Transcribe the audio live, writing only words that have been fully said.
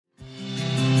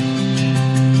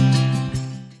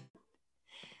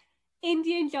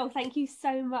and Joel, thank you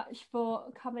so much for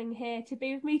coming here to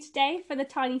be with me today for the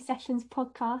Tiny Sessions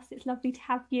podcast. It's lovely to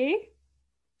have you.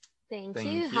 Thank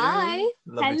you. Hi.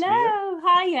 Lovely to be Hello.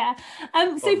 Hiya.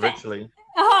 virtually.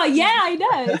 Oh yeah, I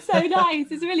know. It's so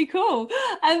nice. It's really cool.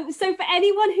 So for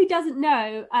anyone who doesn't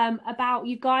know about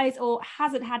you guys or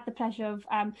hasn't had the pleasure of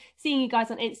seeing you guys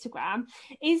on Instagram,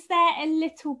 is there a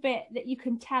little bit that you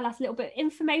can tell us, a little bit of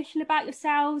information about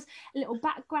yourselves, a little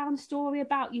background story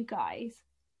about you guys?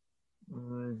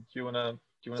 Do you wanna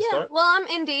start? Well, I'm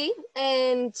Indy,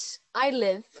 and I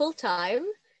live full time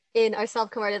in our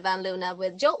self-converted van Luna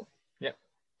with Joel. Yeah.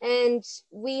 And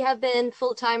we have been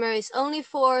full timers only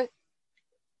for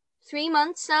 3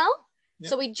 months now. Yep.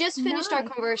 So we just finished our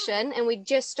conversion and we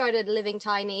just started living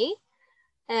tiny.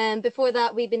 And before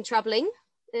that, we've been traveling.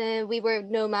 We were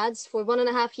nomads for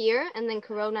 1.5 years, and then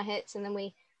Corona hit, and then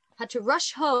we had to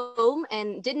rush home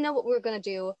and didn't know what we were going to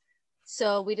do.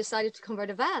 So we decided to convert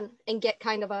a van and get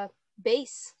kind of a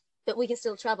base that we can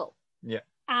still travel. Yeah.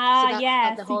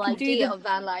 So the whole idea of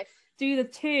van life. Do the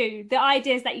two. The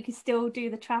idea is that you can still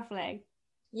do the traveling.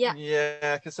 Yeah.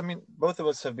 Yeah, because I mean, both of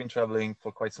us have been traveling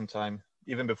for quite some time,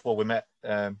 even before we met,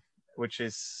 which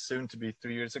is soon to be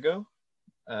 3 years ago.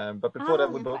 But before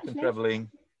that, we've both been traveling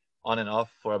on and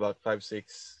off for about 5,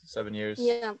 6, 7 years.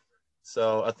 Yeah.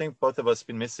 So I think both of us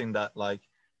been missing that, like,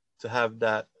 to have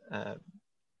that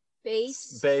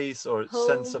base or home.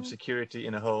 Sense of security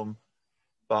in a home,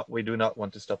 but we do not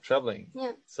want to stop traveling.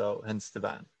 Yeah. So hence the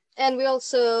van. And we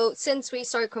also, since we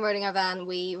started converting our van,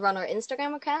 we run our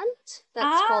Instagram account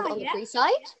that's called On the Freeside.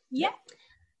 Yeah.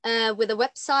 With a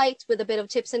website with a bit of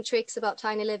tips and tricks about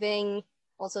tiny living,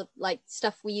 also like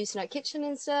stuff we use in our kitchen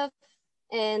and stuff.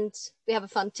 And we have a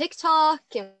fun TikTok,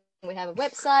 and we have a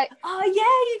website. Oh yeah,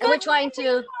 you guys. And we're trying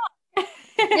to.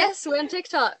 Yes, we're on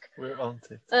TikTok. We're on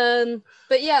TikTok.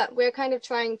 But yeah, we're kind of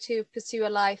trying to pursue a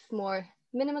life more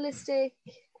minimalistic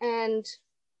and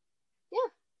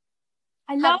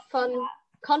I love fun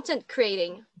content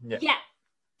creating. Yeah,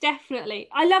 definitely.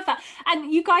 I love that. And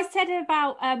you guys said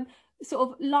about sort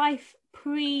of life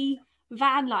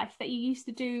pre-van life, that you used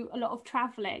to do a lot of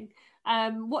traveling.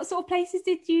 What sort of places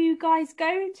did you guys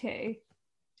go to?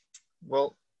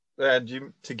 Well,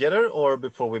 together or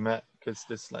before we met? Because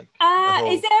this like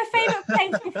is there a favorite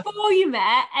place before you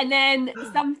met, and then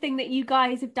something that you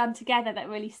guys have done together that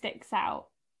really sticks out?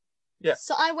 Yeah.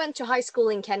 So I went to high school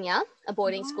in Kenya, a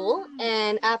boarding school,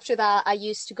 and after that I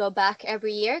used to go back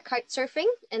every year kite surfing,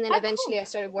 and then eventually I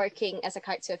started working as a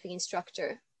kite surfing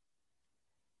instructor.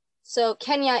 So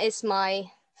Kenya is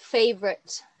my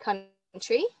favorite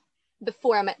country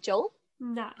before I met Joel.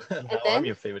 No. Now I'm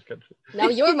your favorite country. Now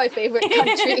you're my favorite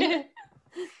country.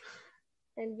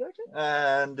 And your turn?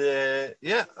 And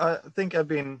I think I've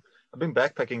been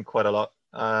backpacking quite a lot.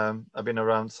 I've been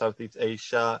around Southeast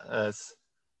Asia, as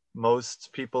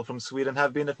most people from Sweden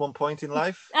have been at one point in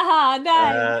life.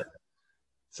 Nice.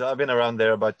 So I've been around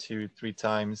there about 2-3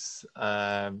 times.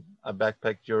 I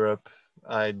backpacked Europe.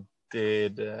 I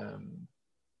did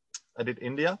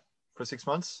India for 6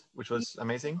 months, which was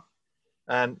amazing.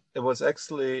 And it was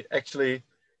actually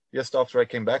just after I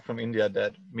came back from India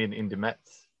that me and Indy met.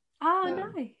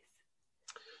 Nice.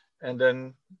 And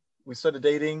then we started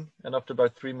dating, and after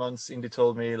about 3 months, Indy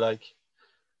told me, like,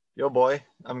 yo boy,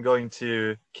 I'm going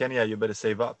to Kenya, you better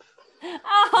save up.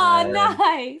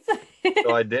 Nice.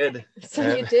 So I did.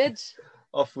 So you did.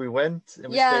 Off we went, and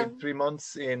we stayed 3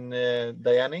 months in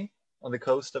Diani on the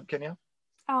coast of Kenya.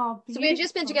 Oh, so we had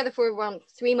just been together for around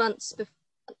 3 months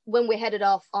when we headed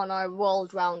off on our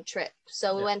world round trip.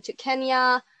 So we went to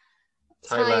Kenya,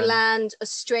 Thailand,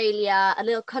 Australia, a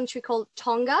little country called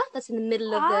Tonga that's in the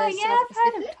middle of the South Pacific.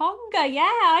 I've heard of Tonga. Yeah,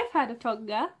 I've heard of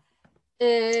Tonga.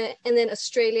 And then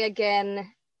Australia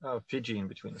again. Oh, Fiji in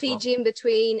between. Fiji in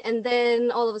between, and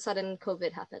then all of a sudden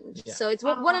COVID happened. Yeah. So it's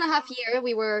 1.5 years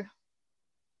we were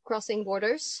crossing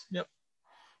borders. Yep.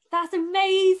 That's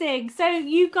amazing. So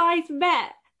you guys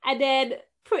met, and then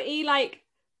pretty like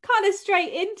kind of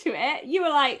straight into it, you were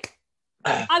like,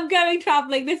 I'm going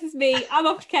traveling. This is me. I'm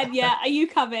off to Kenya. Are you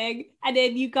coming? And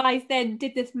then you guys then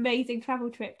did this amazing travel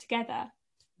trip together.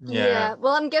 Yeah.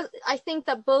 Well, I think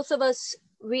that both of us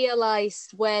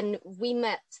realized when we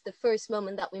met, the first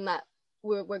moment that we met,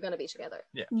 we're going to be together.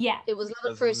 Yeah. It was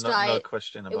love at first sight. No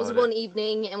question about it. It was one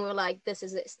evening, and we were like, this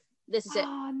is it.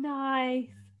 Oh, nice.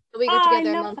 So we got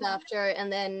together a month after,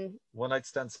 and then one night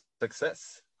stand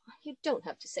success. You don't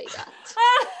have to say that.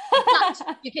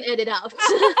 You can edit out.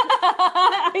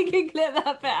 I can clip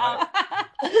that bit out.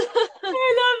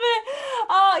 I love it.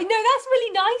 Oh no, that's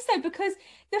really nice though, because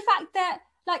the fact that,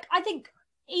 like, I think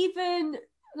even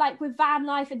like with van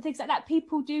life and things like that,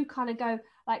 people do kind of go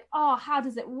like, oh, how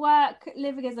does it work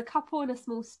living as a couple in a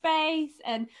small space?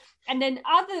 And then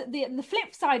the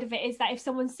flip side of it is that if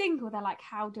someone's single, they're like,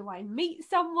 how do I meet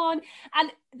someone?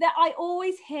 And that I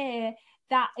always hear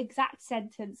that exact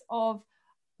sentence of,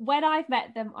 when I've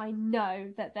met them, I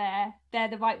know that they're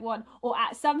the right one. Or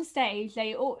at some stage,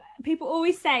 people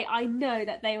always say, I know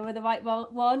that they were the right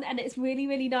one. And it's really,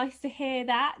 really nice to hear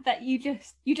that you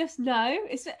just know.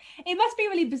 It must be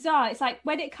really bizarre. It's like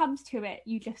when it comes to it,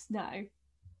 you just know.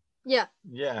 Yeah.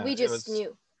 Yeah. We just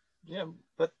knew. Yeah,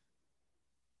 but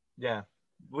yeah,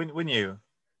 we knew.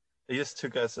 It just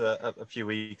took us a few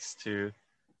weeks to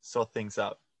sort things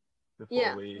out.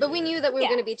 Yeah, but we knew that we were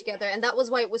going to be together, and that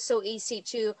was why it was so easy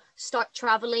to start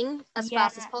traveling as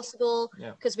fast as possible,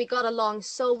 because we got along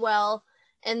so well.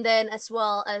 And then as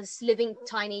well as living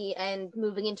tiny and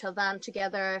moving into a van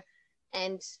together,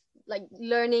 and like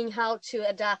learning how to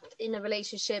adapt in a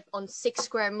relationship on 6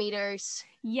 square meters,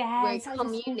 where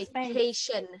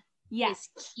communication is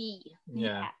key.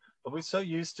 Yeah, but we're so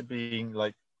used to being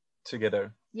like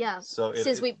together. Yeah, so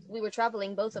since we were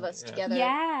traveling, both of us together,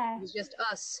 it was just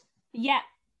us. Yeah.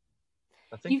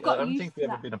 I don't think we've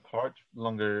ever been apart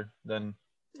longer than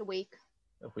a week.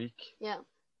 Yeah.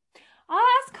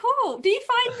 Oh, that's cool. Do you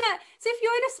find that, so if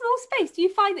you're in a small space, do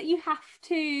you find that you have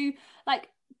to like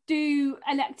do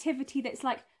an activity that's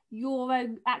like your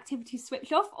own activity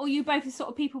switch off, or you both are sort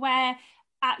of people where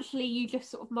actually you just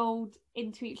sort of mold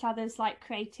into each other's like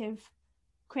creativeness?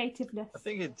 I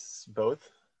think it's both.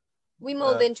 We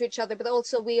mold into each other, but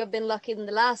also we have been lucky in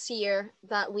the last year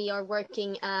that we are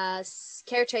working as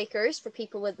caretakers for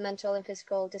people with mental and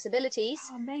physical disabilities.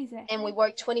 Oh, amazing. And we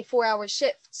work 24-hour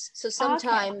shifts. So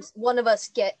sometimes one of us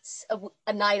gets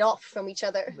a night off from each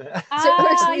other. So it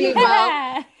works really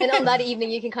well. And on that evening,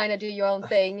 you can kind of do your own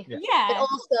thing. Yeah. But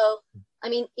also, I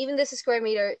mean, even this is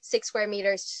 6 square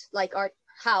meters, like our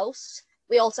house,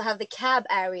 we also have the cab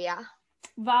area.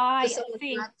 Right, so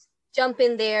jump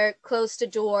in there, close the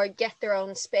door, get their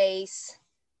own space.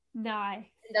 Nice.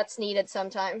 That's needed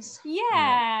sometimes.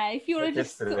 Yeah, if you want to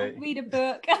just sort of read a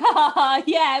book.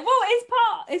 Yeah, well,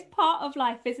 it's part of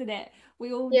life, isn't it?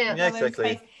 We all need our own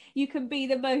space. You can be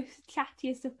the most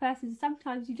chattiest of persons.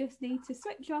 Sometimes you just need to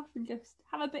switch off and just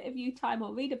have a bit of you time,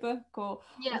 or read a book, or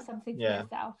something for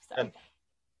yourself. So. And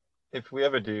if we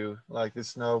ever do, like,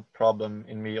 there's no problem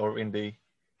in me or Indy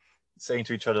saying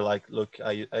to each other, like, look,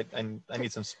 I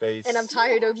need some space, and I'm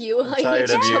tired of you.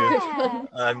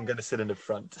 I'm gonna sit in the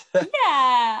front. Yeah,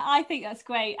 I think that's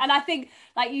great. And I think,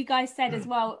 like you guys said as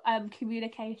well,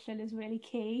 communication is really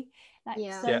key, like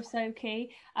so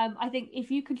key. I think if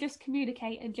you could just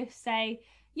communicate and just say,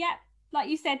 like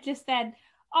you said just then,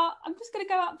 I'm just gonna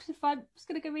go up to the front, just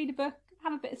gonna go read a book,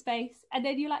 have a bit of space, and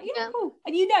then you're like, cool.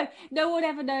 And no one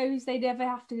ever knows. They never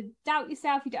have to doubt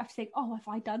yourself. You don't have to think, oh, have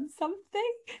I done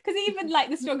something? Because even like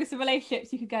the strongest of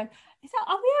relationships, you could go, are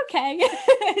we okay? Is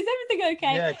everything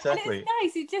okay? Yeah, exactly. And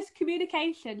it's nice. It's just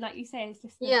communication, like you say, it's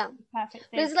just the perfect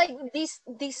thing. But it's like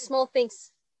these small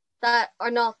things that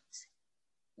are not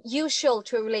usual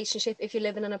to a relationship if you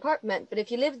live in an apartment. But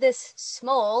if you live this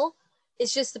small,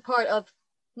 it's just a part of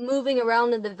moving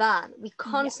around in the van. We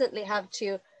constantly have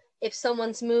to, if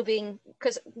someone's moving,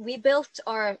 because we built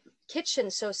our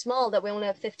kitchen so small that we only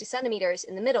have 50 centimeters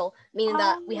in the middle, meaning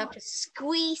that we have to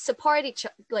squeeze apart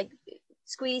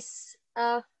squeeze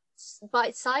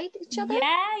by side each other.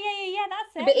 Yeah,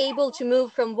 that's it. To be able to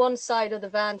move from one side of the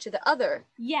van to the other.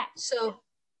 Yeah. So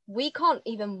we can't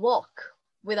even walk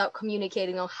without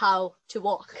communicating on how to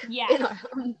walk. Yeah.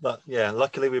 But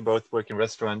luckily we both work in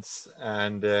restaurants,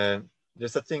 and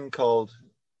there's a thing called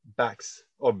backs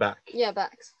or back. Yeah,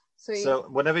 backs. So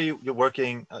whenever you're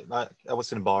working, I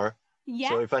was in a bar. Yeah.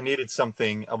 So if I needed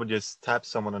something, I would just tap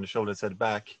someone on the shoulder and say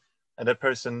back, and that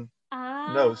person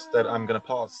knows that I'm gonna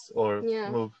pause or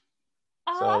move.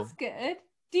 That's good.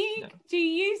 Do you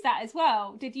use that as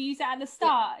well? Did you use that at the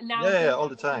start? Now all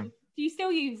the time. Do you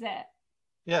still use it?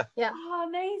 Yeah. Oh,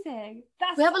 amazing.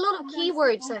 We have a lot of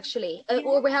keywords actually,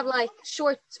 or we have like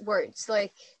short words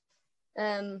like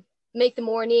make the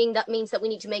morning. That means that we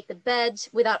need to make the bed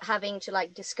without having to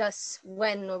like discuss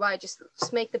when or why. Just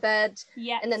make the bed.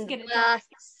 Yeah. And then the back.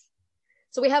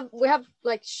 So we have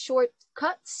like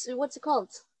shortcuts. What's it called?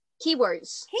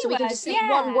 Keywords. So we can just say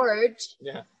one word.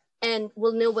 Yeah. And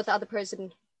we'll know what the other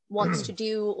person wants to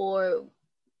do or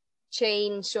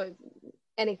change or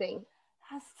anything.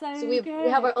 That's so we good.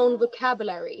 have our own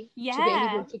vocabulary to be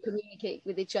able to communicate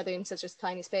with each other in such a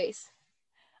tiny space.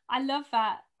 I love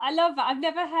that. I've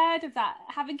never heard of that.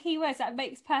 Having keywords, that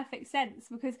makes perfect sense,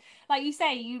 because like you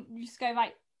say, you just go,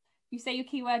 right, you say your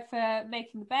keyword for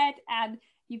making the bed and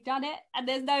you've done it, and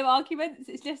there's no arguments.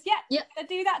 It's just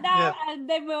do that now, and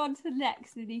then we're on to the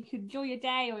next, and you can enjoy your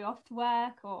day, or you're off to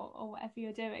work, or whatever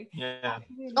you're doing.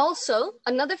 Really also,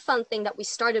 another fun thing that we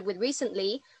started with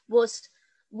recently was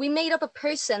we made up a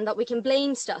person that we can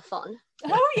blame stuff on.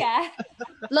 Oh yeah.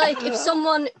 Like if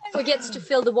someone forgets to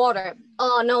fill the water,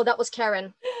 oh no, that was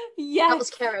Karen. Yeah, that was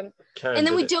Karen. And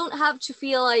then we don't have to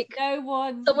feel like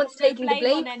someone's taking the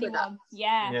blame for that.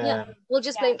 Yeah. We'll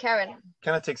just blame Karen.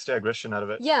 Kind of takes the aggression out of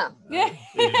it. Yeah. You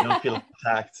don't feel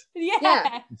attacked.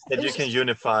 Instead you can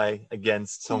unify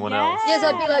against someone else. Yes,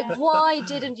 I'd be like, why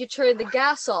didn't you turn the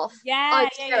gas off?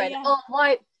 Karen. Oh,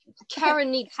 why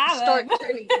Karen needs to start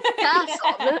turning the gas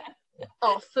off.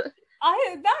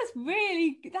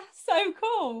 That's so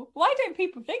cool. Why don't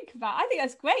people think of that? I think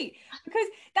that's great, because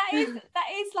that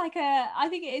is like I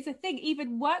think it is a thing,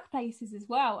 even workplaces as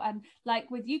well, and like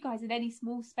with you guys in any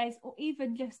small space, or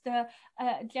even just a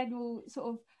general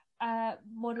sort of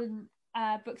modern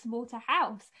bricks and mortar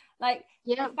house, like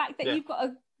the fact that you've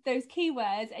got those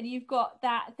keywords, and you've got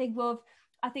that thing of,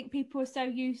 I think people are so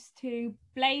used to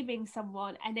blaming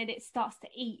someone, and then it starts to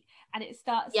eat, and it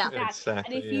starts to gag.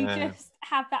 Exactly, and if you just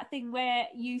have that thing where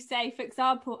you say, for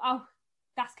example, oh,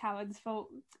 that's Karen's fault,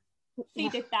 she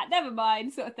did that, never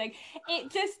mind, sort of thing,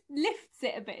 it just lifts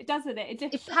it a bit, doesn't it?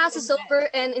 It passes over,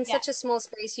 and in such a small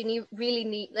space, you really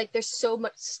need, like, there's so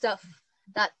much stuff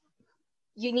that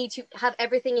you need to have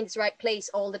everything in its right place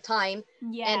all the time.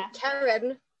 And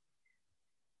Karen,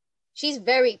 she's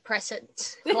very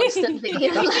present constantly.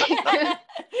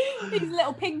 His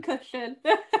little pincushion.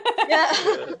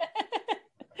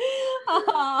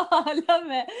 Oh, I love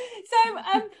it. So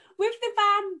with the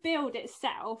van build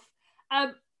itself,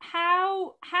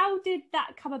 how did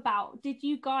that come about? Did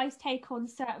you guys take on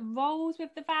certain roles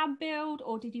with the van build,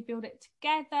 or did you build it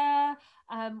together?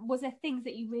 Was there things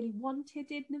that you really wanted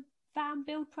in the van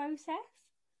build process?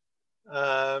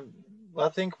 Well, I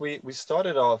think we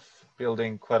started off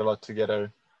building quite a lot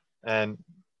together and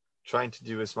trying to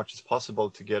do as much as possible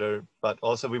together, but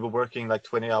also we were working like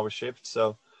 20-hour shifts,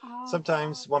 so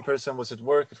sometimes one person was at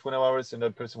work at 20 hours and the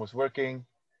other person was working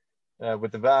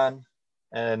with the van,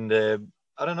 and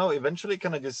I don't know, eventually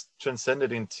kind of just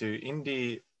transcended into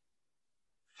Indy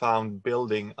found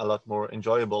building a lot more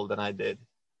enjoyable than I did,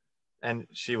 and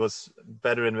she was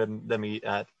better than me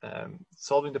at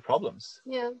solving the problems.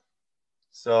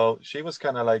 So she was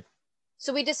kind of like,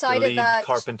 so we decided that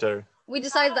carpenter. We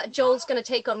decided that Joel's going to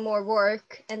take on more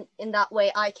work, and in that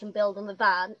way I can build on the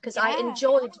van, because I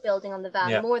enjoyed building on the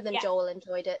van more than Joel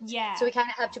enjoyed it. So we kind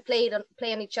of have to play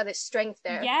on each other's strength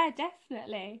there. Yeah,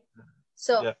 definitely.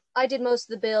 So I did most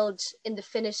of the build in the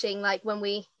finishing, like when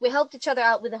we helped each other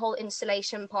out with the whole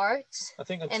installation part, I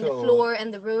think, and the floor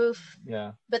and the roof.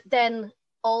 But then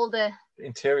all the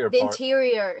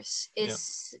interiors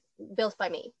is built by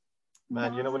me.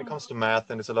 Man, you know, when it comes to math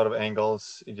and there's a lot of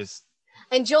angles,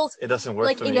 and Joel's, it doesn't work,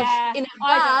 like, for in me.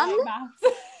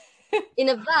 In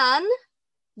a van,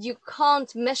 you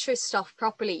can't measure stuff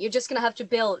properly. You're just gonna have to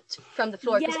build from the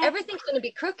floor, because everything's gonna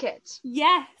be crooked.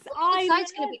 Yes, the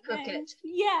side's gonna be crooked.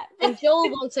 Yeah. And Joel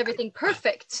wants everything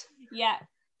perfect. Yeah.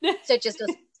 So it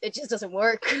just doesn't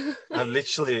work. I've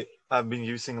been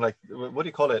using, like, what do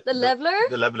you call it? The leveler?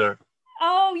 The leveler.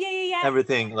 Oh, yeah.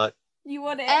 Everything, like. You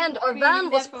want it. And our van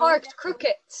was parked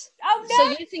crooked. Oh no!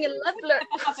 So using a leveler.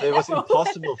 So it was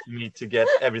impossible for me to get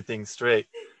everything straight,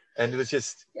 and it was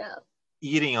just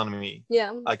eating on me.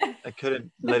 Yeah. I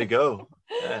couldn't let it go.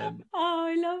 And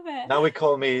I love it. now we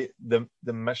call me the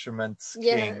measurements king.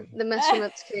 Yeah, the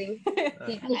measurements king.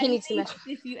 He needs to measure.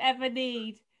 If you ever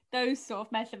need those sort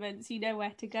of measurements, you know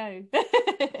where to go.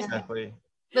 Exactly.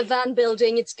 The van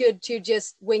building, it's good to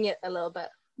just wing it a little bit.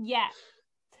 Yeah.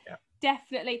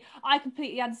 Definitely. I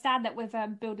completely understand that with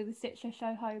building the Stitcher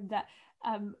show home, that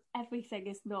everything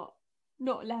is not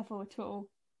level at all.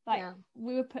 Like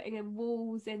we were putting in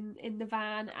walls in the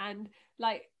van, and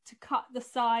like to cut the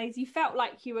size, you felt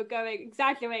like you were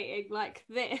exaggerating like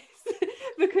this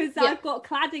because I've got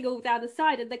cladding all down the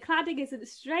side, and the cladding isn't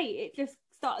straight, it just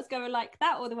starts going like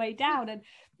that all the way down. And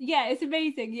it's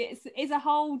amazing. It's a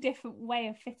whole different way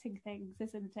of fitting things,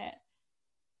 isn't it?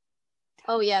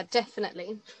 Oh yeah,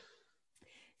 definitely.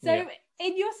 So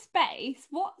in your space,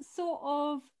 what sort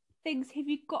of things have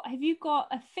you got? Have you got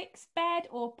a fixed bed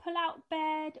or pull-out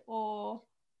bed, or?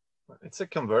 It's a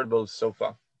convertible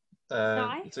sofa.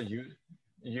 Nice. It's a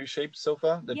U-shaped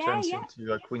sofa that turns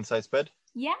into a queen-size bed.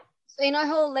 Yeah. So in our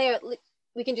whole layout,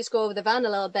 we can just go over the van a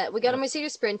little bit. We got a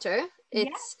Mercedes Sprinter.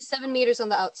 It's 7 meters on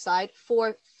the outside,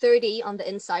 430 on the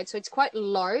inside. So it's quite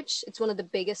large. It's one of the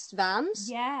biggest vans.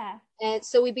 Yeah. And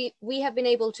so we have been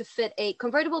able to fit a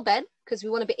convertible bed, because we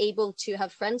want to be able to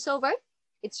have friends over.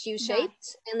 It's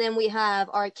U-shaped. And then we have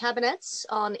our cabinets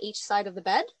on each side of the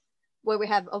bed, where we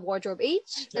have a wardrobe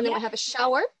each. And then we have a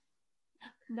shower.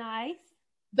 Nice.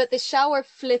 But the shower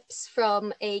flips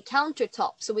from a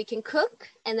countertop, so we can cook,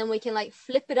 and then we can like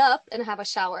flip it up and have a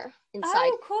shower inside.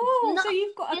 Oh, cool. So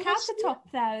you've got a countertop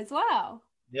there as well.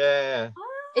 Yeah.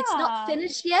 It's not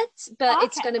finished yet, but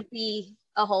it's going to be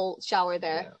a whole shower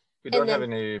there. Yeah. We don't have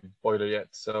any boiler yet,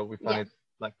 so we find it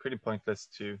like pretty pointless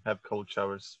to have cold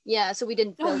showers. Yeah, so we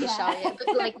didn't build a shower yet,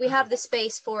 but like we have the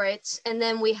space for it. And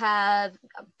then we have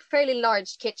a fairly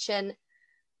large kitchen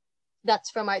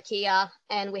that's from IKEA,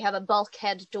 and we have a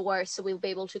bulkhead door, so we'll be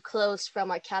able to close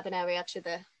from our cabin area to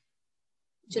the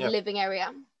living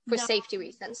area for safety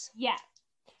reasons. Yeah.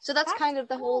 So that's kind of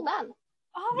the whole van.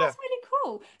 Oh, that's really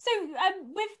cool. So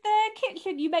with the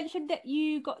kitchen, you mentioned that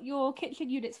you got your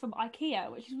kitchen units from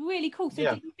IKEA, which is really cool. So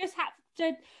did you just have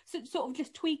to sort of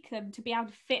just tweak them to be able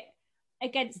to fit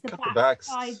against the back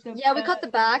side? We cut the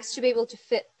backs to be able to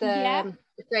fit the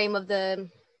frame of the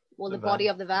body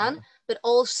of the van. But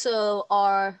also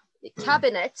our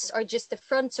cabinets are just the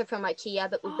fronts are from IKEA,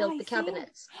 but we built the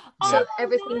cabinets. So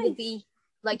everything will be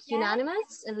like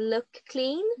unanimous and look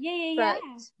clean, but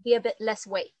be a bit less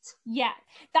weight. Yeah,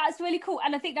 that's really cool.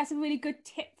 And I think that's a really good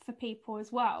tip for people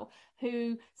as well,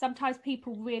 who sometimes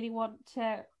people really want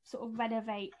to sort of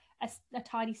renovate a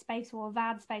tiny space or a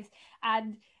van space,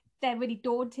 and they're really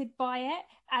daunted by it,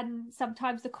 and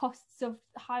sometimes the costs of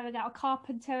hiring out a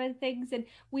carpenter and things, and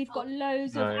we've got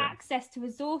loads of access to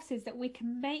resources that we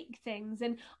can make things.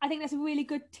 And I think that's a really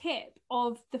good tip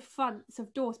of the fronts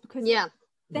of doors, because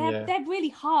they're really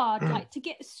hard. Like to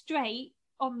get straight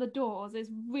on the doors is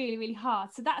really, really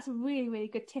hard. So that's a really, really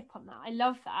good tip on that. I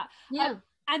love that.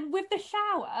 And with the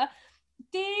shower,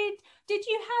 did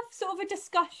you have sort of a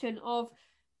discussion of,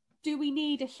 do we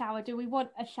need a shower? Do we want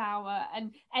a shower?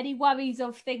 And any worries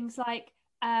of things like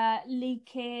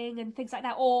leaking and things like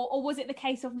that? Or was it the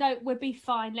case of, no, we'll be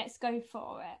fine, let's go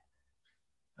for it?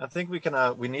 I think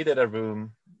we needed a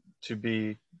room to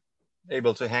be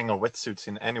able to hang our wetsuits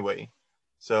in anyway.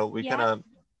 So we kind of,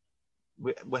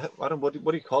 what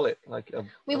do you call it? Like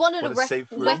we wanted a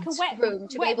safe room? Like a wet room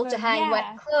to be able to hang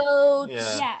wet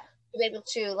clothes. To be able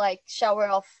to like shower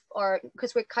off, or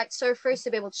because we're kite surfers, to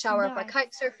be able to shower off our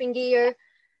kite surfing gear.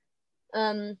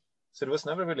 So there was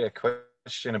never really a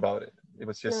question about it. It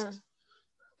was just.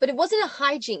 But it wasn't a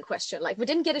hygiene question. Like we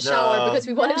didn't get a shower because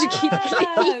we wanted to keep it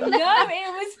clean. No,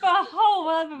 it was for a whole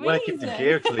other reason. We want to keep the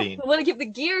gear clean. We want to keep the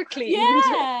gear clean.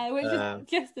 Yeah, which is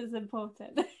just as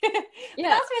important. But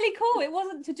that's really cool. It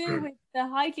wasn't to do with the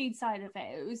hygiene side of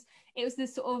it. It was the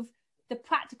sort of the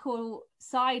practical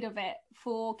side of it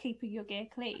for keeping your gear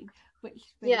clean, which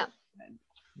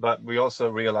but we also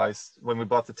realized when we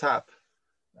bought the tap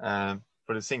for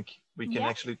the sink, we can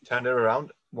actually turn it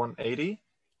around 180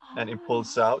 and it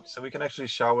pulls out, so we can actually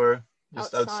shower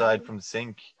just outside from the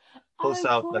sink. Pulls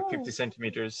out like 50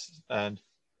 centimeters, and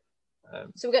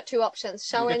so we got two options: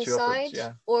 shower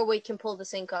inside, or we can pull the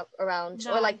sink up around,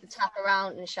 or like the tap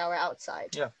around and shower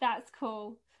outside. That's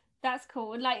cool. That's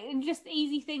cool. And just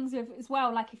easy things as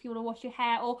well, like if you want to wash your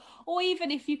hair, or even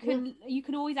if you can you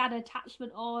can always add an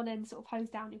attachment on and sort of hose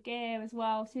down your gear as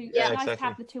well. So it's nice to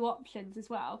have the two options as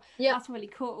well. That's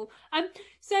really cool.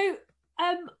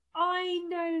 I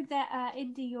know that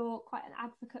Indy, you're quite an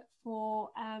advocate for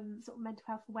sort of mental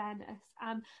health awareness,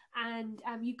 and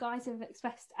you guys have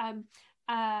expressed an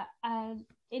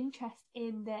interest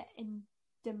in the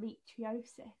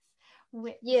endometriosis,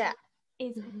 which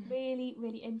is really,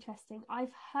 really interesting.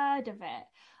 I've heard of it,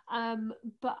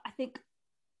 but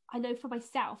I know for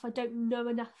myself, I don't know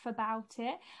enough about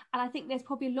it, and I think there's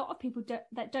probably a lot of people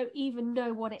that don't even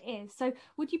know what it is. So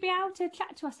would you be able to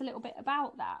chat to us a little bit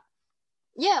about that?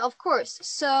 Yeah, of course.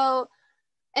 So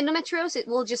endometriosis,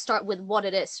 we'll just start with what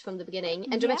it is from the beginning.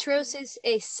 Endometriosis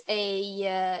is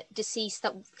a disease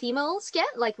that females get,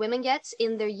 like women get,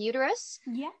 in their uterus.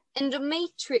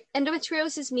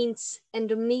 Endometriosis means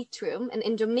endometrium, and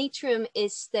endometrium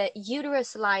is the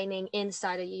uterus lining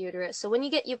inside of your uterus. So when you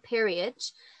get your period,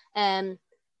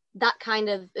 that kind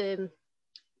of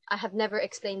I have never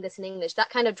explained this in English, that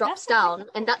kind of drops down,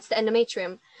 and that's the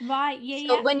endometrium.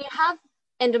 So when you have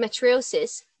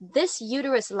endometriosis, this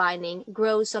uterus lining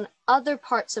grows on other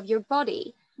parts of your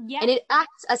body, and it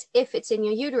acts as if it's in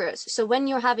your uterus. So when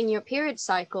you're having your period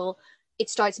cycle,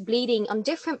 it starts bleeding on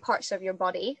different parts of your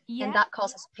body, and that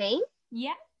causes pain,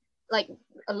 like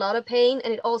a lot of pain,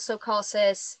 and it also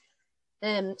causes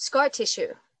scar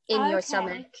tissue in your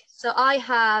stomach. So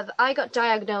I got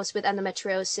diagnosed with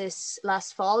endometriosis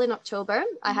last fall in October.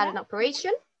 I had an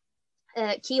operation,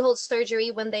 keyhole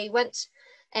surgery. When they went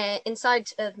inside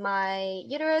of my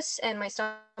uterus and my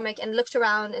stomach, and looked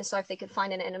around and saw if they could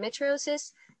find an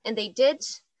endometriosis, and they did,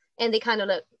 and they kind of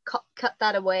cut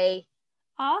that away.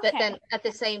 Okay. But then at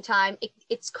the same time,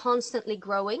 it's constantly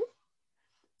growing.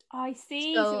 I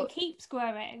see. So it keeps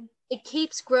growing. It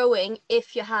keeps growing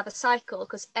if you have a cycle,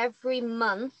 because every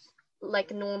month,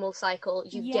 like a normal cycle,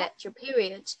 you get your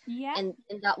period, and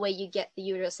in that way you get the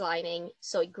uterus lining,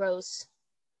 so it grows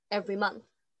every month.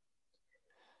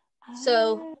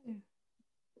 So,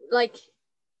 like,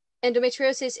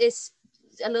 endometriosis is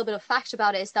a little bit of fact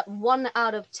about it is that 1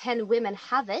 out of 10 women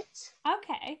have it.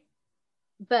 Okay.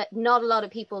 But not a lot of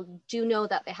people do know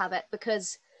that they have it,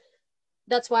 because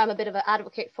that's why I'm a bit of an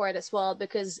advocate for it as well,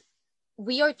 because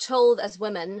we are told as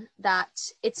women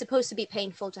that it's supposed to be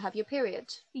painful to have your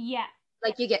period. Yeah.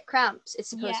 Like, you get cramps, it's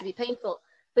supposed to be painful,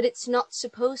 but it's not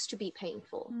supposed to be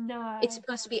painful. No. It's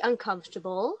supposed to be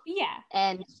uncomfortable. Yeah.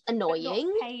 And annoying.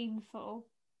 But not painful.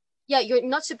 Yeah, you're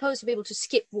not supposed to be able to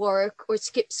skip work or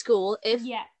skip school.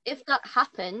 If that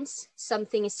happens,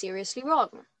 something is seriously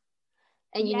wrong.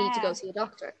 And you need to go see a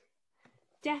doctor.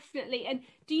 Definitely. And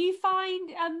do you find,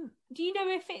 do you know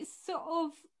if it sort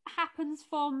of happens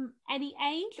from any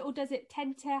age, or does it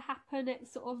tend to happen at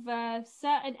sort of a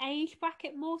certain age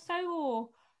bracket more so, or?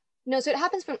 No, so it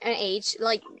happens from an age,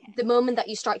 like the moment that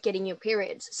you start getting your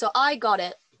periods. So I got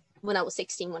it when I was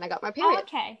 16, when I got my period.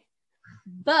 Okay.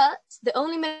 But the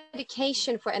only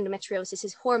medication for endometriosis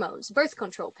is hormones, birth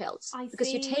control pills. I because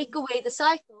see. you take away the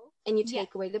cycle and you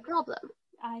take away the problem.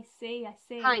 I see.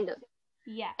 Kind of.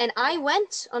 Yeah. And I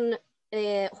went on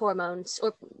hormones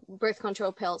or birth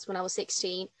control pills when I was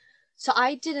 16. So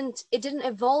it didn't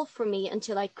evolve for me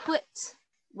until I quit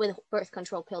with birth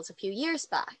control pills a few years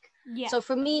back. Yeah. So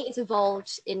for me, it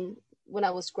evolved when I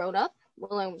was grown up,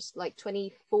 when I was like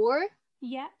 24.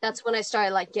 Yeah. That's when I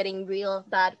started like getting real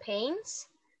bad pains.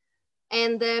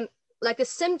 And then like the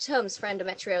symptoms for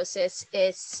endometriosis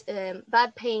is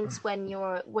bad pains when you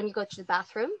go to the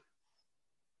bathroom,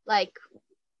 like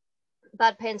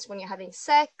bad pains when you're having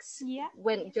sex,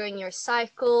 during your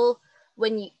cycle,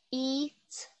 when you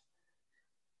eat.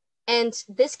 And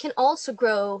this can also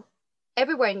grow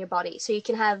everywhere in your body. So you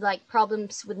can have like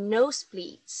problems with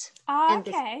nosebleeds and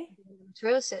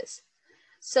endometriosis.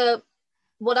 So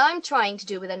what I'm trying to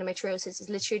do with endometriosis is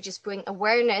literally just bring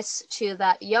awareness to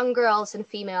that young girls and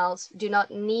females do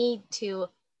not need to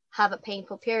have a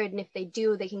painful period. And if they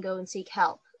do, they can go and seek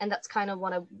help. And that's kind of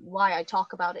why I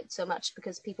talk about it so much,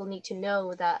 because people need to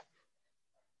know that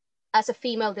as a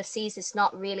female disease, it's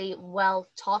not really well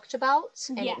talked about,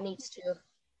 and it needs to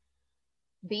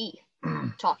be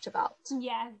talked about.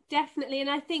 Yeah, definitely. And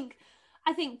I think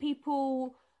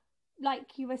people,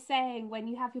 like you were saying, when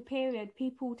you have your period,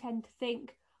 people tend to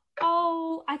think,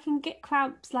 oh, I can get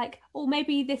cramps, like, or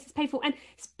maybe this is painful. And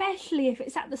especially if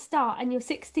it's at the start and you're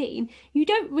 16, you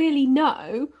don't really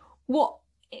know what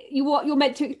you're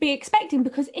meant to be expecting,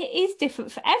 because it is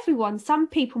different for everyone. Some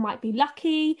people might be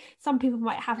lucky, some people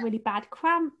might have really bad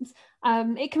cramps.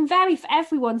 It can vary for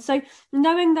everyone. So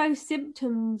knowing those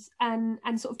symptoms and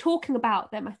sort of talking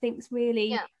about them, I think is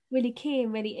really really key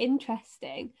and really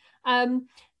interesting.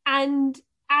 And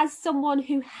as someone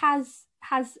who has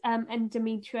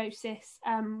endometriosis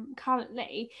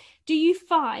currently, do you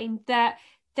find that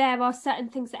there are certain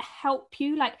things that help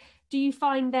you? Like, do you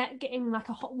find that getting like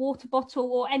a hot water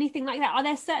bottle or anything like that, are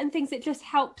there certain things that just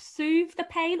help soothe the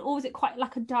pain, or is it quite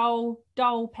like a dull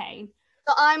pain?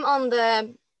 So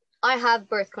I have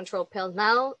birth control pills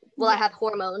now. Well, I have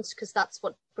hormones because that's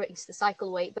what brings the cycle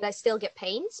away, but I still get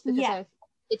pains because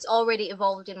it's already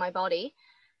evolved in my body.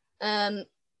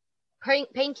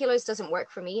 Painkillers doesn't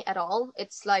work for me at all.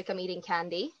 It's like I'm eating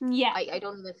candy. Yeah. I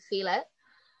don't even feel it.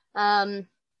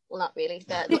 Well, not really,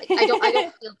 but like, I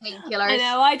don't feel painkillers. I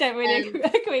know, I don't really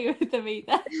agree with them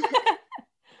either.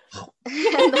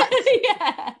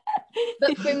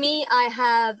 But for me, I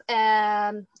have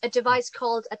a device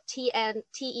called a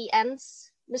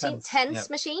TENS machine. TENS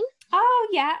machine. Oh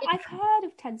yeah, I've heard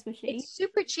of TENS machine. It's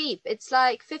super cheap. It's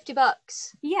like $50.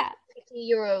 Yeah. 50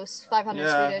 euros, 500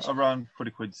 Swedish. Around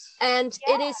 40 quids. And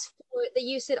it is they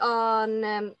use it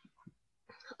on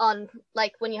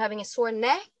like when you're having a sore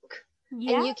neck.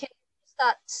 Yeah. And you can use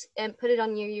that and put it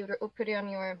on your uterus or put it on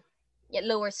your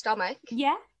lower stomach. Yeah.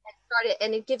 And start it,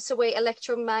 and it gives away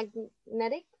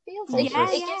electromagnetic fields. Pulses. It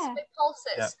gives away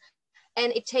pulses,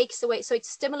 and it takes away. So it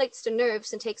stimulates the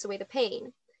nerves and takes away the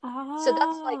pain. Oh, so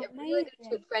that's like a really good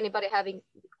tip for anybody having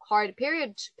hard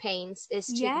period pains, is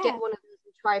to get one of those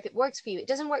and try if it works for you. It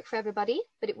doesn't work for everybody,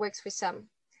 but it works for some.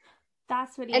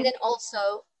 That's really. And then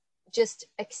also just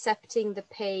accepting the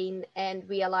pain and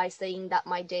realizing that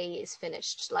my day is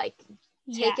finished. Like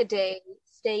take a day,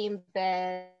 stay in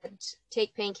bed,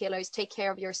 take painkillers, take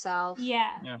care of yourself.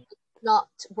 Yeah. Not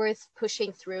worth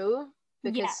pushing through,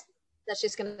 because Yeah. that's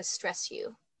just going to stress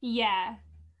you. Yeah.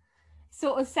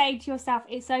 Sort of saying to yourself,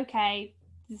 it's okay.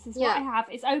 This is what I have.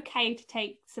 It's okay to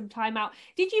take some time out.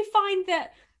 Did you find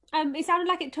that it sounded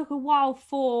like it took a while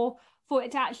for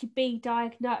it to actually be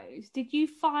diagnosed? Did you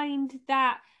find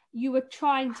that you were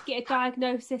trying to get a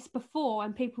diagnosis before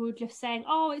and people were just saying,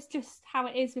 oh, it's just how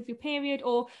it is with your period,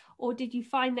 or did you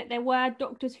find that there were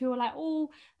doctors who were like, oh,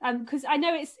 because I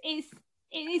know it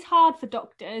is hard for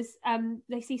doctors,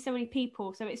 they see so many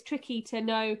people, so it's tricky to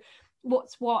know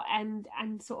what's what and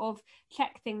sort of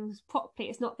check things properly.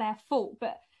 It's not their fault.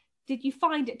 But did you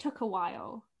find it took a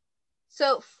while?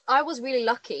 So I was really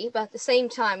lucky, but at the same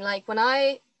time, like when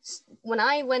I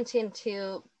went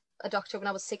into a doctor when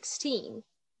I was 16,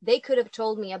 they could have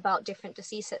told me about different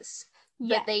diseases,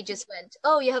 but they just went,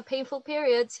 oh, you have painful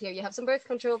periods, here you have some birth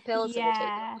control pills.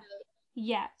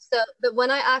 So but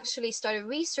when I actually started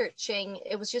researching,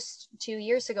 it was just 2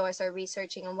 years ago I started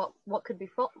researching on what could be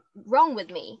wrong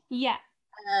with me.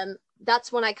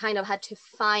 That's when I kind of had to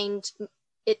find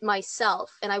it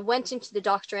myself, and I went into the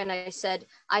doctor and I said,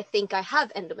 I think I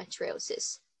have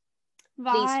endometriosis.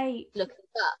 Please look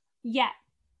it up.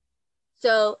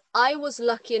 So I was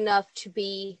lucky enough to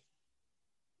be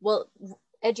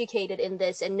educated in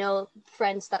this and know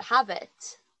friends that have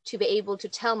it, to be able to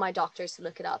tell my doctors to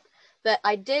look it up. But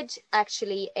I did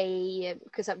actually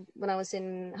because when I was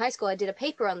in high school, I did a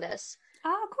paper on this.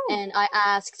 Oh, cool. And I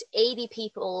asked 80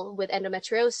 people with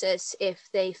endometriosis if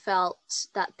they felt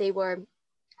that they were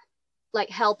like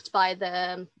helped by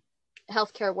the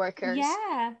healthcare workers.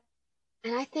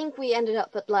 And I think we ended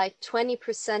up at like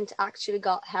 20% actually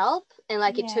got help. And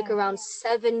like it took around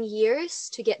 7 years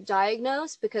to get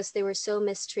diagnosed because they were so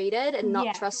mistreated and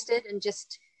not trusted, and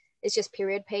it's just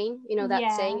period pain. You know,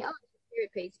 that saying, oh,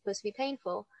 period pain is supposed to be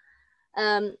painful.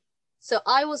 So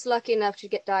I was lucky enough to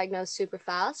get diagnosed super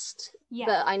fast,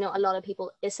 but I know a lot of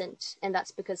people isn't, and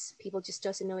that's because people just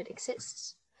doesn't know it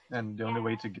exists. And the only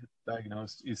way to get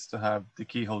diagnosed is to have the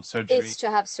keyhole surgery. Is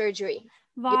to have surgery.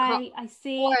 I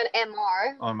see. Or an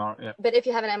MR. MR, But if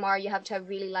you have an MR, you have to have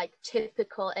really like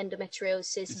typical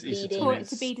endometriosis bleeding. For it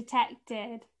to be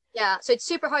detected. Yeah, so it's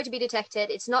super hard to be detected.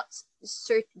 It's not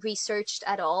researched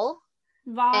at all.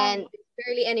 And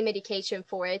barely any medication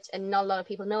for it, and not a lot of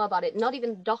people know about it, not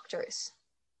even doctors.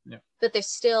 But there's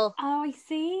still I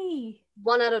see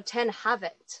 1 out of 10 have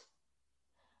it.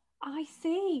 I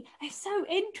see. It's so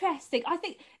interesting. I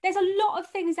think there's a lot of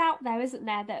things out there, isn't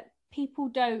there, that people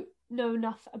don't know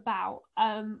enough about.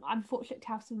 I'm fortunate to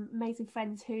have some amazing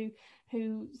friends who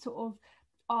sort of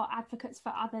are advocates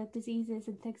for other diseases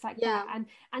and things like that,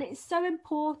 and it's so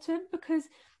important because,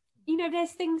 you know,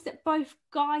 there's things that both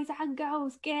guys and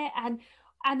girls get, and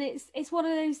it's one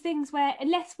of those things where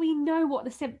unless we know what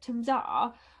the symptoms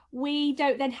are, we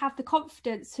don't then have the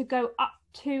confidence to go up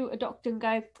to a doctor and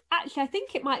go, actually, I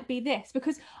think it might be this.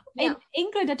 Because in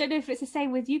England, I don't know if it's the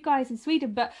same with you guys in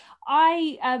Sweden, but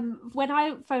I when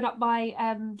I phone up my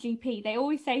GP, they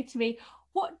always say to me,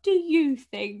 what do you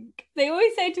think? They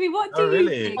always say to me, what do you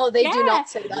think? Oh, they do not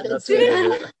say that. They say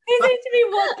to me,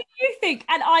 what do you think?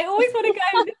 And I always want to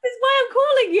go, this is why I'm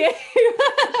calling you.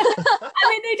 I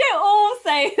mean, they don't all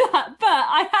say that, but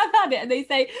I have had it, and they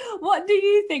say, what do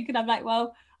you think? And I'm like,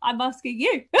 well, I'm asking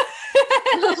you.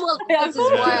 Well, this is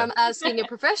why I'm asking a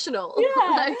professional.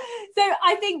 So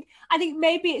I think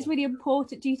maybe it's really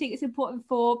important. Do you think it's important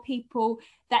for people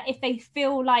that if they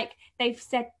feel like they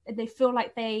feel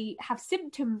like they have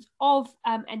symptoms of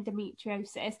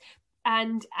endometriosis,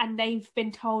 and they've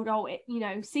been told, oh,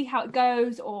 see how it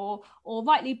goes, or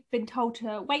rightly been told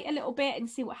to wait a little bit and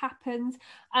see what happens,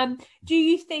 do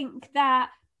you think that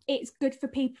it's good for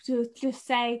people to just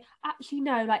say, actually,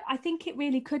 no, like, I think it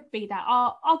really could be that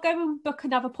I'll go and book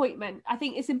another appointment? I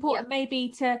think it's important maybe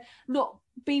to not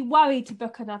be worried to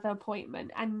book another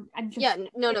appointment and just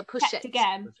push it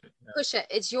again. Push it.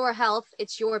 It's your health,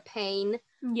 it's your pain,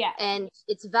 and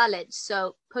it's valid,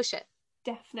 so push it.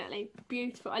 Definitely.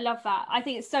 Beautiful. I love that. I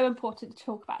think it's so important to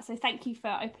talk about, so thank you for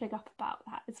opening up about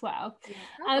that as well.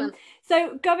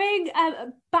 So going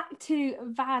back to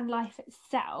van life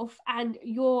itself and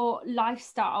your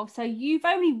lifestyle, so you've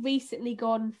only recently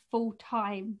gone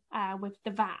full-time with the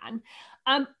van.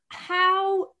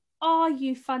 How are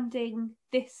you funding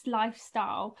this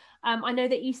lifestyle? I know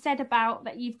that you said about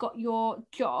that you've got your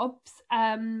jobs.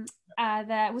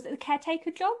 Was it the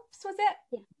caretaker jobs? Was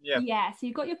it? Yeah. So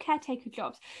you've got your caretaker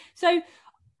jobs. So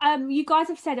you guys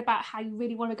have said about how you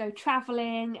really want to go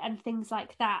traveling and things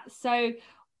like that. So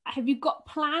have you got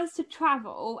plans to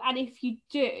travel? And if you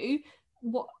do,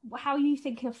 how you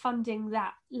think of funding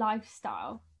that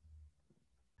lifestyle?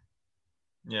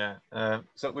 Yeah,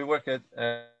 so we work as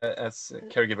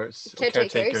caregivers, or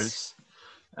Caretakers. caretakers,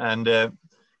 and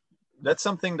that's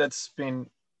something that's been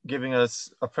giving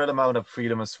us a fair amount of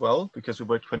freedom as well, because we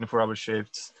work 24-hour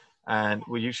shifts, and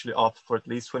we usually opt for at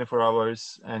least 24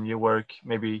 hours, and you work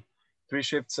maybe 3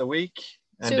 shifts a week,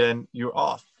 and then you're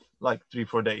off like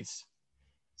 3-4 days.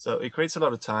 So it creates a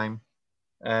lot of time,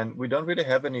 and we don't really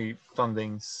have any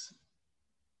fundings.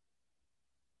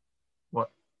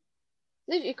 What?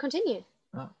 No, you continue.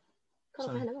 Oh,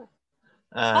 Sorry,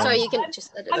 sorry, you can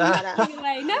just let it out.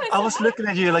 No, I was looking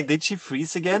at you like, did she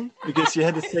freeze again? Because you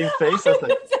had the same face. I was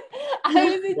like, I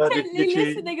was intently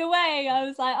listening away. I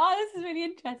was like, oh, this is really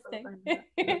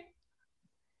interesting.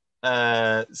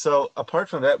 So apart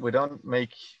from that, we don't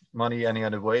make money any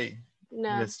other way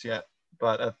just yet.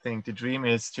 But I think the dream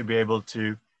is to be able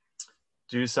to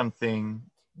do something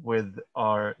with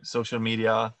our social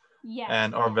media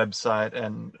and our website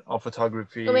and our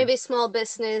photography. Or maybe a small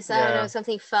business, I don't know,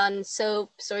 something fun. So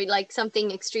like something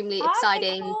extremely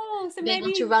exciting. Cool. So be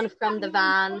able to run from the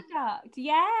van.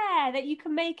 That you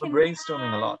can make. We're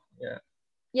brainstorming a lot.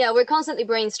 Yeah, we're constantly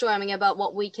brainstorming about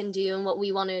what we can do and what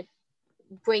we want to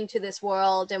bring to this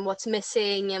world and what's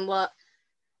missing and what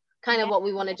kind of what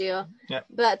we want to do.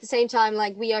 But at the same time,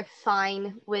 like, we are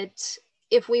fine with,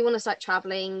 if we want to start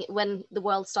traveling when the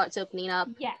world starts opening up,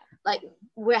 like,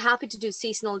 we're happy to do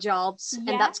seasonal jobs,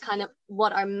 and that's kind of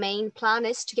what our main plan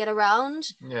is, to get around.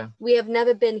 We have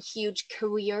never been huge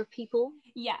career people.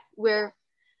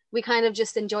 We kind of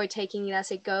just enjoy taking it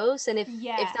as it goes, and if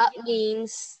that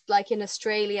means, like in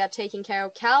Australia, taking care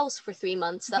of cows for 3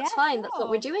 months, that's fine. That's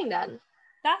what we're doing then.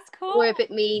 That's cool. Or if it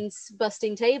means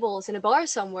busting tables in a bar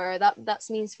somewhere, that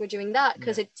means we're doing that,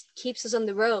 because it keeps us on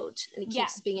the road and it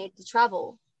keeps us being able to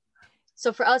travel.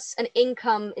 So for us, an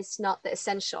income is not the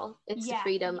essential. It's the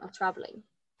freedom of traveling.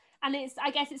 And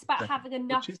I guess it's about having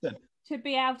enough to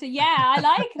be able to, I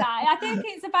like that. I think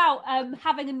it's about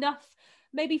having enough.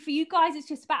 Maybe for you guys, it's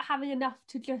just about having enough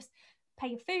to just pay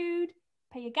your food,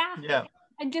 pay your gas,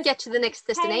 and just get to the next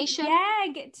destination.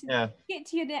 Get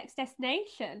to your next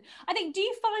destination. I think, do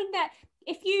you find that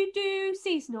if you do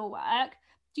seasonal work,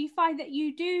 do you find that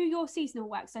you do your seasonal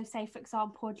work, so say for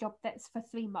example a job that's for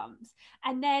 3 months,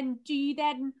 and then do you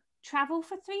then travel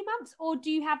for 3 months, or do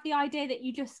you have the idea that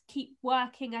you just keep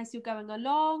working as you're going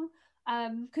along?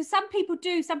 Because some people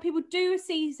do a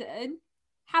season,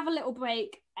 have a little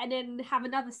break, and then have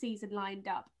another season lined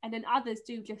up, and then others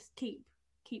do just keep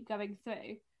going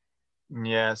through.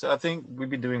 So I think we've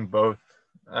been doing both,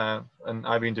 and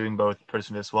I've been doing both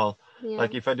personally as well.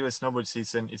 Like if I do a snowboard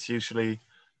season, it's usually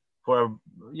for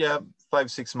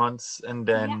 5-6 months, and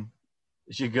then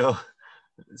you go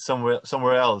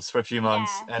somewhere else for a few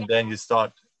months, and then you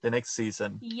start the next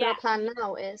season. Our plan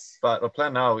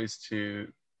now is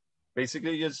to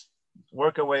basically just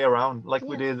work our way around, like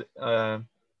we did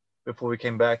before we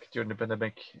came back during the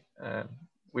pandemic.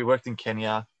 We worked in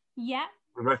Kenya,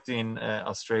 we worked in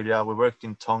Australia, we worked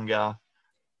in Tonga.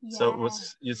 So it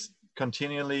was just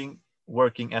continually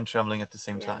working and traveling at the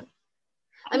same time.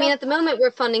 I mean, at the moment,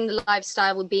 we're funding the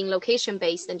lifestyle with being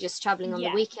location-based and just traveling on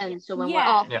the weekends. So when we're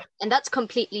off, and that's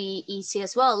completely easy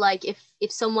as well. Like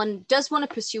if someone does want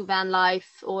to pursue van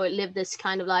life or live this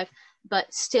kind of life,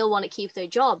 but still want to keep their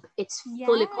job, it's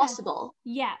fully possible.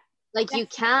 Like definitely. You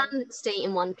can stay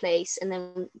in one place and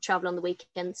then travel on the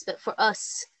weekends. But for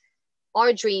us,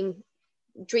 our dream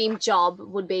job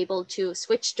would be able to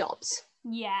switch jobs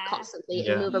constantly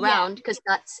and move around, because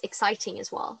that's exciting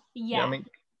as well. I mean,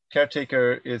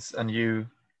 caretaker is a new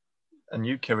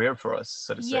career for us,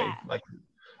 so to say. Like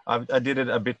I did it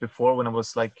a bit before when I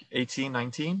was like 18,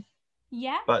 19,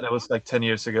 but that was like 10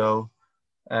 years ago.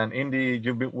 And Indy,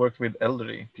 you worked with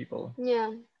elderly people.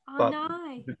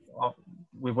 Nice.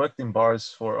 We worked in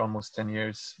bars for almost 10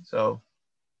 years, so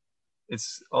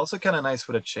it's also kind of nice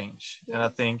for the change. And I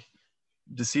think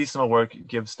the seasonal work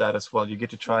gives that as well. You get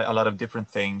to try a lot of different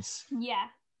things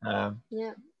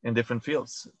in different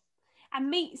fields. And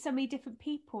meet so many different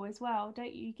people as well,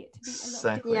 don't you? You get to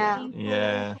meet a lot of different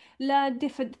people, learn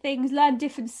different things, learn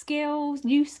different skills,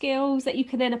 new skills that you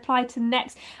can then apply to the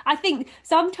next. I think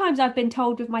sometimes I've been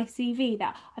told with my CV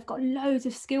that I've got loads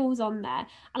of skills on there,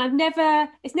 and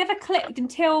it's never clicked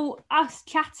until us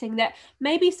chatting that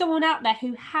maybe someone out there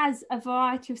who has a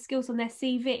variety of skills on their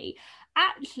CV,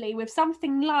 actually with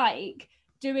something like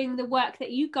doing the work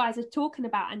that you guys are talking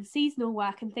about and seasonal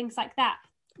work and things like that,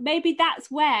 maybe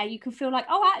that's where you can feel like,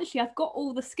 oh, actually I've got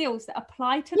all the skills that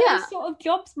apply to those sort of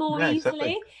jobs more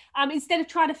easily, instead of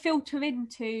trying to filter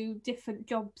into different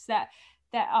jobs that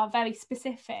are very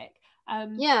specific.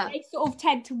 They sort of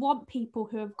tend to want people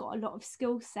who have got a lot of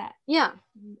skill set.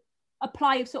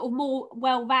 Apply sort of more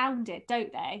well-rounded,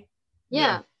 don't they?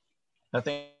 I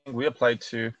think we applied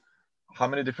to how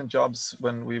many different jobs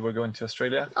when we were going to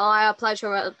Australia? Oh, I applied to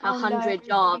 100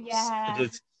 jobs. Yeah.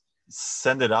 Just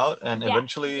send it out, and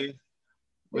eventually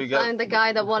we found the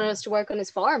guy that wanted us to work on his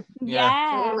farm.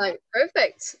 Yeah. So we're like,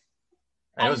 perfect.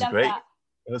 And it was great. That.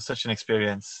 It was such an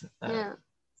experience.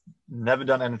 Never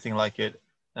done anything like it.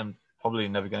 I'm probably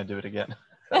never going to do it again.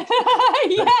 Sometimes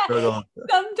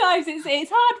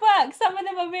it's hard work. Some of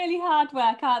them are really hard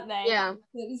work, aren't they? Yeah,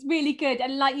 it's really good,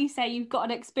 and like you say, you've got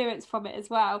an experience from it as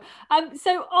well.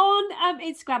 So on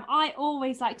Instagram, I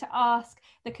always like to ask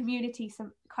the community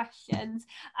some questions,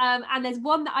 and there's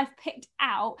one that I've picked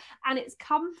out, and it's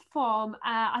come from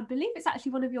I believe it's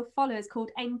actually one of your followers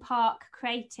called Aim Park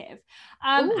Creative,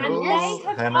 and they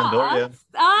have asked,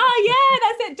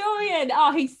 that's it, Dorian.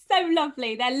 Oh, he's so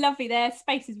lovely. They're lovely. Their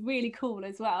space is really cool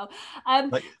as well.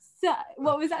 So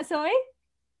what was that, sorry?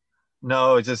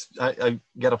 No, it's just I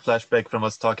get a flashback from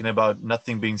us talking about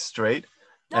nothing being straight,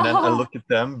 and then I look at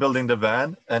them building the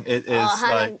van, and it is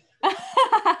like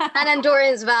and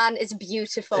Dorian's van is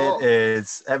beautiful. It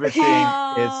is. Everything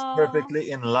is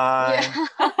perfectly in line.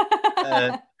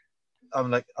 And I'm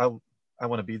like, I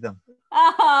want to be them.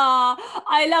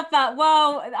 I love that.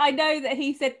 Well, I know that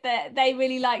he said that they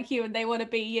really like you and they want to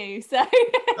be you. So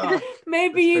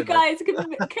maybe you guys can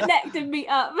connect and meet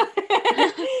up.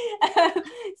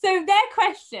 So their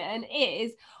question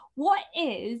is, what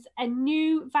is a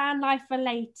new van life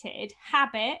related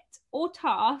habit or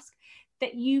task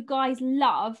that you guys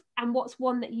love, and what's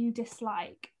one that you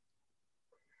dislike?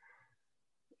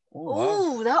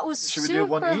 Oh, that was Should super we do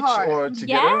one each hard. or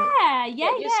together?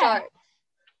 You start.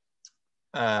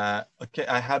 Okay,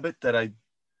 a habit that I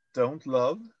don't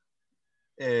love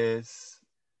is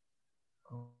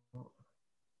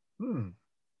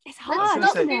it's hard.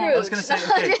 I was gonna say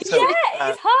okay, so,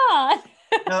 it's hard.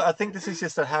 No, I think this is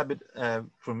just a habit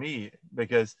for me,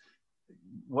 because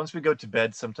once we go to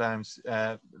bed, sometimes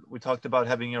we talked about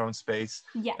having your own space.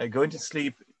 Going to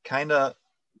sleep kind of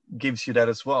gives you that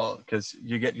as well, because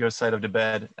you get your side of the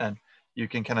bed and you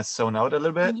can kind of zone out a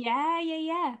little bit.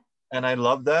 And I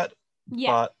love that,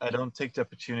 but I don't take the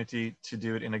opportunity to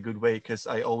do it in a good way, because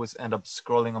I always end up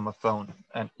scrolling on my phone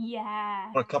and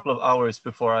for a couple of hours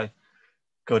before I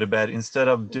go to bed, instead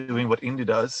of doing what Indy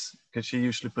does, because she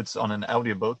usually puts on an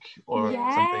audiobook or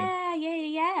something.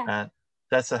 And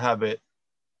that's a habit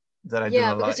that I do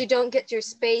not like. Because you don't get your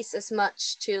space as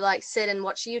much to like sit and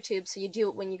watch YouTube, so you do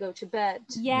it when you go to bed.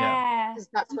 Because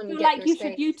that's when you get like you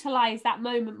space. Should utilize that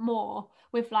moment more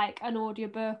with like an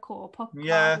audiobook or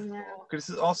podcast. Because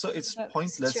it's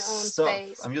pointless stuff.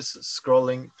 Space. I'm just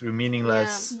scrolling through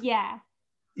meaningless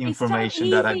information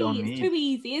that I don't need. It's too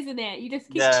easy, isn't it? You just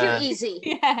keep it's too easy.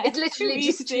 It's literally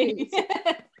just too easy.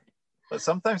 But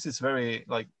sometimes it's very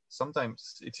like,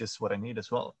 sometimes it's just what I need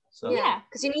as well. So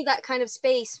because you need that kind of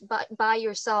space by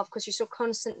yourself, because you're so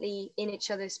constantly in each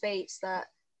other's space that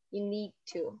you need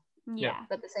to.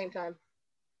 But at the same time,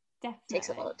 it takes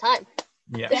a lot of time.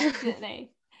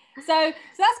 Definitely. So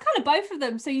that's kind of both of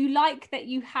them. So you like that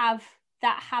you have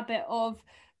that habit of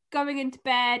going into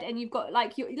bed, and you've got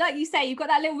like you say, you've got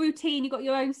that little routine, you've got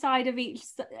your own side of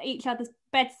each other's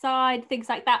bedside, things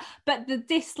like that. But the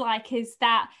dislike is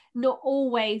that not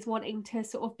always wanting to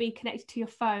sort of be connected to your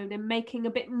phone and making a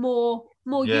bit more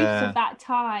use of that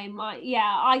time.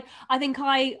 I think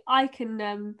I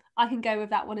can go with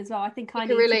that one as well. I think I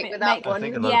need relate to with that one.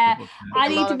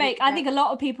 I think a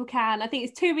lot of people can. I think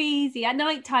it's too easy at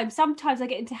night time. Sometimes I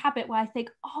get into habit where I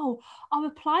think, I'll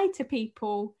reply to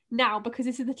people now because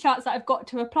this is the chance that I've got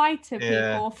to reply to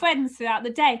people or friends throughout the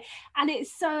day, and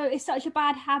it's such a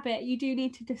bad habit. You do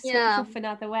need to switch off in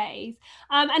other ways.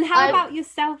 And how about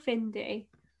yourself, Indy?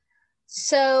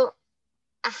 So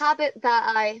a habit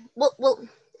that well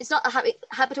it's not a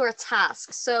habit or a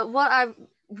task. So what I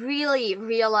really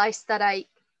realized that I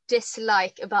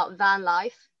dislike about van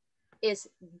life is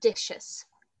dishes.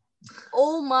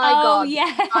 Oh my god.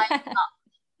 I'm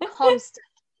constant.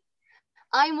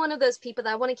 I'm one of those people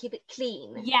that I want to keep it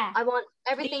clean. I want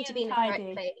everything to be in the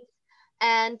correct place.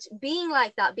 And being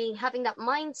like that, having that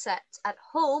mindset at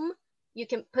home, you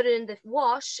can put it in the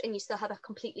wash and you still have a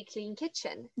completely clean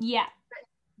kitchen.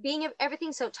 Being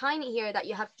everything so tiny here that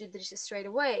you have to do the dishes straight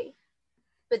away,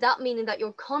 but that meaning that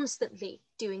you're constantly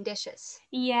doing dishes.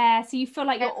 So you feel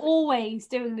like you're always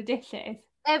doing the dishes.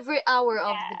 Every hour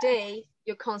of the day,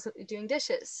 you're constantly doing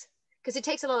dishes. Because it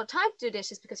takes a lot of time to do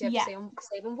dishes, because you have to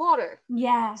save on water. So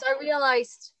I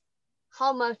realized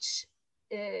how much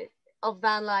of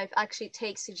van life actually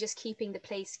takes to just keeping the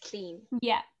place clean.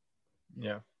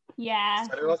 Yeah. Yeah.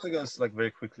 But it also goes like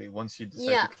very quickly. Once you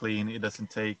decide to clean, it doesn't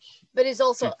take. But it's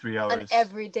also 3 hours. an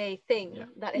everyday thing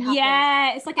that it happens.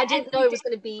 Yeah, it's like I didn't know it was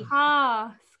going to be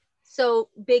task. so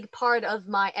big part of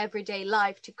my everyday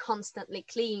life to constantly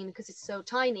clean because it's so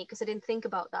tiny. Because I didn't think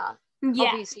about that. Yeah.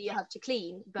 Obviously, you have to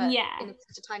clean, but in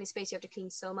such a tiny space, you have to clean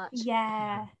so much.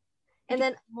 Yeah. And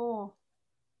then more.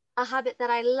 A habit that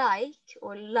I like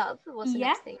or love was the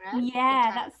next thing, right?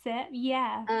 Yeah, that's it.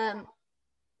 Yeah.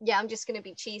 I'm just gonna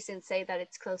be cheesy and say that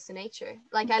it's close to nature.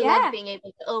 Like I love being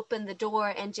able to open the door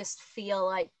and just feel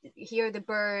like hear the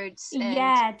birds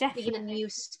and be in a new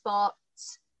spot,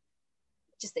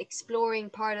 just exploring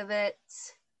part of it.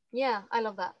 Yeah, I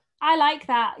love that. I like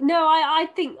that. No, I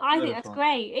think that's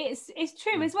great. It's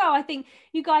true as well. I think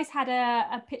you guys had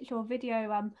a picture or video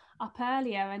up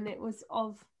earlier, and it was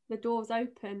of the doors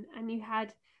open, and you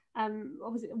had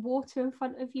what was it, water in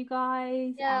front of you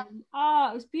guys? Yeah.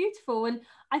 It was beautiful, and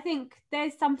I think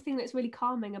there's something that's really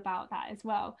calming about that as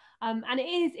well. And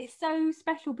it's so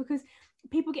special because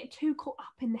people get too caught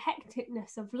up in the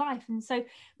hecticness of life, and so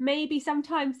maybe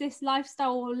sometimes this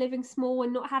lifestyle or living small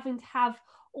and not having to have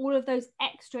all of those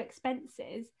extra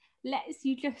expenses lets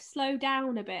you just slow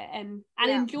down a bit and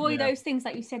enjoy those things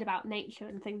like you said about nature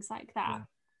and things like that.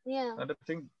 Yeah. And I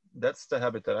think that's the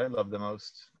habit that I love the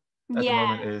most at the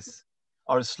moment is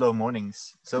our slow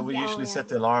mornings. So we usually set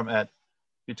the alarm at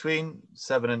between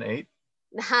 7 and 8.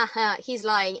 He's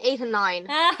lying. 8 and 9.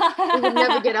 We would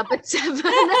never get up at 7.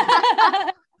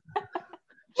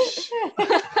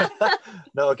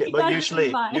 No, okay, but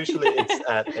usually it's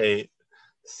at 8.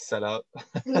 Set up.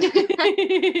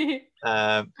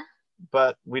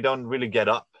 But we don't really get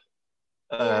up.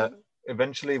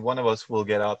 Eventually one of us will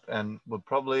get up and we'll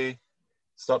probably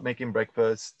start making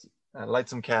breakfast, light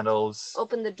some candles,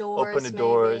 open the doors,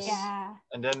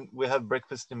 and then we have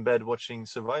breakfast in bed watching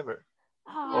Survivor.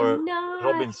 Nice.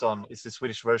 Robinson is the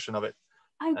Swedish version of it.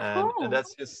 Cool. And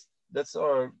that's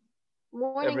our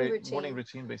morning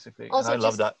routine basically. Also, and I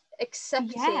love that.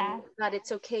 Accepting that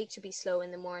it's okay to be slow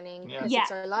in the morning because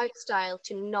it's our lifestyle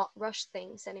to not rush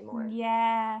things anymore.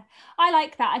 Yeah, I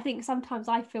like that. I think sometimes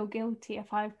I feel guilty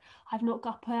if I've not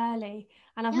got up early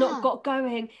and I've not got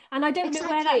going, and I don't know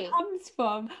where that comes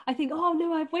from. I think, oh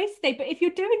no, I've wasted. But if you're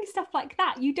doing stuff like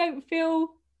that, you don't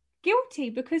feel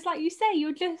guilty because, like you say,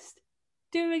 you're just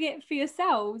doing it for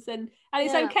yourselves, and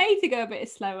it's okay to go a bit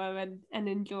slower and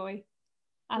enjoy.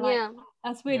 I like that.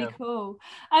 That's really cool.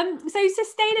 So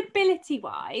sustainability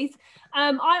wise,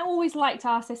 I always like to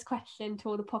ask this question to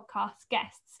all the podcast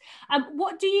guests.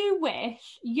 What do you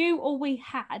wish you or we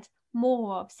had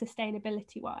more of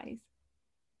sustainability wise?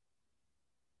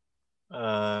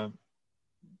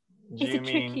 It's a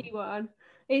tricky one.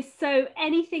 Is so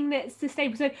anything that's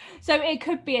sustainable. So it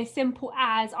could be as simple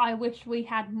as I wish we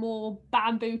had more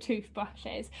bamboo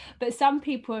toothbrushes, but some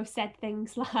people have said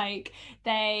things like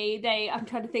I'm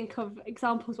trying to think of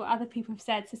examples what other people have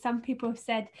said. So some people have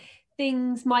said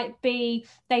things might be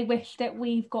they wish that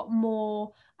we've got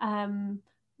more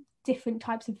different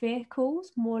types of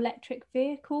vehicles, more electric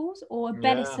vehicles, or a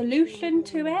better solution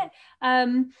to it.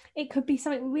 It could be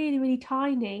something really, really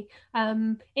tiny.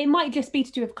 It might just be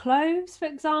to do with clothes, for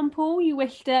example. You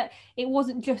wish that it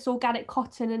wasn't just organic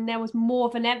cotton and there was more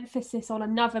of an emphasis on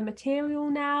another material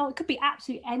now. It could be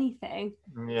absolutely anything.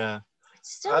 Yeah.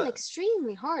 It's still an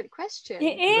extremely hard question.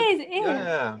 It is.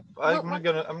 Yeah.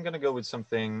 I'm gonna go with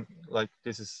something like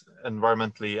this is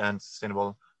environmentally and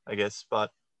sustainable, I guess, but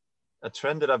a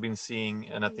trend that I've been seeing,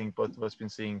 and I think both of us been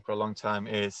seeing for a long time,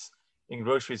 is in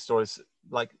grocery stores,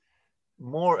 like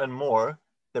more and more,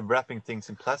 they're wrapping things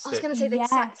in plastic. I was going to say the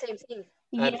exact same thing.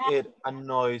 And it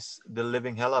annoys the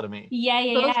living hell out of me. Yeah.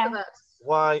 Both of us.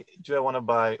 Why do I want to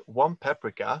buy one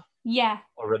paprika?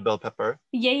 Or red bell pepper?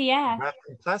 Yeah. Wrapped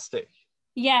in plastic?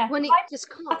 Yeah. When it just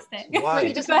can't. Why?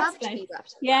 When it doesn't have to be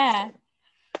wrapped in plastic.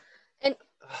 And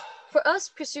for us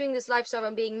pursuing this lifestyle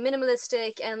and being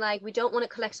minimalistic and like we don't want to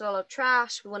collect a lot of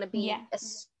trash, we want to be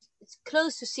as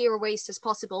close to zero waste as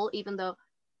possible, even though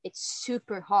it's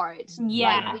super hard.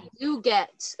 Like, we do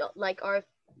get like our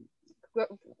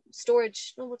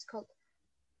storage, what's it called?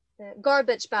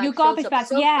 Garbage bag. Your garbage bags,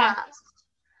 so fast.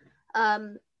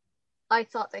 I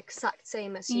thought the exact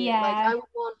same as you. Like I would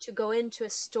want to go into a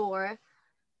store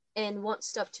and want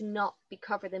stuff to not be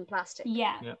covered in plastic.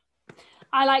 Yeah.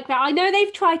 I like that. I know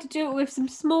they've tried to do it with some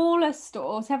smaller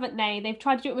stores, haven't they? They've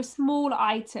tried to do it with smaller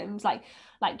items like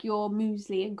your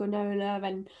muesli and granola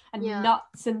and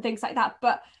nuts and things like that.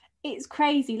 But it's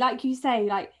crazy. Like you say,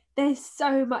 like there's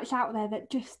so much out there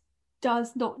that just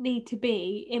does not need to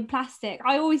be in plastic.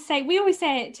 We always say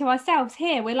it to ourselves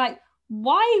here. We're like,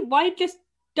 why just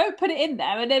don't put it in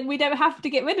there, and then we don't have to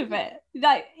get rid of it.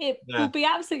 Like, it will be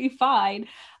absolutely fine.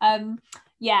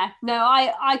 Yeah, no,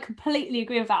 I completely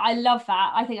agree with that. I love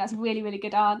that. I think that's a really, really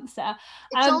good answer.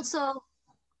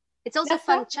 It's also a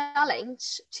fun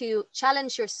challenge to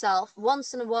challenge yourself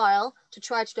once in a while to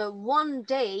try to go one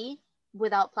day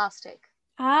without plastic.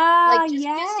 Just see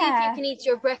if you can eat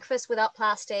your breakfast without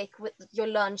plastic, with your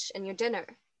lunch and your dinner.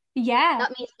 Yeah.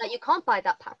 That means that you can't buy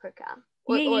that paprika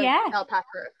or bell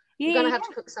pepper. You're gonna have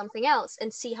to cook something else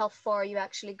and see how far you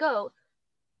actually go.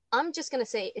 I'm just gonna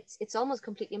say it's almost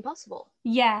completely impossible.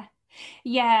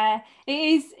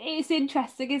 It's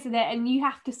interesting, isn't it? And you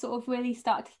have to sort of really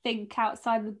start to think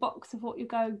outside the box of what you're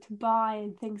going to buy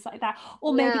and things like that,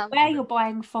 or maybe where you're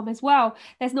buying from as well.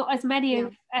 There's not as many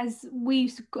as we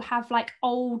used to have, like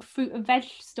old fruit and veg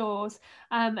stores,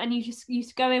 and you just used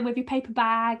to go in with your paper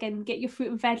bag and get your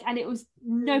fruit and veg, and it was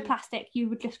no plastic. You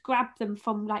would just grab them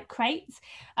from like crates.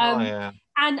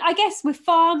 And I guess with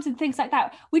farms and things like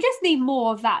that, we just need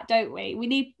more of that, don't we? We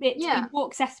need it to be more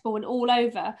accessible and all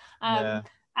over. I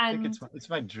think it's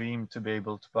my dream to be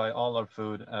able to buy all our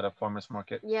food at a farmer's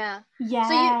market.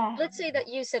 So let's say that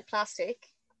you said plastic.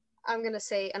 I'm going to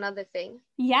say another thing.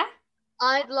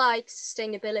 I'd like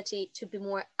sustainability to be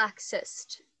more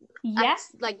accessed.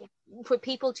 Like for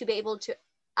people to be able to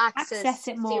access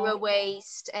it more. Zero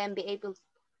waste, and be able,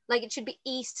 like, it should be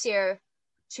easier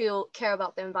to care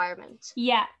about the environment.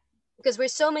 Because we're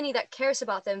so many that cares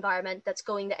about the environment, that's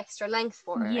going the extra length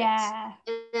for it.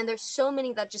 And there's so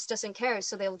many that just doesn't care,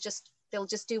 so they'll just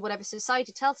do whatever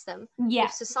society tells them.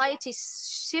 If society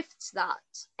shifts that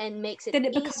and makes it, then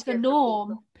it becomes the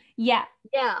norm.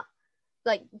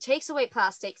 Like, takes away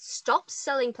plastic, stops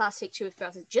selling plastic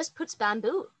toothbrushes, just puts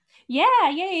bamboo.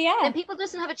 And people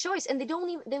doesn't have a choice, and they're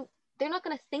not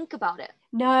going to think about it.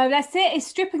 No, that's it. It's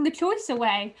stripping the choice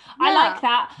away. I like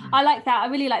that. I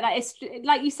really like that. It's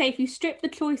like you say, if you strip the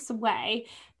choice away,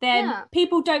 then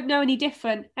people don't know any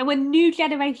different. And when new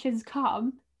generations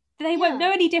come, they won't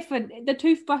know any different. The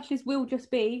toothbrushes will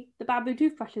just be the bamboo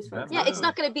toothbrushes. For example. It's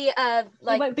not going to be a it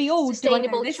won't be all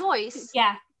sustainable choice.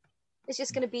 It's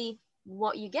just going to be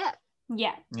what you get.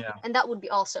 And that would be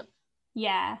awesome.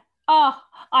 Oh,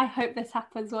 I hope this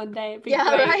happens one day. It'd be great.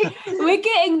 Right? We're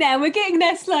getting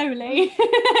there slowly.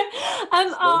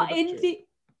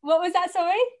 What was that,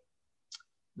 sorry?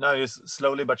 No, it's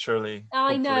slowly but surely.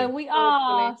 I know, we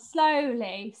are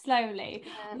slowly.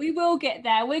 We will get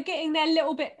there. We're getting there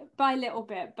little bit by little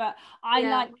bit, but I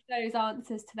like those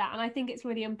answers to that, and I think it's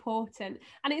really important.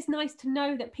 And it's nice to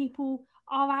know that people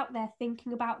are out there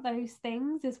thinking about those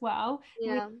things as well.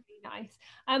 Really nice.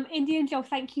 Indy and Joel,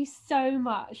 thank you so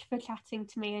much for chatting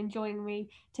to me and joining me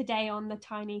today on the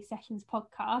Tiny Sessions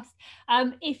podcast.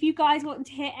 If you guys want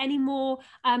to hear any more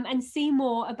and see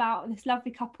more about this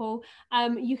lovely couple,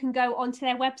 you can go onto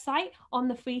their website on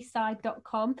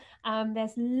thefreeside.com.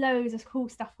 There's loads of cool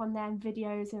stuff on there, and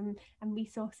videos and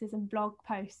resources and blog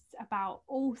posts about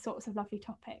all sorts of lovely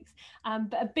topics.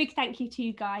 But a big thank you to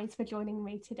you guys for joining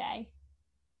me today.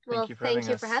 Well, thank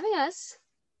you for having us.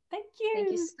 Thank you.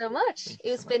 Thank you so much.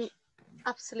 It's been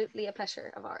absolutely a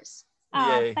pleasure of ours.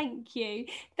 Thank you.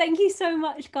 Thank you so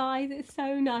much, guys. It's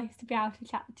so nice to be able to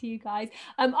chat to you guys.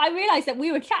 I realised that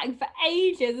we were chatting for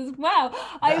ages as well.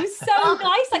 It was so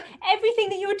nice. Like, everything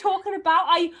that you were talking about,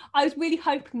 I was really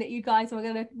hoping that you guys were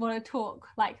going to want to talk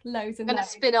like loads and loads. Going to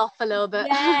spin off a little bit.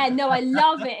 Yeah, no, I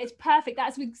love it. It's perfect.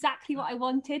 That's exactly what I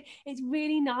wanted. It's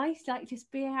really nice, like,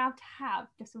 just being able to have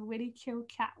just a really chill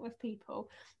chat with people.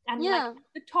 And like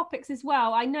the topics as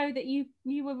well. I know that you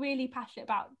were really passionate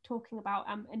about talking about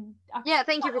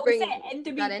thank you for bringing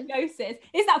endometriosis.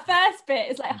 It's that first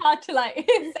bit. It's like hard to like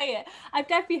say it. I've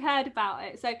definitely heard about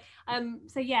it. So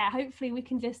hopefully we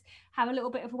can just have a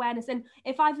little bit of awareness. And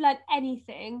if I've learned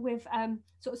anything with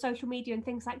sort of social media and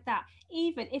things like that,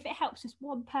 even if it helps just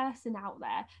one person out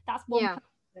there, that's one person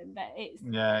that it's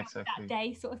that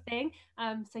day sort of thing.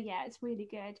 It's really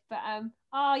good. But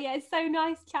it's so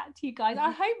nice chat to you guys.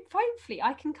 I hopefully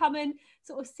I can come and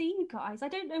sort of see you guys. I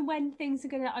don't know when things are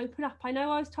going to open up. I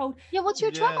know I was told what's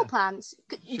your travel plans?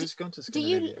 She's going to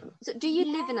Scandinavia. Do you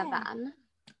live in a van?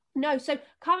 No, so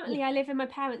currently I live in my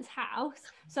parents' house,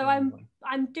 so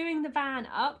I'm doing the van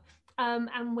up,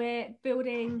 and we're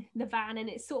building the van, and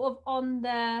it's sort of on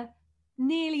the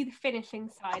nearly the finishing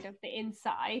side of the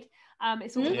inside.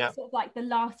 It's all sort of like the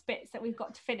last bits that we've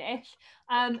got to finish,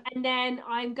 and then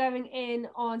I'm going in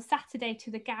on Saturday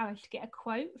to the garage to get a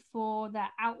quote for the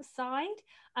outside,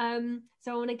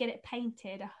 so I want to get it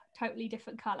painted a totally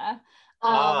different colour.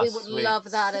 We would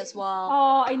love that as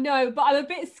well. I know, but I'm a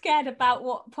bit scared about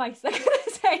what price they're going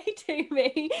to say to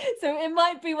me. So it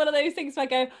might be one of those things where I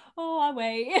go, oh, I'll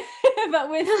wait. But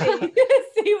we'll see.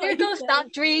 See what There goes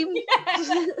that dream.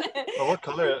 Yeah, Well, what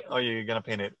color are you gonna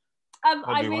paint it?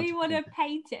 I really want to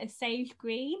paint it a sage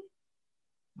green.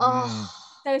 Oh,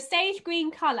 so a sage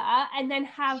green color, and then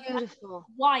have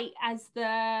white as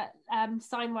the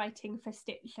sign writing for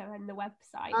Stitcher and the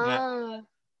website.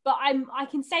 But I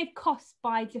can save costs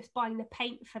by just buying the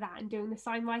paint for that and doing the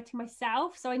sign writing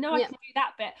myself. So I know I can do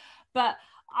that bit, but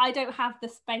I don't have the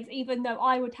space, even though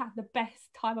I would have the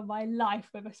best time of my life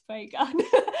with a spray gun.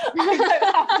 I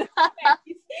don't have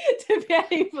the space to be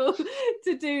able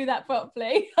to do that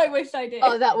properly. I wish I did.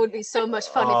 Oh, that would be so much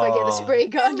fun if I get a spray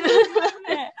gun.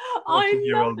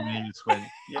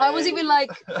 I was even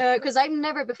like, because I've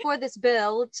never, before this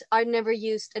build, I've never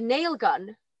used a nail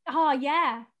gun. Oh,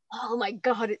 yeah. Oh my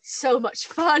God, it's so much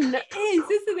fun. It is,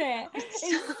 isn't it?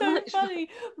 It's so funny.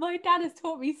 My dad has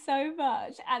taught me so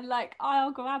much, and like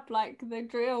I'll grab like the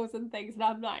drills and things, and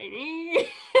I'm like,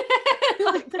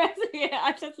 like pressing it.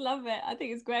 I just love it. I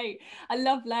think it's great. I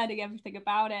love learning everything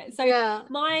about it. So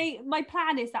my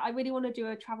plan is that I really want to do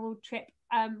a travel trip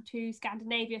to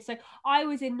Scandinavia. So I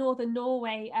was in northern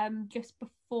Norway just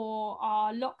before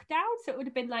our lockdown. So it would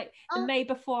have been like the May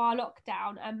before our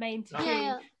lockdown, May into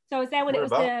June. So I was there when it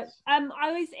was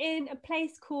I was in a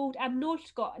place called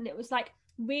Norskott, and it was like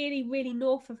really, really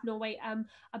north of Norway,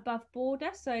 above border.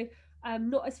 So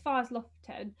not as far as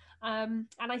Lofton. And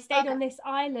I stayed on this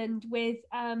island with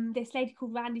this lady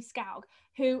called Randi Skaug,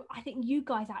 who I think you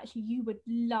guys you would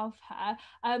love her.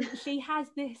 She has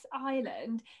this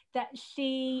island that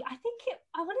I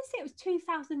want to say it was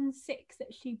 2006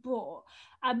 that she bought.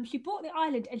 She bought the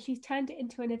island and she's turned it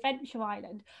into an adventure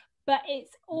island. But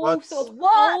it's all sort of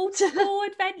old school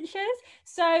adventures.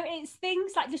 So it's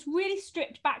things like just really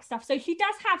stripped back stuff. So she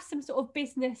does have some sort of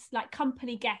business, like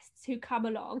company guests who come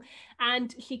along,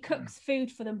 and she cooks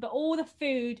food for them. But all the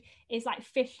food is like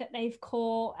fish that they've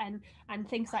caught and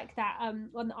things like that on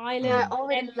the island. Yeah, I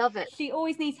already love it. She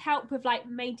always needs help with like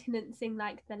maintaining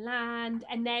like the land,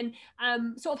 and then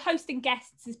sort of hosting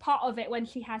guests is part of it when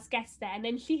she has guests there. And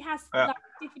then she has like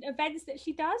different events that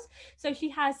she does. So she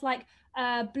has like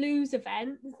blues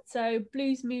event, so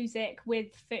blues music with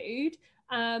food,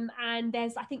 and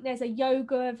I think there's a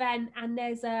yoga event, and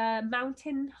there's a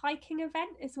mountain hiking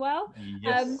event as well.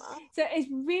 So it's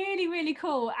really, really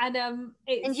cool. And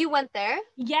and you went there?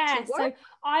 So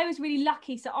I was really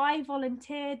lucky, so I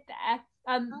volunteered there.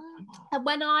 And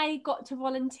when I got to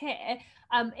volunteer,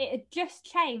 it had just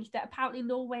changed that apparently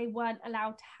Norway weren't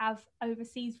allowed to have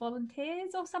overseas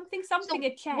volunteers or something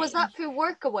had changed. Was that through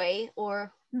Workaway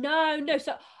or? No.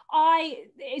 So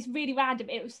it's really random.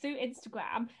 It was through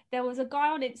Instagram. There was a guy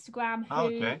on Instagram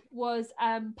who was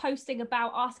posting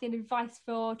about asking advice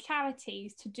for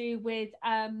charities to do with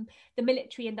the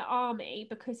military and the army,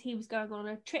 because he was going on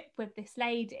a trip with this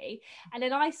lady. And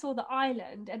then I saw the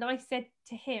island, and I said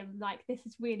to him, like, this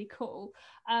is really cool.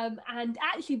 And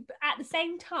actually at the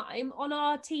same time on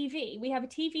our TV, we have a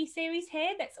TV series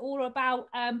here that's all about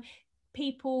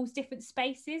people's different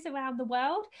spaces around the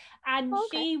world, and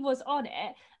she was on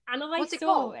it, and I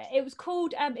saw it. It was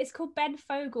called it's called Ben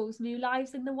Fogel's New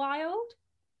Lives in the Wild.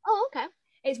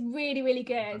 It's really, really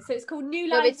good. So it's called New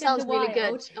Lives in the Wild. Really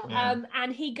good.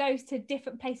 And he goes to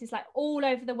different places like all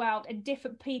over the world, and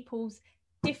different people's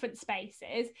different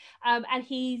spaces, and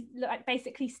he like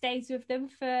basically stays with them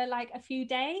for like a few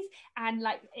days, and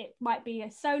like it might be a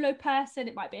solo person,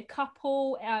 it might be a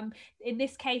couple. In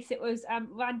this case it was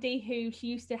Randy, who she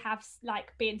used to have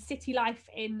like be in city life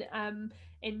in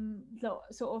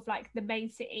sort of like the main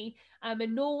city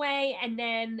in Norway, and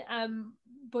then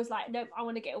was like, nope, I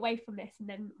want to get away from this, and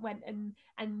then went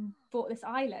and bought this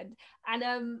island, and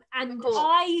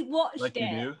I watched like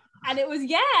it. And it was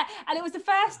the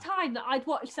first time that I'd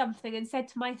watched something and said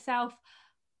to myself,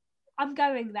 I'm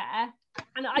going there.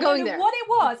 And I don't know what it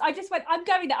was. I just went, I'm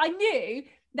going there. I knew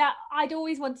that I'd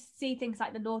always wanted to see things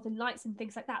like the Northern Lights and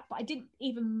things like that, but I didn't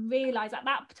even realise at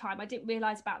that time, I didn't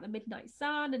realise about the midnight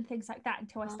sun and things like that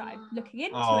until I started looking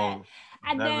into it.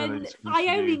 And then really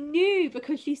I only knew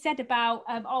because she said about,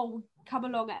 come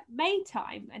along at May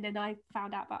time. And then I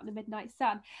found out about the midnight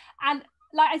sun. And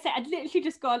like I said, I'd literally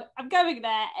just gone, I'm going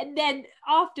there. And then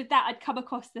after that, I'd come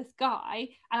across this guy,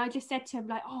 and I just said to him,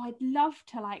 like, oh, I'd love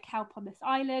to like help on this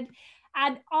island.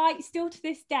 And I still to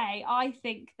this day, I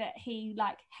think that he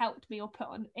like helped me or put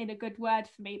on in a good word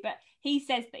for me, but he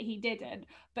says that he didn't.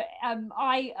 But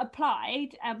I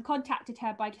applied, contacted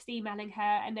her by just emailing her,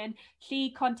 and then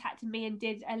she contacted me and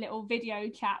did a little video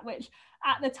chat, which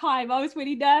at the time I was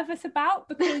really nervous about,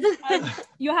 because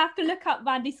you have to look up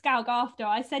Randi Skaug after.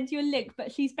 I send you a link,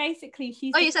 but she's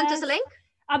you sent us a link?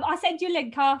 I'll send you a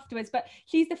link afterwards, but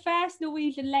she's the first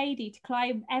Norwegian lady to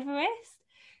climb Everest.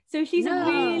 So she's a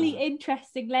really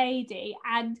interesting lady.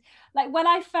 And like when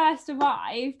I first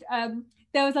arrived,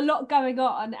 there was a lot going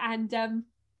on, and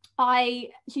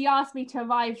she asked me to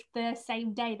arrive the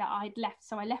same day that I'd left.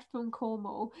 So I left from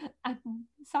Cornwall and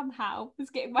somehow was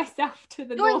getting myself to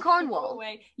the You're north in Cornwall? of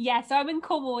Norway. Yeah, so I'm in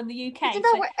Cornwall in the UK. Isn't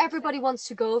that where everybody wants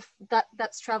to go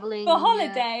that's traveling? For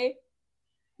holiday?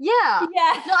 Yeah.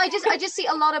 Yeah. No, I just see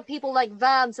a lot of people like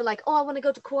vans are like, oh, I want to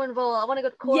go to Cornwall. I want to go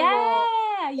to Cornwall.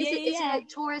 Yeah. Is it a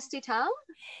touristy town?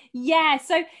 Yeah,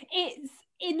 so it's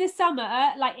in the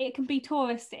summer, like it can be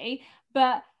touristy,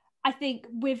 but I think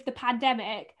with the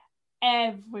pandemic,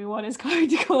 everyone is going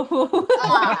to Cornwall.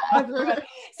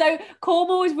 So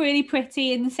Cornwall is really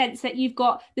pretty in the sense that you've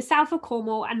got the south of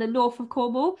Cornwall and the north of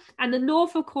Cornwall, and the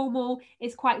north of Cornwall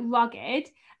is quite rugged,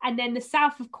 and then the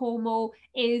south of Cornwall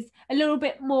is a little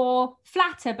bit more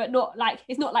flatter, but not like,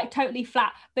 it's not like totally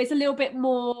flat, but it's a little bit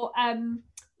more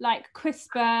like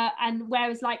crisper, and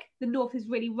whereas like the north is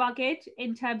really rugged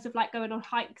in terms of like going on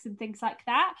hikes and things like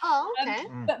that. Oh, okay.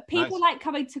 But people like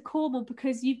coming to Cornwall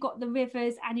because you've got the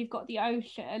rivers and you've got the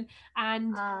ocean, and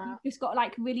you've just got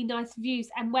like really nice views,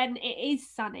 and when it is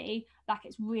sunny, like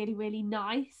it's really, really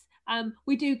nice.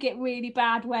 We do get really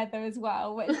bad weather as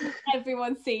well, which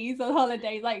everyone sees on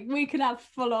holidays. Like we could have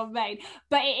full on rain,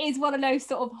 but it is one of those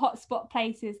sort of hotspot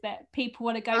places that people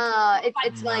want to go to.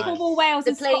 It's like Cornwall, Wales,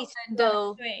 and place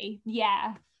Scotland.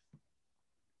 Yeah.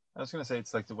 I was gonna say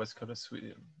it's like the west coast of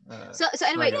Sweden. So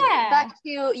anyway, back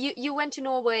to you went to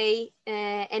Norway,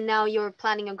 and now you're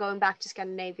planning on going back to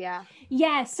Scandinavia.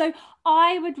 Yeah, so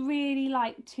I would really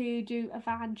like to do a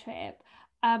van trip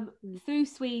through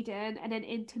Sweden and then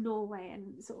into Norway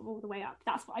and sort of all the way up.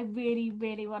 That's what I really,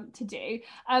 really want to do.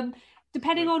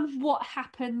 Depending on what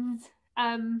happens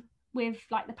with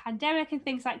like the pandemic and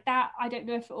things like that, I don't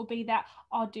know if it will be that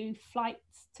I'll do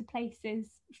flights to places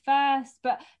first,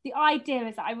 but the idea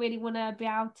is that I really want to be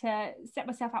able to set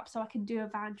myself up so I can do a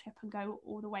van trip and go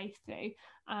all the way through,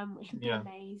 which would be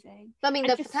amazing. I mean,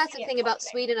 the fantastic thing about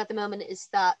Sweden at the moment is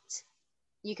that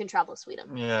you can travel Sweden.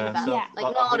 Like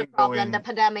not a problem. The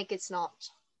pandemic is not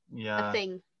a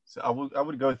thing. So I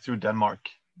would go through Denmark.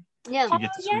 To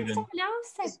get to Sweden,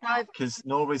 because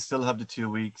Norway still have the 2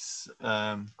 weeks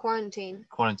quarantine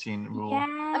rule.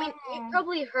 I mean, you've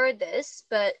probably heard this,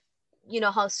 but you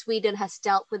know how Sweden has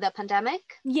dealt with the pandemic.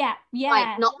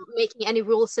 Like not making any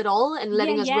rules at all and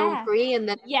letting us roam free, and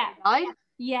then died.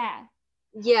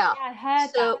 Yeah, I heard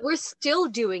so that. we're still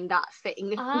doing that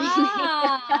thing.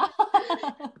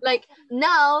 Like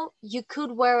now you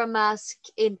could wear a mask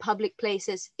in public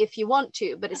places if you want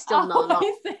to, but it's still not allowed.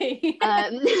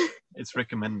 It's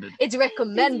recommended. It's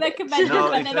recommended. No,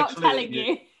 but they're not telling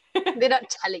you. They're not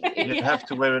telling you. You have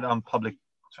to wear it on public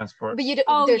transport. But you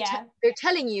don't. They're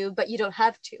telling you, but you don't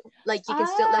have to. Like you can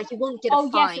still, like you won't get a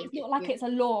fine. Yes, it's not like it's a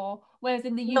law. Whereas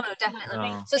in the UK, no, definitely.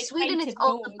 No. So Sweden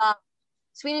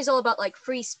is all about like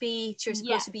free speech. You're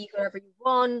supposed to be whoever you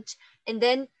want, and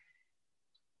then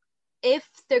if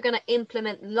they're gonna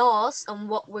implement laws on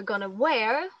what we're gonna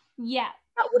wear,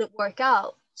 that wouldn't work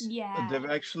out.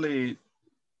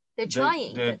 They're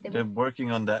trying. They're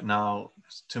working on that now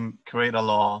to create a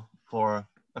law for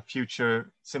a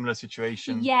future similar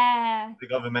situation. The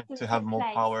government to have more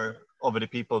power over the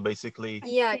people, basically.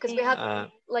 Yeah, because we have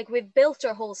we've built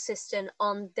our whole system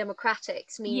on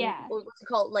democratics, meaning what's it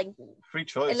called, like free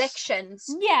choice elections.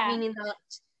 Meaning that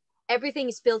everything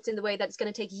is built in the way that it's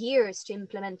going to take years to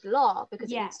implement law because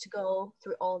it needs to go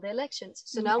through all the elections.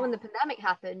 So now when the pandemic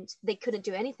happened, they couldn't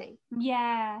do anything.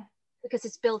 Because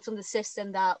it's built on the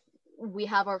system that we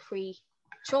have our free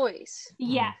choice.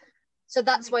 So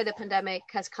that's why the pandemic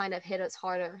has kind of hit us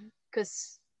harder,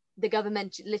 because the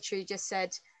government literally just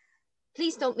said,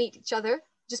 please don't meet each other.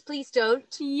 Just please don't.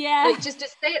 Like, just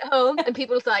stay at home. And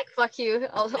people are like, fuck you.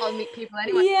 I'll meet people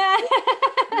anyway.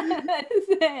 That's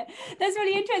it. That's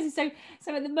really interesting.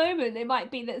 So at the moment, it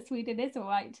might be that Sweden is all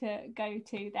right to go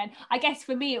to then. I guess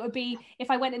for me, it would be,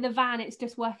 if I went in the van, it's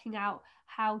just working out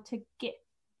how to get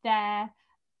there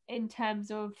in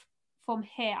terms of from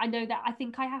here. I know that I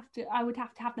would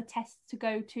have to have the tests to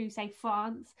go to, say,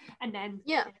 France, and then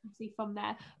see from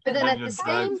there. But then at the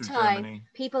same time,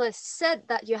 people have said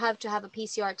that you have to have a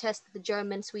PCR test at the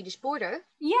German-Swedish border.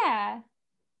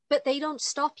 But they don't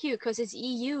stop you because it's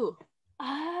EU.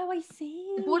 Oh, I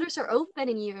see. The borders are open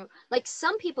in EU. Like,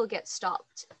 some people get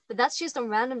stopped, but that's just on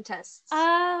random tests.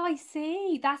 Oh, I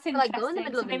see. That's interesting. Like, go in the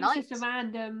middle of the night. It's just a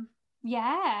random.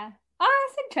 Yeah. Oh,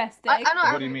 that's interesting. I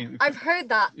know. What do you mean? I've heard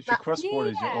that. If you cross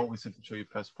borders, you Yeah. always have to show your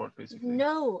passport, basically.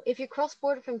 No, if you cross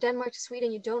border from Denmark to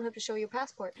Sweden, you don't have to show your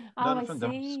passport. Oh, Not I from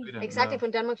Denmark to see. Sweden, Exactly. no.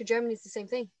 From Denmark to Germany, it's the same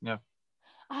thing. Yeah.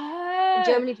 From Oh.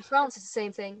 Germany to France, it's the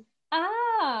same thing.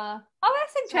 Ah. Oh,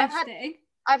 that's So interesting.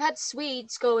 I've had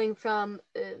Swedes going from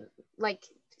like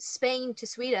Spain to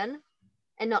Sweden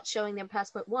and not showing their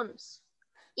passport once,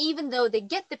 even though they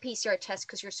get the PCR test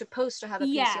because you're supposed to have a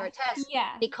PCR test.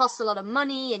 Yeah. It costs a lot of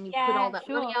money, and you put all that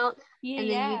money out, Yeah, and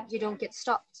then you don't get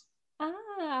stopped.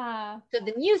 Ah. So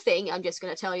the new thing, I'm just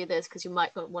going to tell you this because you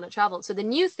might want to travel. So the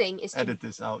new thing is to edit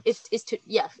this out. Is to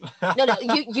no,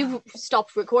 you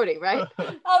stopped recording, right?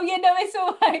 Oh yeah, no, it's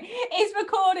all right. It's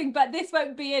recording, but this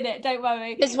won't be in it. Don't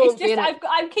worry. This won't be in it.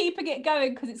 I'm keeping it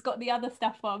going because it's got the other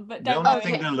stuff on. But The don't only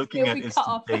worry. thing they're looking at is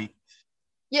the date.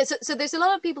 Yeah, so there's a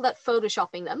lot of people that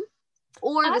photoshopping them,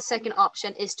 or the second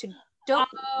option is to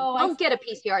don't get a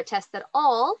PCR test at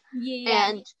all,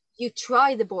 and you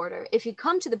try the border. If you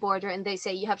come to the border and they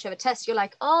say you have to have a test, you're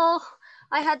like, oh,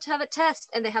 I had to have a test,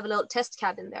 and they have a little test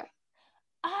cabin there.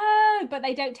 Oh, but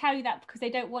they don't tell you that because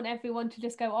they don't want everyone to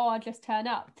just go, oh, I'll just turn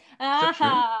up.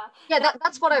 Yeah,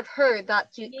 that's what I've heard.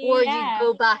 That you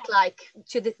go back like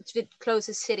to the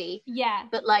closest city. Yeah.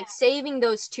 But like saving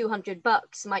those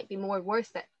 $200 might be more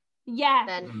worth it. Yeah.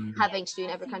 Than having to do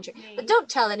in every country. But don't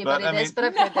tell anybody this. But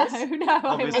I've heard this. No.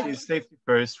 Obviously, safety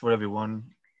first for everyone.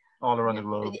 All around the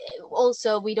globe.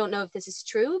 Also, we don't know if this is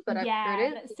true, but I've heard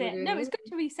it. That's it. No, it's good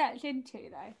to research into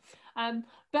though.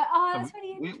 But that's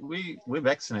really interesting. We're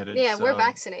vaccinated. Yeah, we're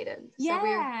vaccinated. Yeah,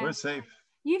 so we're safe.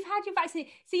 You've had your vaccine.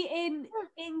 See, in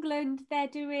England, they're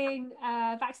doing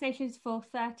vaccinations for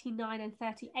 39 and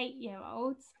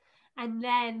 38-year-olds, and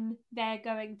then they're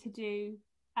going to do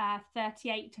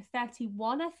 38 to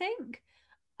 31, I think.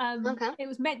 Okay. It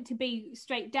was meant to be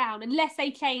straight down, unless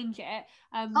they change it.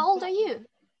 How old are you?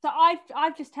 So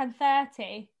I've just turned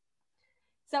 30.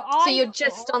 So you're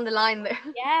just on the line there.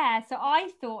 Yeah. So I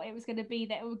thought it was going to be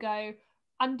that it would go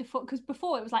under 40, because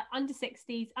before it was like under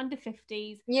 60s, under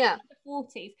 50s, yeah, under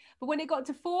 40s. But when it got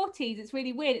to 40s, it's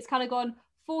really weird. It's kind of gone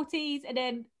 40s and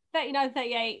then 39,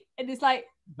 38, and it's like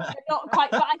not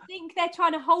quite. But I think they're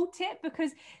trying to hold it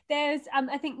because there's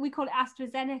I think we call it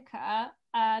AstraZeneca.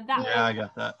 I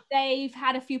got that. They've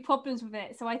had a few problems with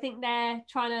it, so I think they're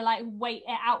trying to like wait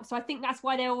it out. So I think that's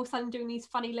why they're all of a sudden doing these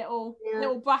funny little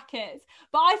brackets.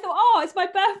 But I thought, oh, it's my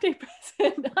birthday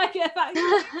present. I get back.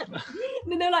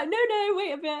 And they're like, no,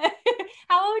 wait a bit.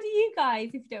 How old are you guys,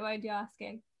 if you don't mind you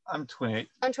asking? I'm 28.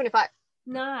 I'm 25.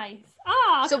 Nice.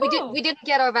 So cool. we didn't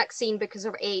get our vaccine because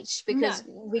of age, because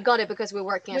we got it because we're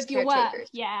working as caretakers.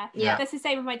 Yeah. That's the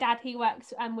same with my dad. He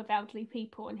works with elderly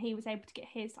people, and he was able to get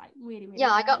his like really early.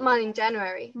 I got mine in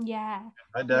January. Yeah.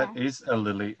 My dad is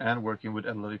elderly and working with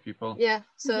elderly people. Yeah.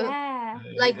 So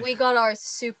like we got ours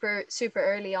super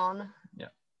early on. Yeah.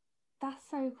 That's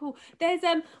so cool. There's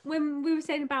when we were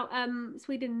saying about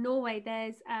Sweden and Norway,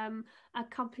 there's a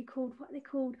company called, what are they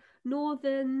called?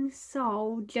 Northern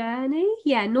Soul Journey.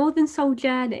 Yeah, Northern Soul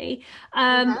Journey.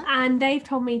 And they've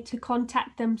told me to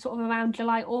contact them sort of around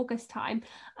July, August time.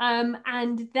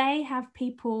 And they have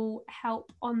people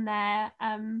help on their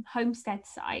homestead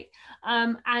site.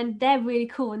 And they're really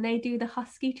cool, and they do the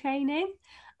husky training.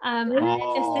 And they're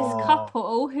just this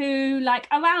couple who like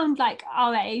around like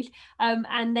our age,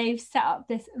 and they've set up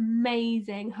this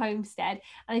amazing homestead,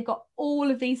 and they've got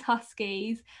all of these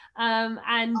huskies,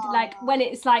 and like when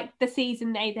it's like the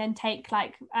season, they then take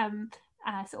like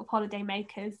sort of holiday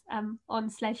makers on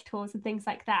sledge tours and things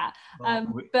like that.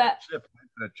 We but actually applied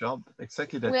for that job,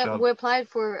 exactly that job. We applied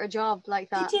for a job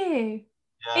like that. Did you?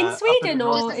 Yeah, in Sweden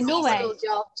or in Norway?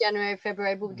 Job, January,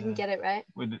 February, but we didn't get it, right?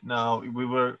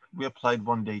 We applied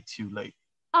one day too late.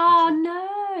 Oh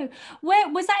no! Where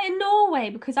was that, in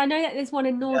Norway? Because I know that there's one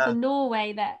in northern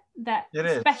Norway that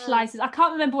specializes. I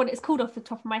can't remember what it's called off the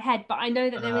top of my head, but I know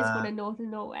that there is one in northern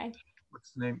Norway.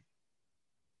 What's the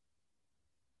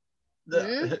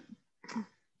name?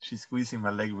 She's squeezing my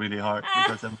leg really hard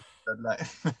because I'm like.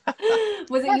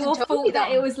 Was it your fault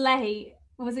that it was late?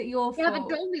 Was it your fault? You haven't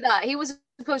told me that. He was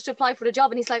supposed to apply for the job,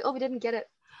 and he's like, "Oh, we didn't get it."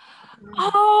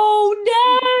 Oh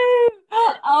no!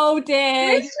 Oh dear!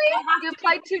 Seriously? You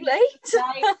applied too late.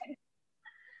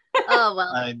 Oh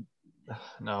well.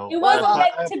 No. It wasn't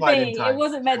meant to be. It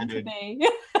wasn't meant to be.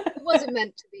 It wasn't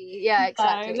meant to be. Yeah,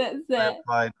 exactly. No, that's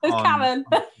it. It's Karen.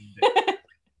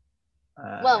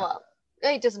 Well.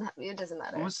 It doesn't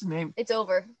matter. What's the name? It's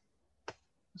over.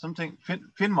 Something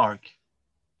Finnmark.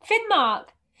 Finnmark.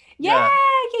 Yeah.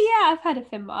 I've heard of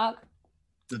Finnmark.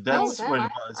 So that's where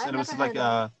it was, and it was like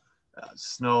a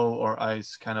snow or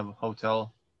ice kind of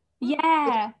hotel.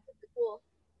 Yeah. Cool.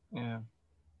 Yeah.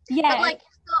 Yeah. But like,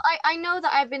 so I know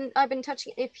that I've been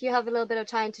touching. If you have a little bit of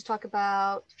time to talk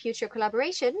about future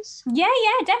collaborations. Yeah,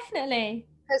 definitely.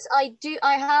 Because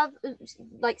I have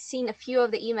like seen a few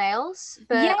of the emails,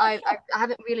 but I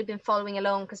haven't really been following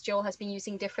along because Joel has been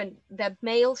using different web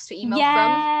mails to email from.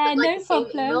 Yeah, But, like, no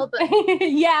problem. Email, but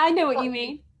yeah, I know what you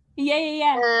mean.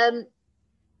 Yeah.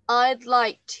 I'd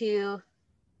like to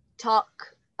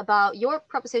talk about your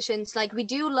propositions. Like, we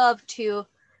do love to.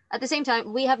 At the same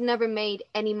time, we have never made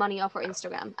any money off our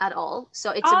Instagram at all.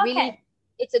 So it's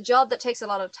it's a job that takes a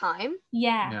lot of time.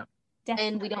 Yeah. Definitely.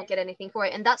 And we don't get anything for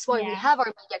it, and that's why we have our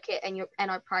media kit and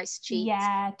our price sheet.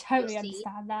 Yeah, totally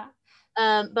understand that.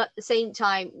 But at the same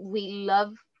time, we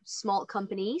love small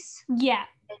companies. Yeah,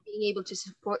 and being able to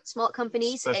support small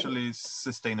companies, especially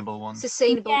sustainable ones.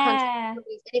 Sustainable companies.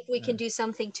 And if we can do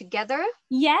something together,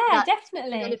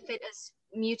 definitely benefit us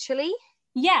mutually.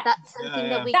 Yeah, that's something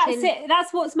that we that's it.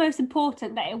 That's what's most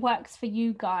important, that it works for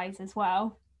you guys as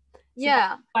well. So you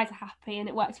guys are happy and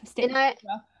it works for Stitch as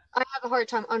well. I have a hard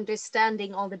time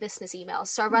understanding all the business emails,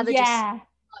 so I'd rather just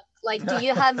like, do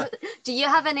you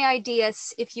have any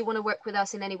ideas if you want to work with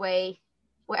us in any way?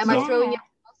 Or am I throwing you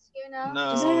off here now?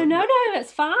 No,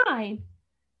 that's fine.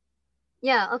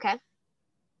 Yeah, okay.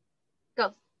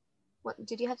 Go. What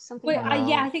did you have something? Wait,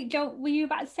 I think Joe, were you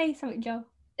about to say something, Joe?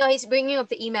 No, he's bringing up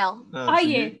the email. Are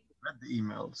you? Read the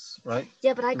emails, right?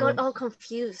 Yeah, but I got all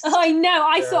confused. I know.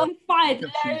 I sort of fired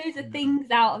loads of things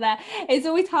out there. It's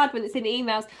always hard when it's in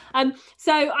emails.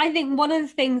 So I think one of the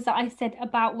things that I said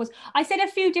about was, I said a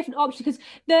few different options, because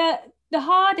the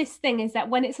hardest thing is that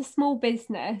when it's a small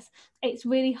business, it's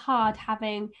really hard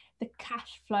having the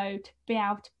cash flow to be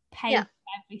able to pay for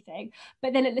everything.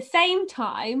 But then at the same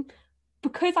time,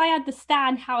 because I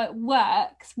understand how it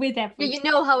works with everything. You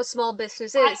know how a small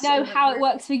business is. I know how it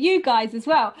works for you guys as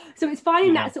well. So it's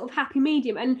finding that sort of happy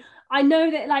medium. And I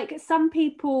know that, like, some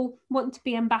people want to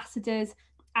be ambassadors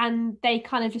and they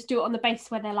kind of just do it on the basis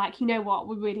where they're like, you know what,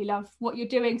 we really love what you're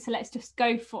doing, so let's just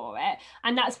go for it.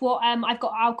 And that's what I've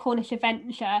got our Cornish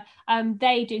Adventure,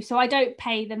 they do. So I don't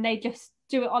pay them, they just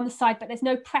do it on the side, but there's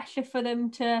no pressure for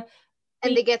them to.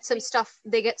 And they get some stuff,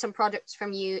 they get some products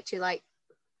from you to, like,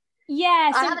 so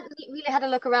I haven't really had a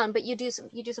look around, but you do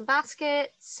some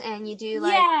baskets and you do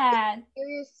like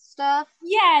serious stuff.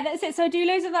 Yeah, that's it. So I do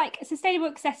loads of like sustainable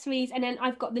accessories, and then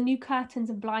I've got the new curtains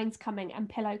and blinds coming and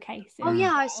pillowcases. Oh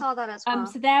yeah, I saw that as well.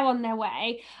 So they're on their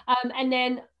way. And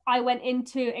then I went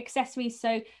into accessories,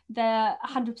 so the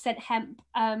 100% hemp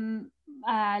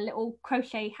little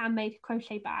handmade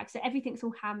crochet bags. So everything's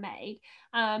all handmade.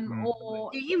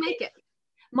 Or do you make it?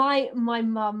 My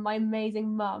mum, my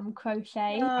amazing mum,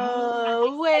 crochet.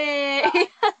 No way.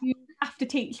 You have to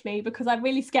teach me, because I'm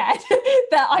really scared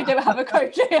that I don't have a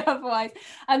crochet otherwise.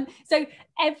 So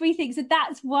everything, so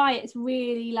that's why it's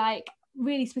really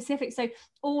really specific. So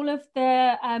all of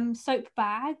the soap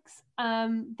bags,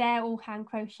 they're all hand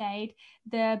crocheted.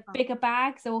 The bigger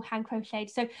bags are all hand crocheted.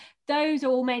 So those are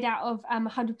all made out of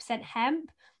 100%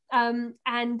 hemp.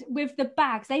 And with the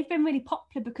bags, they've been really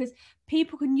popular because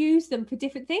people can use them for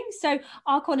different things. So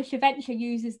our Cornish Adventure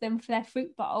uses them for their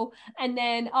fruit bowl, and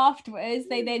then afterwards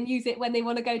they then use it when they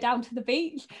want to go down to the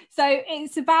beach. So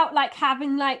it's about like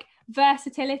having like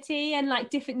versatility and like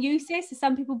different uses. So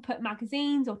some people put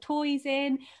magazines or toys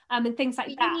in, and things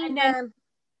like that. And then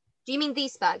do you mean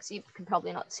these bags? You can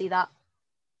probably not see that.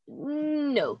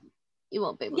 No. You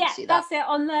won't be able to see that. That's it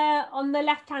on the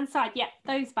left hand side. Yeah,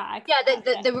 those bags.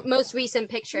 Yeah, the most recent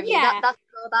picture of you. That's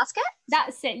the basket.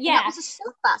 That's it. Yeah, that was a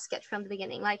silk basket from the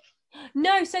beginning. Like,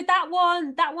 no, so that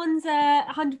one's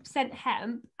 100%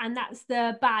 hemp, and that's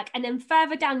the bag. And then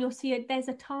further down you'll see there's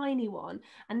a tiny one,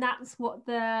 and that's what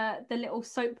the little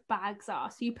soap bags are.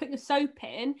 So you put your soap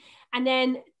in, and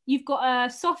then you've got a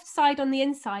soft side on the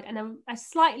inside and a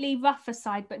slightly rougher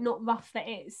side, but not rough that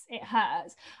it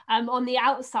hurts, on the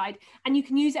outside. And you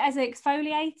can use it as an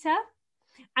exfoliator.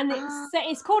 And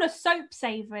it's called a soap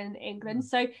saver in England.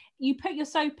 So you put your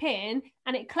soap in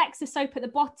and it collects the soap at the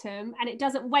bottom and it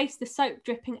doesn't waste the soap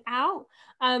dripping out.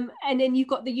 And then you've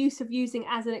got the use of using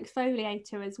as an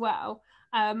exfoliator as well.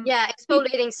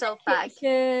 Exfoliating soap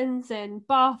bags and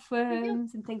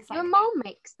bathrooms and things like that. Your mom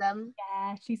makes them.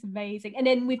 Yeah, she's amazing. And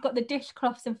then we've got the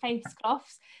dishcloths and face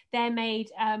cloths. They're made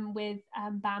with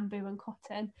bamboo and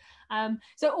cotton.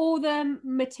 So all the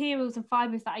materials and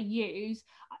fibres that I use,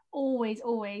 I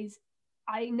always,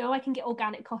 I know I can get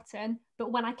organic cotton,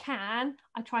 but when I can,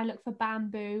 I try and look for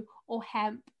bamboo or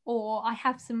hemp, or I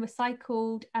have some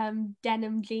recycled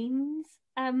denim jeans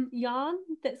yarn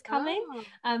that's coming.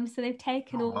 So they've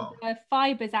taken all the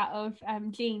fibers out of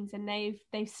jeans, and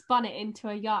they've spun it into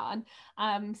a yarn.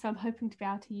 So I'm hoping to be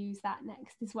able to use that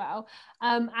next as well.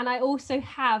 And I also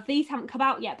have, these haven't come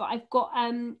out yet, but I've got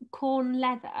corn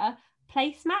leather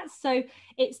placemats. So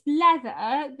it's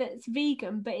leather that's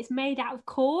vegan, but it's made out of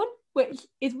corn, which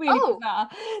is really bizarre.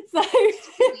 So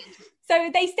so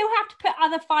they still have to put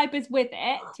other fibers with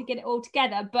it to get it all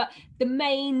together, but the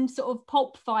main sort of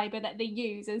pulp fiber that they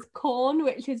use is corn,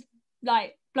 which is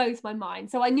like blows my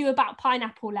mind. So I knew about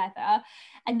pineapple leather,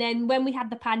 and then when we had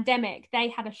the pandemic, they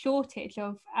had a shortage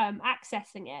of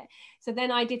accessing it. So then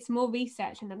I did some more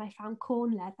research, and then I found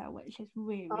corn leather, which is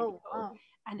really, really cool.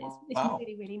 And it's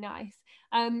really, really nice.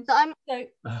 So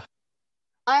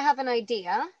I have an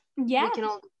idea. Yeah. We can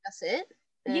all discuss it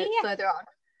further on.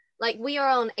 Like, we are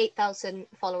on 8,000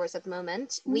 followers at the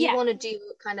moment. We want to do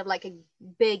kind of like a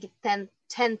big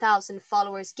 10,000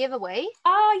 followers giveaway.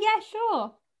 Oh, yeah,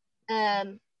 sure.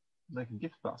 Like a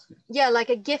gift basket. Yeah,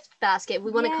 like a gift basket. We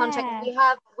want to contact.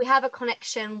 We have a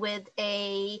connection with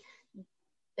a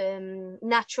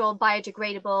natural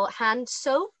biodegradable hand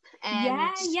soap and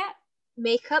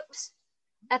makeups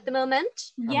at the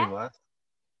moment. Yeah.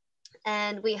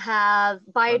 And we have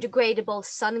biodegradable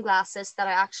sunglasses that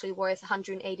are actually worth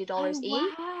 $180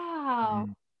 each. Wow,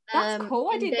 that's cool.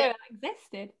 I didn't know it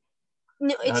existed.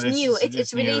 No, it's new.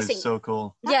 It's releasing. It's so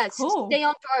cool. Yes, cool. Stay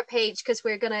on our page because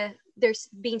they're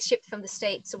being shipped from the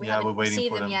States, so we haven't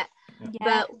seen them yet. Yeah.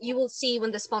 But you will see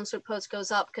when the sponsored post goes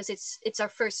up, because it's our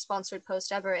first sponsored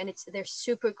post ever, and they're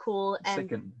super cool.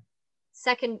 And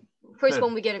first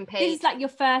one we get paid. This is like your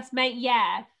first mate,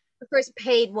 the first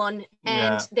paid one,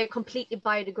 and they're completely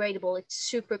biodegradable. It's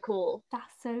super cool.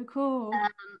 That's so cool.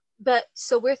 But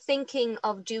so we're thinking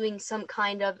of doing some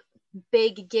kind of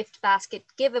big gift basket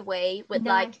giveaway with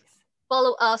like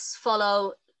follow us,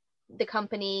 follow the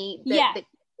company, the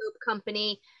group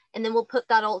company, and then we'll put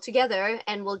that all together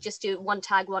and we'll just do one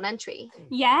tag, one entry.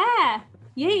 Yeah.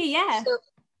 So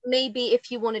maybe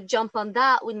if you want to jump on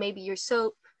that with maybe your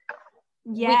soap,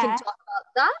 we can talk about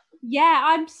that. Yeah,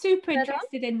 I'm super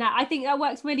interested in that. I think that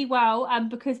works really well,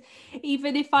 because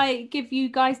even if I give you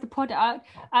guys the product,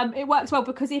 it works well,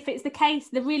 because if it's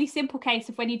the really simple case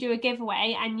of when you do a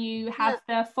giveaway and you have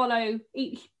to follow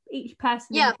each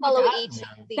person, follow each,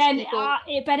 then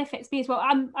it benefits me as well.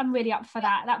 I'm really up for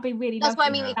that. That'd be really that's lovely. why I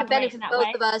mean we can benefit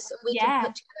both of us. We can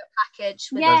put together a package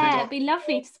with it'd be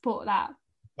lovely to support that.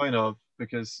 Kind of,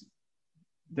 because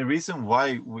the reason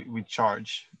why we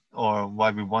charge, or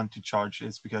why we want to charge,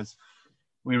 is because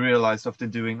we realized after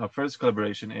doing our first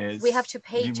collaboration is we have to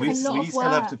pay we still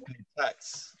have to pay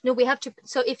tax. No, we have to.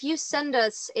 So if you send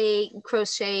us a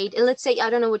crocheted, and let's say, I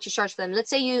don't know what you charge for them. Let's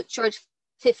say you charge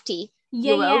 50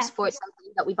 euros for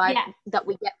something that we buy, that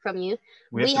we get from you.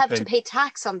 We have to pay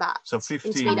tax on that. So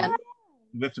 15.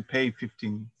 We have to pay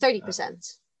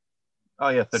 30%. Oh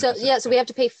yeah, 30%. So we have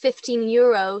to pay 15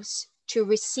 euros to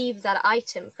receive that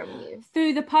item from you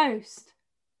through the post.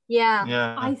 Yeah.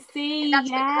 I see. And that's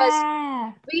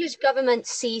because Swedish government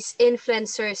sees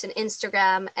influencers and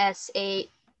Instagram as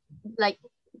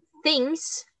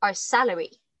things are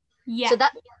salary. Yeah. So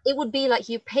that it would be like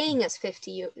you paying us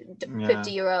 50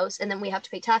 euros, and then we have to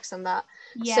pay tax on that.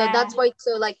 Yeah. So that's why.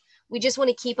 So like we just want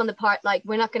to keep on the part, like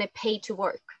we're not going to pay to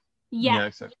work. Yeah,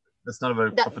 exactly. That's not a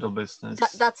very profitable business.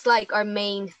 That's like our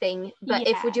main thing. But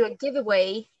if we do a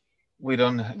giveaway, we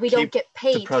don't get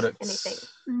paid anything.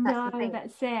 No,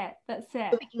 that's it. So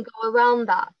we can go around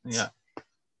that. Yeah.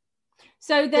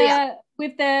 So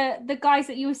with the guys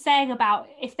that you were saying about,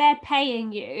 if they're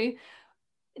paying you,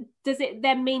 does it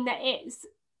then mean that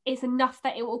it's enough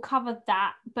that it will cover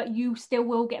that, but you still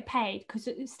will get paid? Because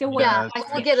it still we'll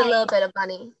get a little bit of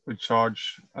money. We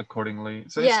charge accordingly.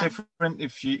 So it's different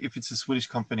if it's a Swedish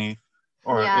company,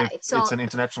 or if it's an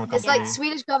international company. It's like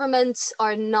Swedish governments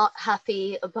are not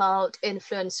happy about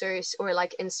influencers or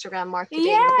like Instagram marketing.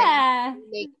 Yeah. They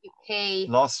make you pay.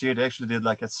 Last year they actually did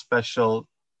like a special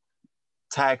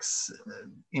tax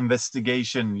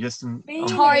investigation just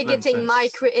targeting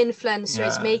micro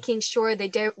influencers, making sure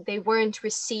they weren't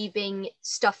receiving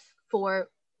stuff for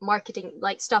marketing,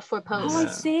 like stuff for posts. Oh,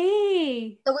 I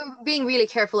see. So we're being really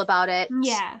careful about it.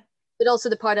 Yeah. But also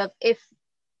the part of, if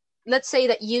let's say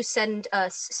that you send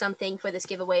us something for this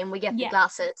giveaway and we get the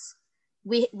glasses,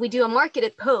 we do a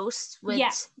marketed post with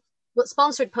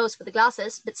sponsored post for the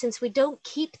glasses, but since we don't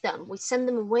keep them, we send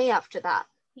them away after that.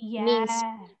 Means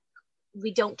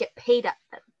we don't get paid at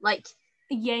them. Like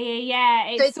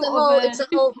it's the whole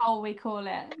loophole, we call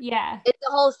it. It's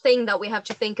the whole thing that we have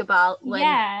to think about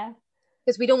when,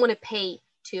 because we don't want to pay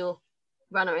to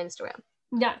run our Instagram.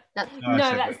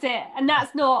 That's it. And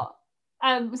that's not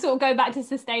sort of going back to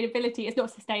sustainability, it's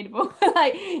not sustainable.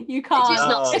 Like you can't, It is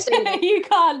not sustainable. you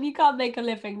can't make a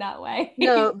living that way.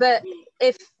 No, but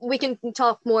if we can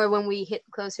talk more when we hit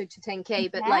closer to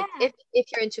 10K, but like if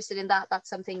you're interested in that, that's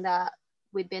something that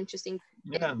would be interesting.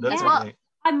 Yeah, as definitely.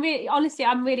 well.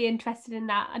 I'm really interested in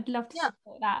that. I'd love to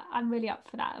support that. I'm really up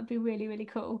for that. It'd be really, really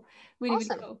cool. Really,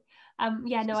 awesome. really cool.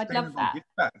 I'd love that. Gift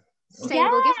bag.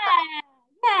 Sustainable gift bag.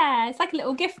 Yeah, it's like a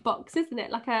little gift box, isn't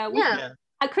it? Like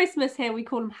at Christmas here we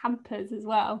call them hampers as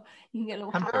well. You can get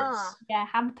little hampers.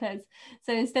 Hampers.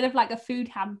 So instead of like a food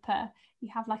hamper, you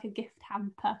have like a gift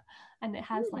hamper, and it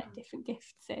has like different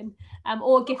gifts in.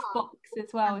 Or a gift box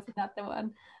as well is another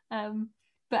one.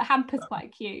 But hamper's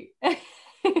quite cute.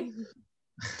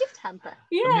 Gift hamper.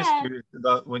 Yeah. I'm just curious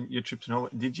about when your trip to Norway.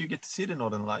 Did you get to see the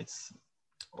Northern Lights?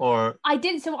 Or I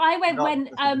did. So I went when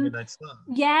Midnight Sun.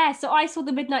 Yeah, so I saw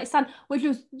the midnight sun, which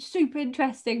was super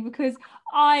interesting because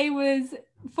I was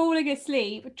falling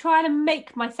asleep, trying to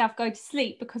make myself go to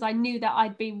sleep because I knew that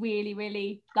I'd be really,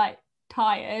 really like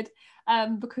tired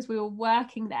because we were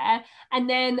working there. And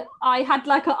then I had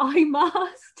like an eye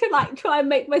mask to like try and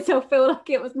make myself feel like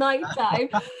it was nighttime.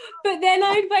 But then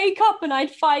I'd wake up and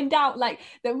I'd find out like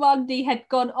that Rondi had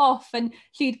gone off and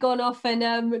she'd gone off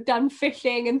and done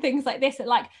fishing and things like this at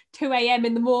like 2 a.m.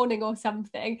 in the morning or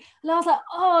something. And I was like,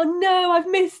 oh no, I've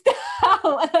missed out.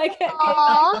 And I kept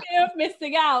getting fear of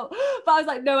missing out. But I was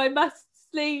like, no, I must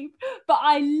sleep. But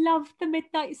I loved the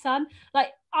midnight sun. Like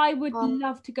I would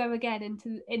love to go again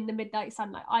in the midnight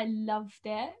sun. Like I loved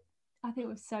it. I think it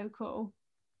was so cool.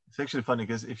 It's actually funny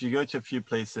because if you go to a few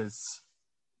places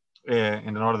in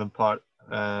the northern part,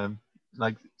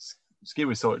 like ski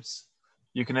resorts,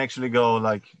 you can actually go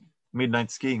like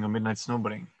midnight skiing or midnight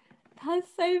snowboarding. That's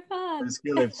so fun. The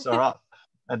ski lifts are up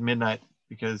at midnight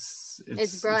because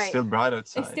it's still bright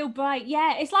outside. It's still bright.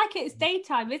 Yeah, it's like it's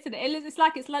daytime, isn't it? It's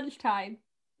like it's lunchtime.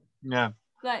 Yeah.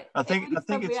 Like I think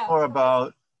it's for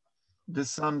about, the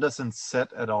sun doesn't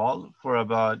set at all for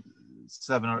about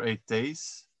 7 or 8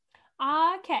 days.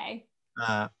 Okay.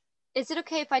 Is it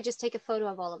okay if I just take a photo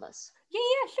of all of us? Yeah,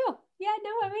 sure. Yeah, no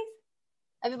worries.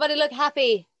 Everybody look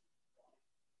happy.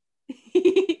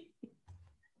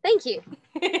 Thank you.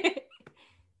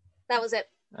 That was it.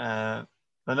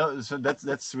 No, so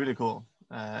that's really cool.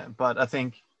 But I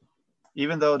think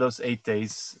even though those 8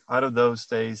 days, out of those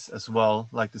days as well,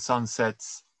 like the sun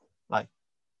sets like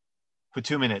for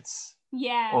 2 minutes.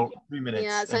 Yeah. Or 3 minutes.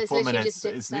 Yeah, so and 4 minutes.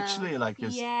 It's literally like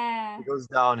just it goes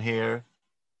down here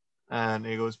and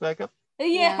it goes back up.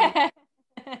 Yeah.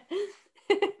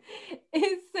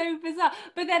 It's so bizarre.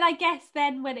 But then I guess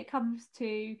then when it comes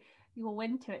to your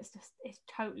winter, it's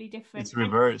totally different. It's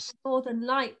reversed. And Northern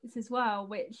Lights as well,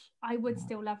 which I would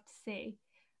still love to see.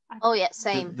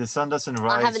 Same. The sun doesn't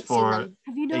rise I haven't for seen them.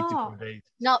 Have you not? 84 days.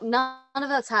 No, none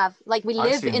of us have. Like we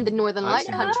live in the Northern Light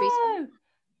countries.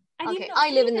 Okay, I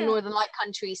live in the Northern Light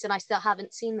countries and I still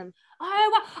haven't seen them. Oh,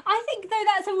 well, I think though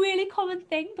that's a really common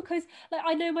thing because like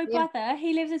I know my brother,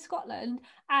 he lives in Scotland,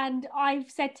 and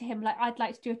I've said to him like I'd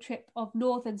like to do a trip of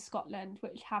northern Scotland,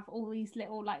 which have all these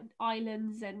little like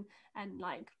islands and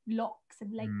like locks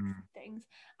and lakes and things,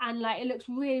 and like it looks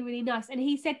really, really nice. And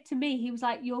he said to me, he was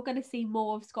like, you're going to see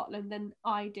more of Scotland than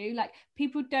I do. Like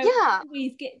people don't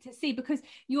always get to see because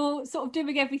you're sort of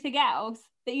doing everything else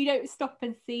that you don't stop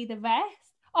and see the rest.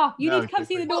 Oh, you need to come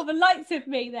see the Northern Lights with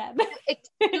me then.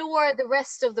 Explore the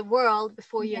rest of the world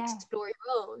before you explore your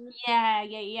own.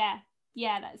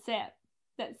 Yeah, that's it.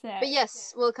 But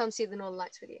yes, we'll come see the Northern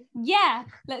Lights with you. Yeah,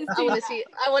 let's do that.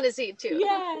 I want to see it too.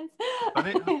 Yes. But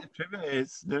the trivia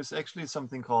is there's actually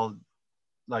something called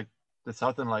like the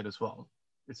Southern Light as well.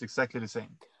 It's exactly the same.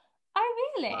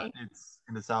 Oh, really? It's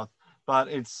in the south, but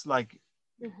it's like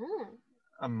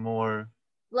a more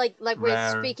like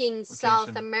we're speaking location.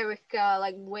 South America,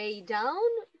 like way down.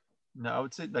 No, I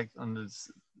would say like on the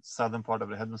southern part of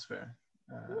the hemisphere.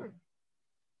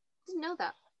 Didn't know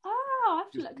that. Oh, I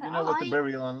have to look that up. You know what the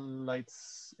Burial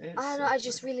Lights is? I don't know. I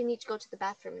just really need to go to the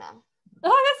bathroom now.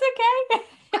 Oh, that's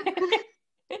okay.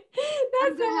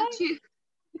 That's okay.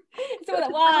 It's all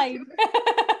that wine.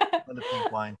 The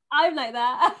pink wine. I'm like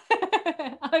that.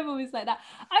 I'm always like that.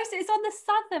 Oh, so it's on the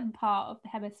southern part of the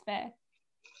hemisphere.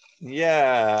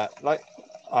 Yeah, like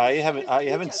I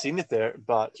haven't seen it there,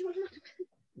 but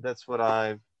that's what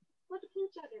I've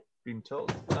been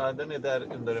told. Den är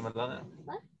där under emellan.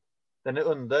 Den är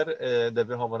under där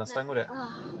vi har våra stangor.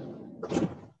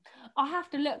 I'll have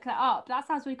to look that up. That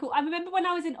sounds really cool. I remember when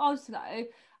I was in Oslo,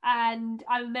 and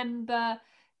I remember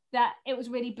that it was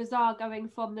really bizarre going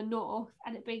from the north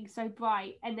and it being so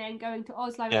bright, and then going to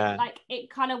Oslo. Like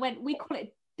it kind of went. We call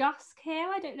it dusk here.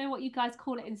 I don't know what you guys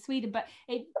call it in Sweden, but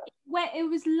it where it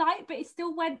was light, but it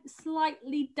still went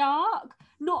slightly dark,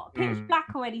 not pitch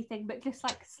black or anything, but just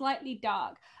like slightly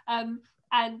dark. And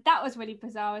that was really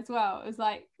bizarre as well. It was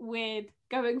like weird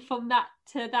going from that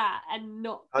to that and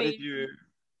not.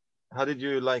 How did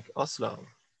you like Oslo?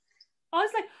 I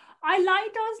was like, I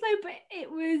liked Oslo, but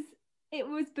it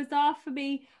was bizarre for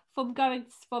me from going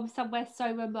from somewhere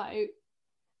so remote,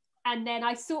 and then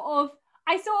I sort of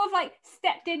like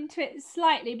stepped into it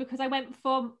slightly because I went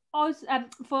from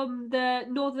the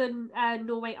northern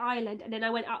Norway island, and then I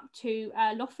went up to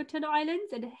Lofoten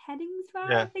Islands and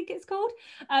Henningsvær, I think it's called.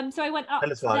 So I went up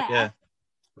there.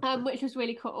 Which was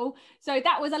really cool. So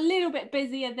that was a little bit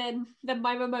busier than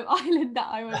my remote island that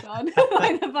I was on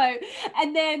by the boat.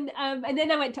 And then I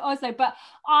went to Oslo. But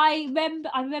I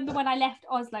remember when I left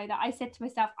Oslo that I said to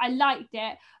myself, I liked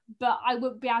it, but I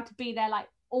wouldn't be able to be there like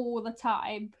all the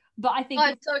time. But I think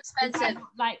it's so expensive.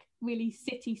 Like really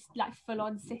city, like full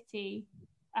on city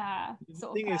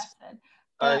sort of person.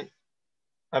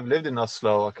 I've lived in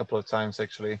Oslo a couple of times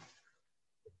actually.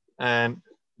 And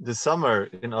the summer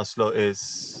in Oslo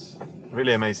is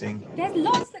really amazing. There's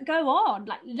lots that go on,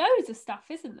 like loads of stuff,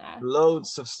 isn't there?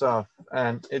 Loads of stuff,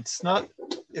 and it's not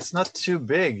too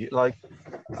big. Like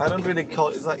I don't really call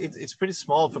it. It's pretty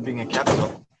small for being a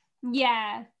capital.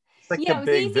 Yeah, it's like it was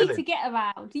easy village. to get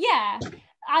around. Yeah,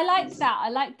 I liked that. I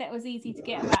liked that it was easy to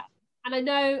get around. And I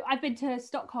know I've been to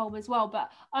Stockholm as well,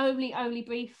 but only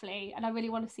briefly. And I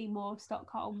really want to see more of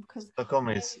Stockholm because Stockholm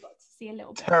is got to see a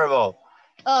little bit. Terrible.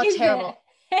 Oh, terrible.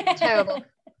 Terrible.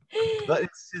 But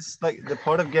it's just like the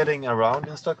part of getting around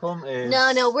in Stockholm is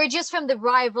no, we're just from the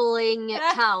rivaling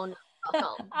town.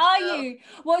 Are you?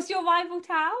 What's your rival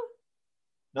town?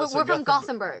 We're from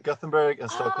Gothenburg. Gothenburg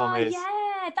and Stockholm is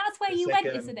that's where you went,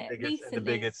 isn't it? The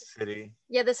biggest city.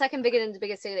 Yeah, the second biggest and the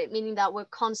biggest city, meaning that we're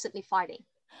constantly fighting.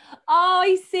 Oh,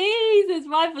 I see. There's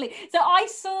rivalry. So I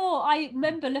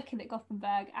remember looking at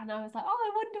Gothenburg and I was like, oh,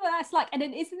 I wonder what that's like. And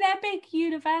then isn't there a big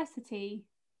university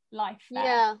life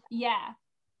there? Yeah,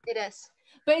 it is.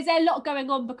 But is there a lot going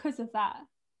on because of that?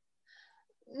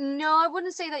 No, I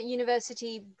wouldn't say that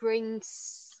university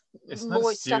brings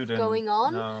more stuff going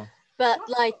on. No. But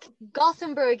like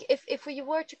Gothenburg, if we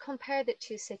were to compare the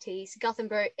two cities,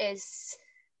 Gothenburg is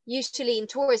usually in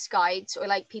tourist guides or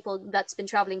like people that's been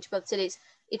traveling to both cities,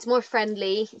 it's more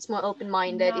friendly, it's more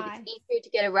open-minded, Nice. It's easier to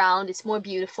get around, it's more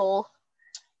beautiful.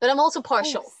 But I'm also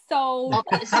partial.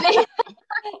 Obviously.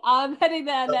 I'm heading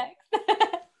there next.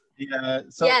 Yeah,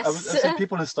 so some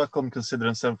people in Stockholm consider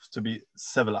themselves to be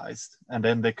civilized, and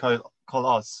then they call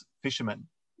us fishermen.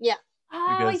 Yeah.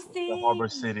 Oh, I see. The harbor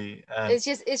city. It's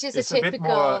just a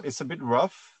typical. It's a bit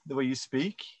rough the way you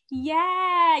speak.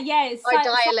 Yeah. It's our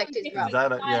dialect is rough.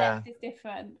 Dialect is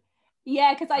different.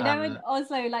 Yeah, because I know in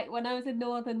Oslo, like when I was in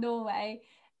northern Norway,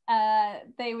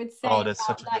 they would say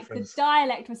the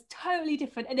dialect was totally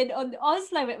different, and then on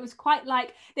Oslo it was quite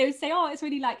like they would say, oh, it's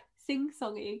really like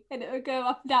sing-songy, and it would go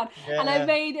up and down. And I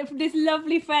made this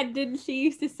lovely friend, and she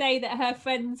used to say that her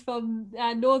friends from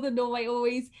northern Norway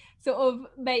always sort of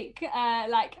make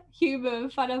like humor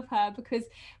and fun of her, because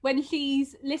when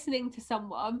she's listening to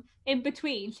someone in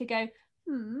between she'd go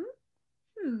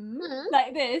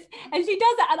like this, and she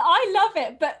does that, and I love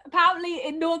it. But apparently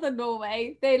in northern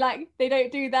Norway they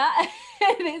don't do that.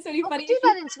 And it's really funny. We do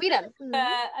that in Sweden.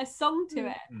 A song to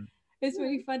it. It's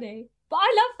really funny. But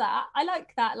I love that. I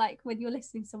like that. Like when you're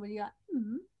listening to someone, you're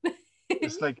like,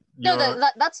 It's like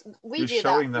that's we do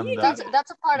showing that. Them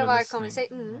that's a part of our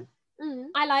conversation.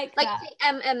 I like that. Like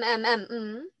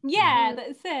Yeah,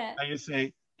 that's it. And you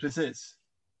say precis.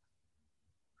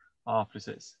 Ah,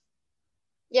 precis.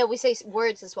 Yeah, we say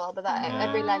words as well, but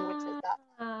every language says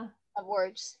that of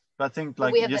words. But I think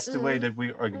like just the way that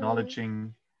we are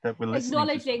acknowledging that we're listening.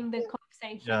 Acknowledging the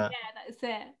conversation. Yeah, that's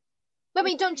it. I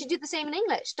mean, don't you do the same in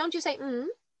English? Don't you say No,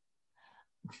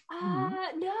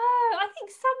 I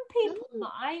think some people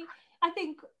might. I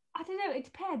think, I don't know, it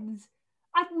depends.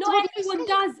 Not everyone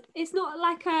does. It's not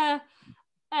like a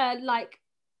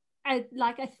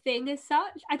thing as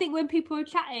such. I think when people are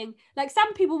chatting, like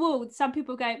some people go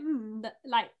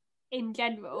like in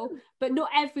general, but not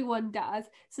everyone does.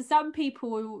 So some people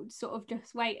will sort of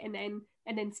just wait and then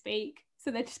speak.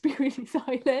 So they'll just be really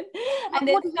silent. And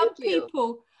then some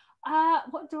people,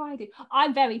 what do I do?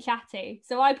 I'm very chatty,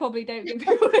 so I probably don't give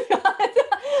people a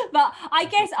but I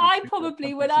guess I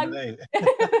probably when I'm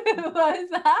what is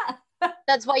that?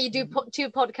 That's why you do 2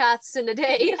 podcasts in a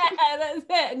day. Yeah, that's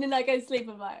it. And then I go sleep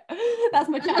about it. That's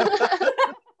my chat. I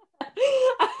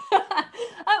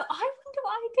wonder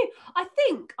what I do. I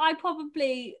think I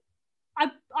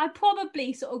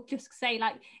probably sort of just say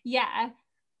like, yeah,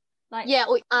 Like, yeah,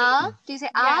 do you say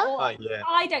yeah, ah? or Yeah.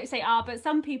 I don't say but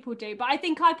some people do. But I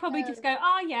think I'd probably just go,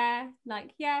 yeah,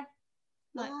 like, yeah,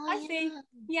 like, I see,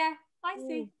 yeah, I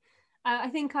see. I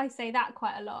think I say that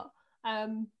quite a lot.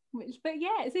 But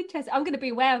yeah, it's interesting. I'm going to be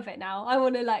aware of it now. I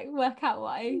want to like work out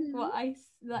what I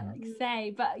like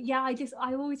say. But yeah,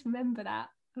 I always remember that.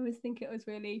 I always think it was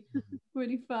really,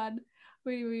 really fun.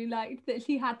 Really, really liked that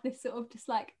she had this sort of just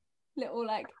like little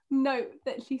like note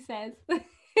that she says.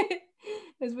 It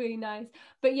was really nice.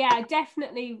 But yeah, I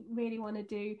definitely really want to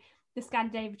do the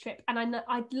Scandinavia trip, and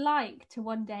I'd like to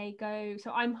one day go.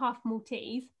 So I'm half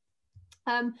Maltese.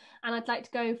 And I'd like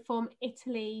to go from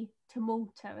Italy to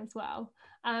Malta as well.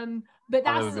 But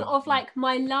that's sort of like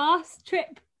my last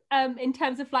trip in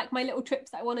terms of like my little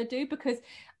trips that I want to do, because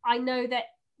I know that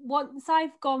once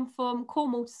I've gone from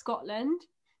Cornwall to Scotland,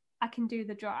 I can do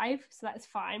the drive, so that's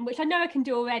fine, which I know I can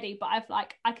do already, but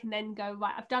I can then go,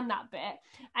 right, I've done that bit.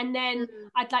 And then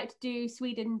I'd like to do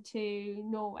Sweden to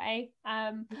Norway,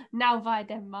 now via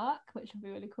Denmark, which would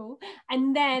be really cool.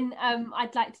 And then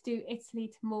I'd like to do Italy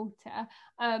to Malta.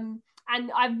 And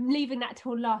I'm leaving that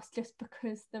till last just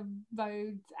because the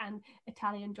roads and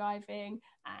Italian driving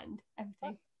and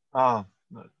everything. Oh,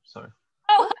 no, sorry.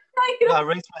 Oh, no, I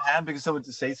raised my hand because I wanted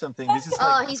to say something. This is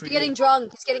like he's getting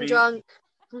drunk. He's getting drunk.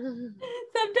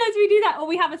 Sometimes we do that, or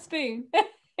we have a spoon.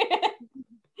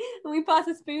 And we pass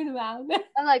a spoon around.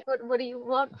 I'm like, what do you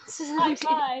want? High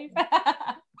five.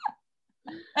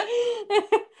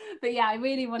 But yeah, I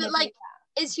really want to do that.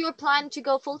 Is your plan to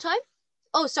go full time?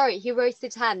 Oh, sorry, he raised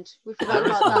his hand. We forgot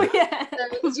about that. Yeah.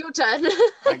 It's your turn.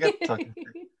 I got talking.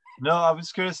 No, I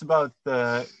was curious about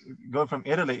going from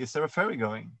Italy. Is there a ferry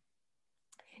going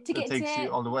to get that takes you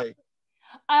all the way?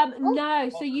 No,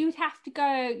 so you'd have to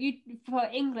go for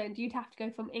England, you'd have to go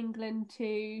from England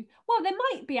to, well, there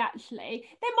might be actually.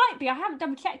 There might be. I haven't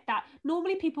double checked that.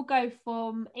 Normally people go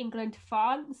from England to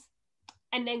France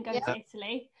and then go to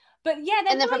Italy. But yeah,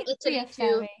 there might be a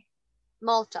ferry.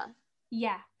 Malta.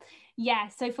 Yeah. Yeah,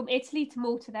 so from Italy to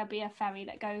Malta there'll be a ferry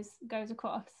that goes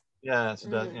across. Yeah, so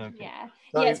that okay. Yeah.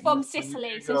 So it's from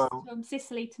Sicily. So from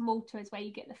Sicily to Malta is where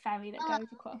you get the ferry that goes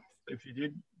across. If you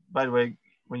did, by the way,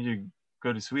 when you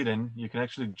go to Sweden, you can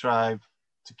actually drive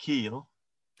to Kiel.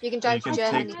 You can drive to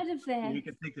Germany. You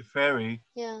can take the ferry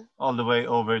all the way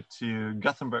over to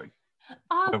Gothenburg.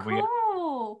 Oh,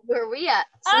 cool. Where are we at?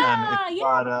 And it's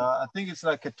about, I think it's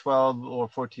like a 12 or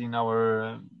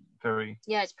 14-hour ferry.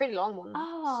 Yeah, it's a pretty long one.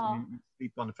 Oh. So you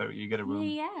sleep on the ferry, you get a room.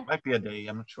 Yeah. Might be a day,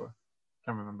 I'm not sure.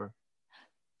 Can't remember.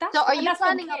 So are you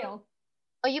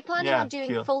planning on doing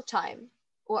Kiel. full time,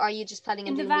 or are you just planning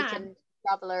on doing weekend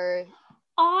traveler?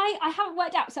 I haven't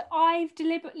worked out. So I've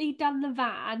deliberately done the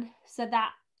van so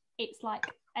that it's like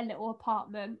a little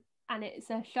apartment and it's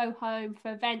a show home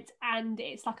for events and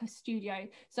it's like a studio.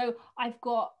 So I've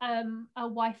got a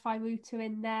Wi-Fi router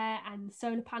in there and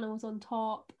solar panels on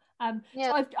top.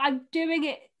 So I'm doing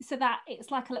it so that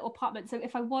it's like a little apartment. So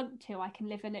if I want to, I can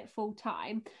live in it full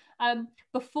time.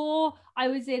 Before I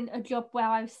was in a job where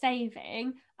I was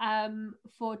saving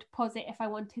for a deposit if I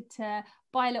wanted to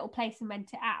buy a little place and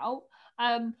rent it out.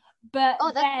 But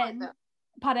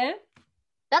pardon?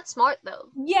 That's smart though.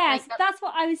 Yes, that's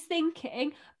what I was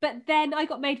thinking. But then I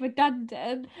got made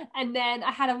redundant, and then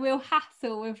I had a real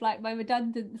hassle with like my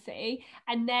redundancy.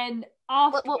 And then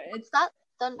afterwards, what's that?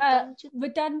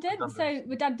 Redundant. So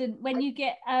redundant when you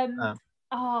get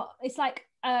it's like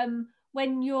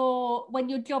when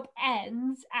your job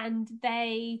ends and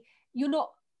you're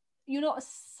not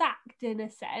sacked in a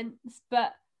sense,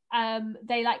 but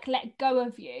they like let go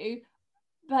of you,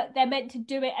 but they're meant to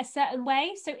do it a certain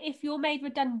way. So if you're made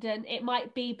redundant, it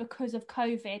might be because of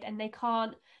COVID and they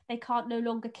can't no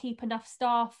longer keep enough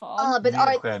staff on. But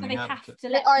are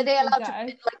they allowed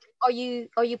to, like,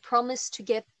 are you promised to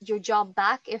get your job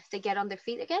back if they get on their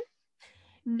feet again?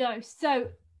 No. So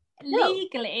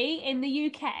legally in the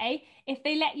UK, if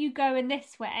they let you go in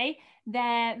this way,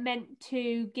 they're meant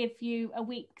to give you a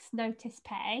week's notice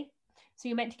pay. So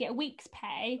you're meant to get a week's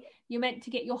pay, you're meant to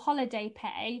get your holiday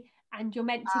pay, and you're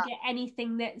meant to get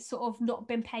anything that's sort of not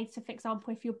been paid. So for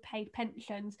example, if you're paid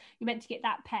pensions, you're meant to get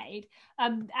that paid.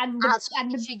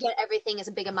 You get everything as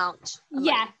a big amount.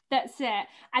 Yeah, that's it.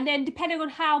 And then depending on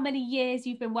how many years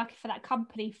you've been working for that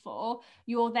company for,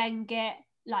 you'll then get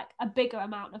like a bigger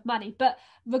amount of money. But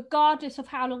regardless of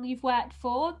how long you've worked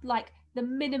for, like the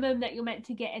minimum that you're meant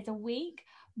to get is a week.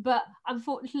 But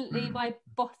unfortunately my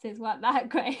bosses weren't that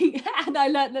great, and I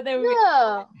learned that they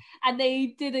were and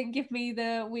they didn't give me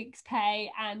the week's pay,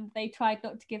 and they tried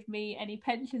not to give me any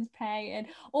pensions pay and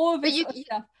all of this sort of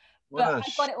stuff. What but a I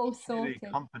got it all shitty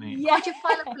sorted. company. Yeah. Did you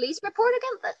file a police report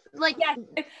again? Like, yeah,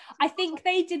 I think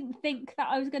they didn't think that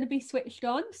I was going to be switched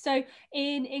on. So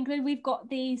in England, we've got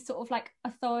these sort of like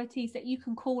authorities that you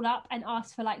can call up and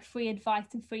ask for like free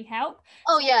advice and free help.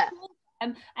 oh yeah.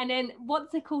 And then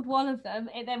once I called one of them,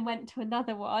 it then went to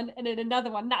another one and then another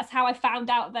one. That's how I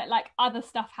found out that like other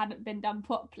stuff hadn't been done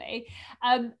properly.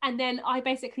 And then I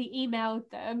basically emailed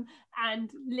them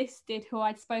and listed who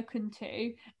I'd spoken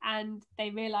to, and they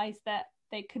realised that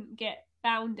they couldn't get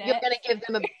found it. You're gonna give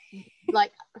them a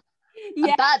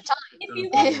yeah. bad time.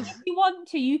 If you want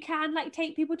to, you can like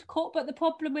take people to court, but the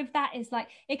problem with that is like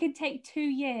it can take 2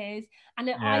 years, and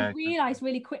I realized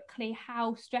really quickly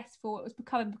how stressful it was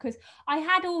becoming, because I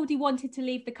had already wanted to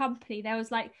leave the company. There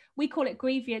was like, we call it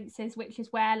grievances, which is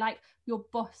where like your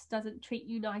boss doesn't treat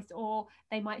you nice, or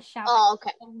they might shout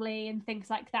strongly and things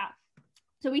like that.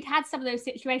 So we'd had some of those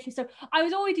situations. So I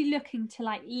was already looking to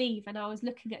like leave, and I was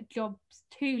looking at jobs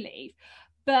to leave.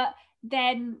 But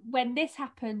then when this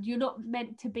happened, you're not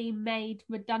meant to be made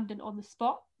redundant on the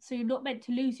spot. So you're not meant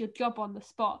to lose your job on the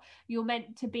spot. You're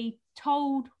meant to be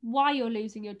told why you're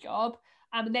losing your job.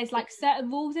 And there's like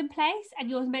certain rules in place, and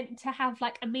you're meant to have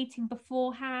like a meeting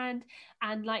beforehand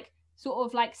and like sort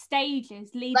of like stages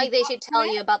leading. Like they should tell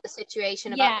you about the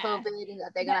situation about COVID, and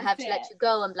that they're gonna have to let you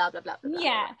go and blah blah blah. Blah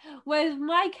yeah. Whereas in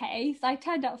my case, I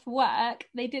turned up for work.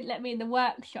 They didn't let me in the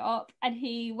workshop, and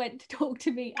he went to talk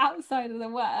to me outside of the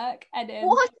work, and then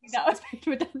that was made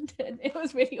redundant. It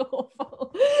was really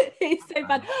awful. It's so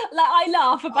bad. Like I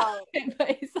laugh about it,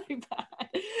 but it's so bad.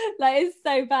 Like it's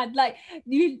so bad. Like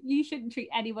you shouldn't treat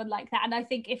anyone like that. And I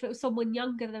think if it was someone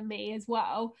younger than me as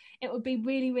well, it would be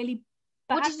really, really.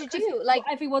 What did you do? Like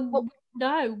everyone would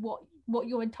know what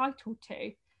you're entitled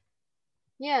to.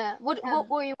 Yeah. What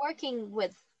were you working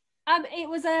with? It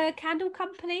was a candle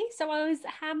company, so I was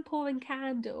hand pouring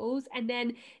candles, and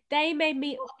then they made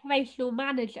me operational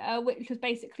manager, which was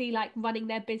basically like running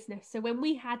their business. So when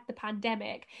we had the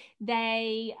pandemic,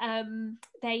 they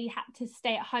had to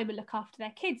stay at home and look after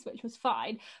their kids, which was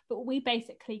fine, but we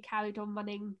basically carried on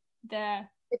running the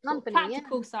company,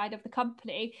 practical side of the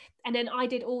company. And then I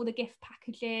did all the gift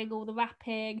packaging, all the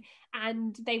wrapping,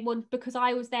 and they wanted, because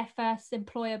I was their first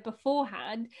employer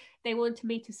beforehand, they wanted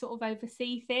me to sort of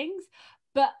oversee things.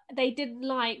 But they didn't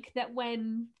like that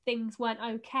when things weren't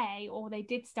okay, or they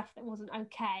did stuff that wasn't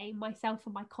okay, myself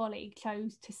and my colleague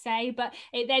chose to say. But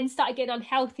it then started getting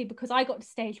unhealthy, because I got to a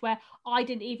stage where I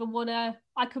didn't even want to,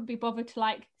 I couldn't be bothered to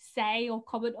like say or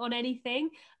comment on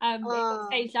anything. It got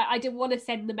stage like I didn't want to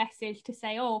send the message to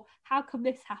say, oh, how come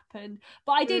this happened?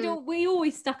 But I did. We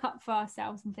always stuck up for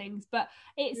ourselves and things. But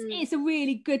it's a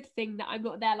really good thing that I'm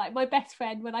not there. Like my best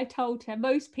friend, when I told her,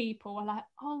 most people are like,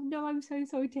 oh no, I'm so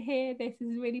sorry to hear this.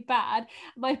 This is really bad.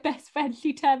 My best friend,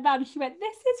 she turned around and she went,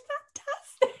 this is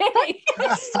fantastic. Like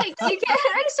you get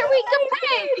an extra week of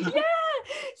pay. Yeah,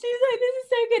 she was like, this is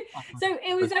so good. So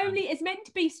it was it's meant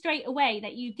to be straight away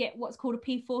that you get what's called a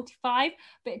P45,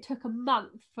 but it took a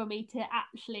month for me to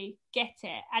actually get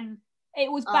it, and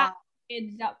it was bad.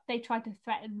 Ended up, they tried to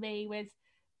threaten me with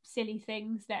silly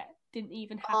things that didn't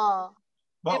even happen.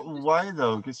 But why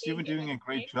though? Because you were doing a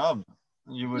great job.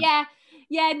 You would.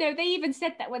 Yeah, no, they even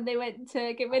said that when they went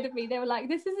to get rid of me. They were like,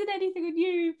 this isn't anything on you,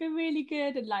 you've been really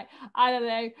good. And like, I don't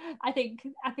know, I think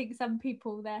some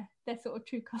people, their sort of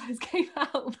true colours came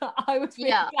out, but I was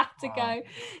really glad to go.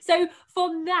 So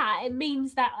from that, it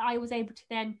means that I was able to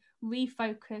then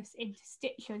refocus into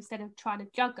Stitcher instead of trying to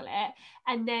juggle it.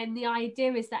 And then the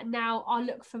idea is that now I'll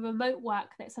look for remote work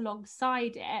that's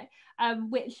alongside it,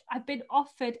 which I've been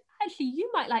offered. Actually,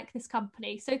 you might like this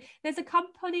company. So there's a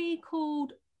company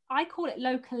called, I call it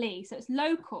Locally, so it's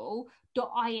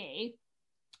local.ie.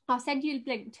 I'll send you a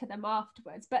link to them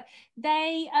afterwards, but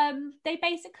they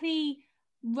basically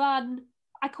run,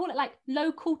 I call it like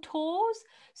local tours.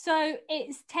 So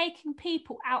it's taking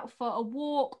people out for a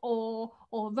walk or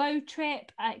road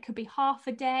trip. It could be half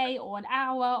a day or an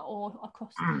hour or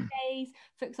across 2 days,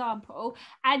 for example.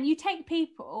 And you take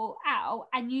people out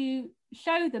and you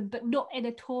show them, but not in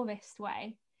a tourist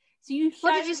way. So you show,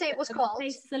 what did you say it was called?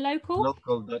 Places are local.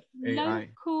 Local.ai.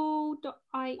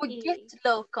 Local.ie. Or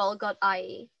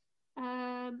getlocal.ie.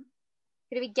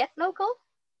 Could it be Get Local?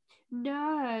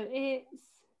 No, it's.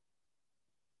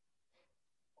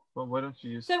 Well, why don't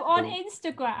you use? So on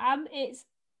Instagram, it's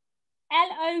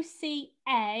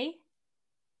LOCALIE.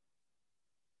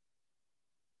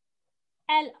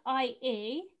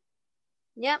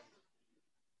 Yep.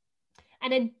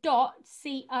 And then .co.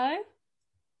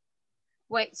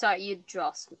 Wait, sorry, you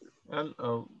dropped.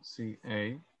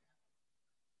 LOCA.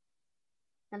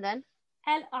 And then?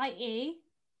 LIE.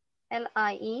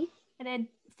 LIE. And then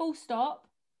full stop.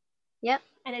 Yeah.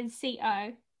 And then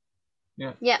CO.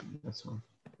 Yeah. That's one.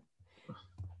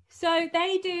 So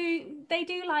they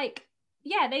do like,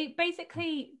 yeah, they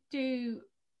basically do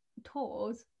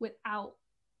tours without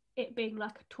it being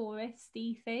like a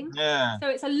touristy thing. Yeah. So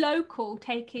it's a local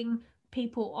taking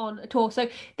people on a tour. So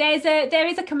there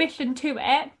is a commission to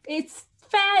it. It's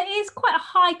fair, it is quite a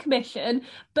high commission,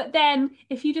 but then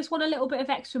if you just want a little bit of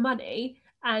extra money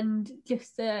and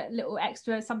just a little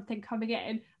extra something coming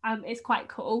in, it's quite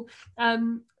cool.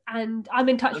 And I'm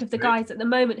in touch with the guys at the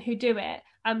moment who do it.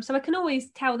 So I can always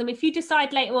tell them, if you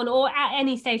decide later on or at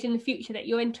any stage in the future that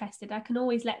you're interested, I can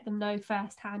always let them know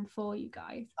firsthand for you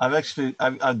guys.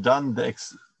 I've done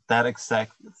that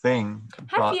exact thing.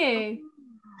 Have you?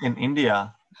 In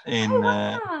India.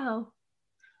 Wow.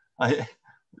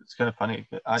 It's kind of funny.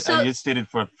 I just did it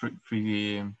for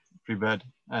free bed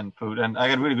and food, and I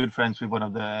got really good friends with one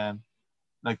of the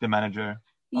the manager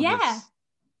of this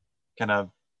kind of,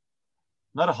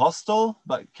 not a hostel,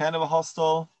 but kind of a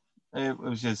hostel. It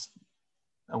was just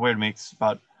a weird mix,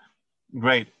 but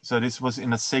great. So this was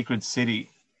in a sacred city.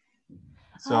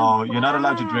 So you're not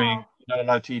allowed to drink, you're not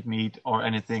allowed to eat meat or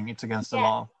anything. It's against the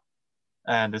law.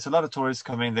 And there's a lot of tourists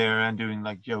coming there and doing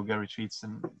like yoga retreats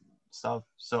and stuff.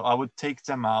 So I would take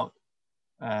them out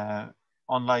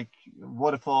on like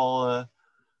waterfall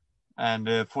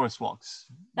and forest walks.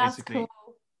 That's basically.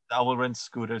 Cool. I will rent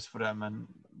scooters for them and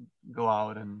go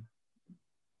out and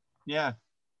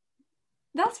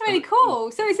That's really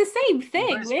cool. So it's the same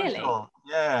thing, really. Special.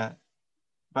 Yeah.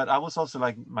 But I was also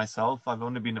like myself. I've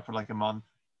only been there for like a month.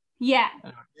 Yeah.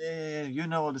 Yeah, you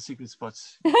know all the secret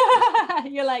spots.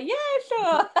 You're like, yeah,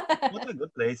 sure. What a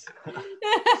good place. So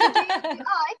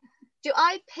do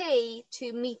I pay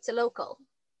to meet the local?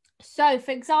 So,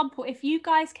 for example, if you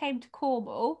guys came to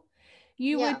Cornwall,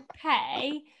 you would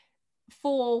pay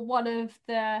for one of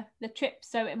the trips.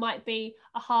 So it might be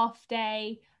a half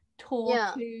day tour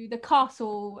to the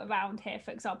castle around here, for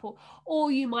example,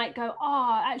 or you might go,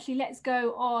 actually let's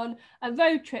go on a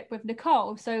road trip with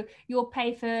Nicole. So you'll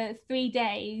pay for 3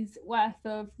 days worth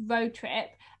of road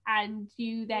trip, and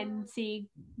you then see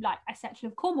like a section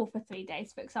of Cornwall for 3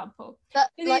 days, for example. But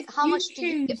like, how much do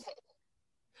you get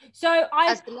paid? So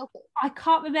I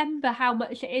can't remember how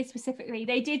much it is specifically.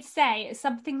 They did say it's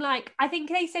something like, I think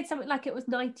they said something like it was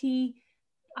 90,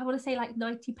 I want to say like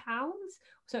 £90.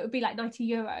 So it would be like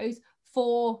 €90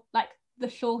 for like the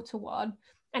shorter one.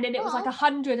 And then it was like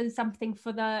 100 and something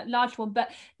for the large one.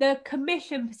 But the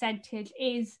commission percentage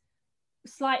is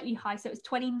slightly high. So it's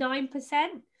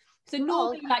 29%. So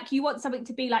normally like you want something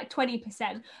to be like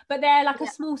 20%, but they're like a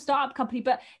small startup company,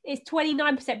 but it's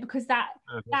 29% because that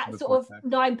sort of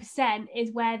 9%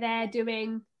 is where they're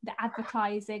doing the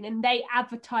advertising, and they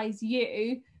advertise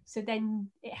you. So then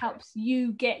it helps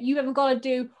you haven't got to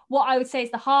do what I would say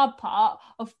is the hard part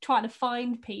of trying to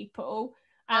find people.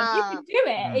 You can do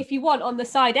it if you want on the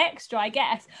side extra, I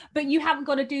guess, but you haven't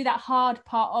got to do that hard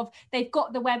part of, they've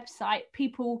got the website,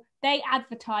 they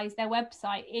advertise their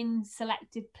website in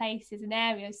selected places and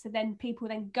areas. So then people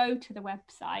then go to the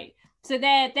website. So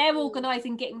they're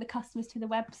organising getting the customers to the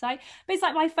website. But it's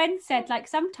like my friend said, like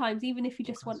sometimes even if you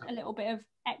just want a little bit of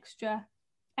extra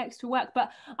work, but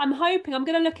I'm hoping, I'm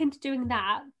going to look into doing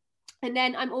that. And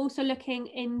then I'm also looking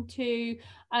into,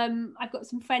 I've got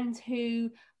some friends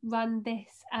who run this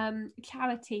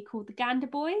charity called the Gander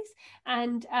Boys,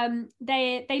 and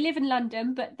they live in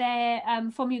London, but they're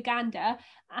from Uganda,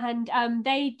 and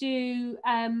they do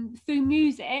through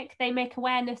music, they make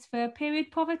awareness for period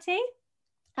poverty.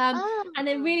 And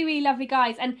they're really, really lovely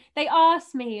guys. And they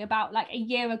asked me about like a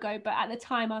year ago, but at the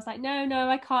time I was like, no,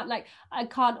 I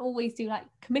can't always do like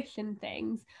commission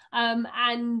things.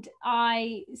 And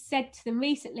I said to them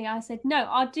recently, I said, no,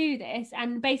 I'll do this.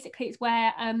 And basically it's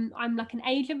where I'm like an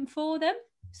agent for them.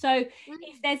 So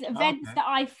if there's events that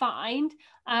I find,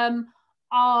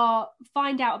 I'll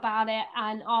find out about it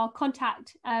and I'll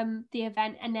contact the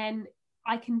event, and then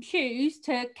I can choose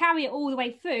to carry it all the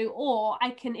way through, or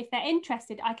I can, if they're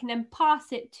interested, I can then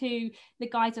pass it to the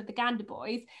guys of the Gander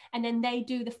Boys, and then they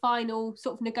do the final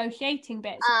sort of negotiating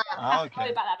bits. About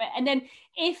that bit. And then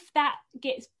if that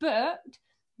gets booked,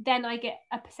 then I get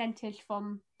a percentage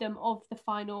from them of the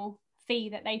final fee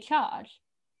that they charge.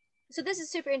 So this is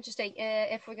super interesting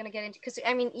if we're going to get into, because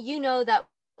I mean, you know that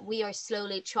we are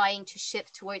slowly trying to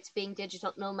shift towards being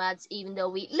digital nomads, even though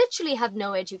we literally have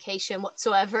no education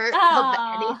whatsoever of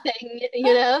anything,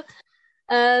 you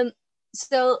know.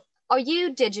 So are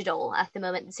you digital at the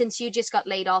moment, since you just got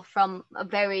laid off from a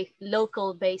very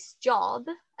local based job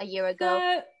a year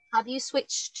ago? Have you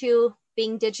switched to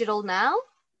being digital now?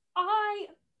 I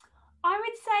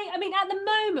would say, I mean, at the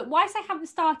moment, whilst I haven't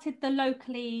started the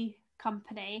locally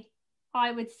company,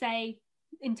 I would say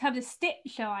in terms of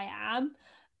stitcher I am,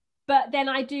 but then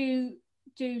I do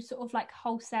sort of like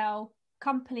wholesale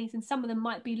companies, and some of them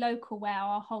might be local where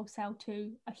I'll wholesale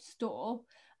to a store.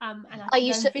 And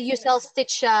you sell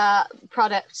stitch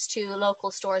products to local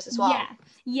stores as well?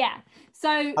 Yeah.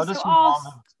 So how does your mom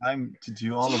have time to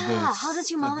do all of this? How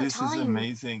does your mom have time? This is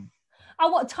amazing.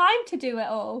 Oh, what time to do it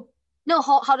all? No,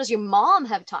 how does your mom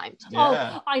have time to do it?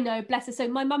 Yeah. Oh, I know, bless her. So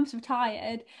my mum's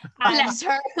retired. Bless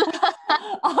her.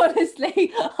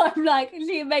 Honestly, I'm like,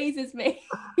 she amazes me.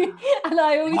 And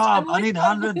I always, Mom, I need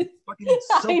 100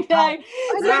 fucking I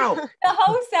know. Wow. The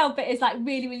wholesale bit is like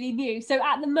really, really new. So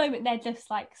at the moment, they're just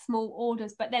like small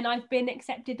orders. But then I've been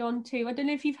accepted onto, I don't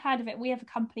know if you've heard of it. We have a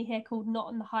company here called Not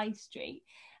on the High Street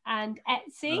and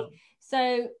Etsy. Oh.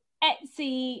 So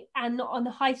Etsy and Not on the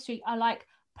High Street are like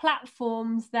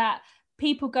platforms that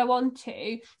people go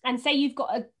onto, and say you've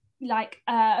got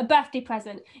a birthday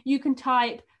present, you can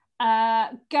type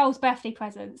girls' birthday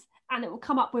presents, and it will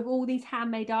come up with all these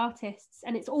handmade artists,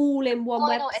 and it's all in one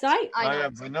website.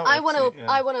 I want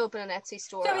to open an Etsy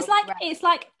store. So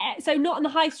so Not on the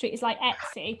High Street is like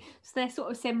Etsy, so they're sort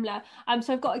of similar.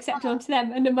 So I've got accepted onto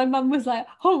them, and then my mum was like,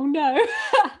 "Oh no,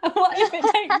 what if it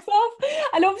takes off?"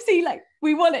 And obviously, like,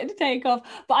 we want it to take off,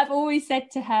 but I've always said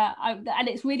to her, and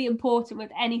it's really important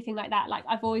with anything like that. Like,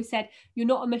 I've always said, you're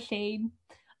not a machine.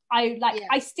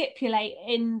 I stipulate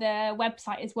in the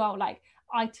website as well, like,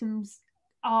 items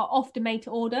are often made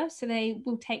to order, so they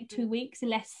will take 2 weeks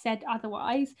unless said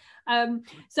otherwise.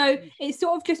 So it's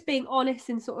sort of just being honest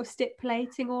and sort of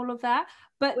stipulating all of that.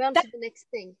 But we're on to the next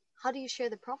thing. How do you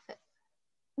share the profit?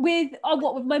 With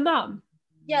my mum?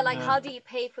 Yeah, like how do you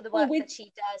pay for the work that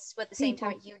she does, but at the same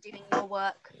time you're doing your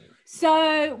work?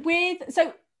 Normally,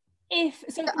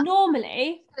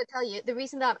 I'm gonna tell you the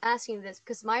reason that I'm asking this,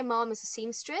 because my mom is a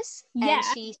seamstress, and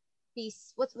she's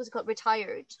what's it called,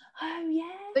 retired. Oh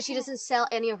yeah. But she doesn't sell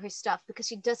any of her stuff because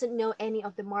she doesn't know any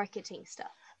of the marketing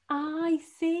stuff. I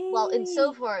see. Well, and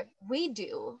so far we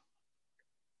do.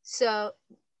 So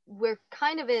we're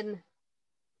kind of in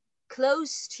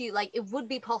close to, like, it would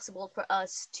be possible for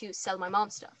us to sell my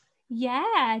mom's stuff.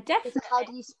 Yeah, definitely. So how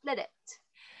do you split it?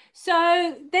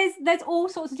 So there's all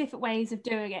sorts of different ways of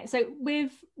doing it. So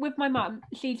with my mum,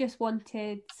 she just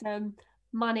wanted some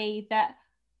money that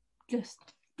just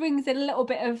brings in a little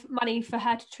bit of money for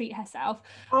her to treat herself.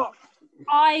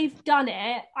 I've done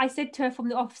it. I said to her from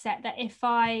the offset that if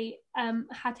I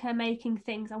had her making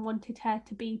things, I wanted her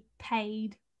to be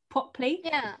paid properly.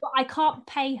 Yeah. But I can't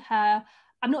pay her.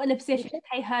 I'm not in a position to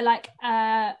pay her like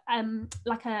an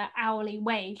hourly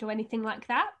wage or anything like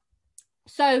that.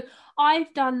 So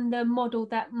I've done the model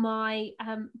that my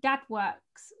dad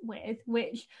works with,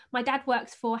 which my dad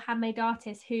works for a handmade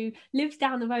artist who lives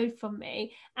down the road from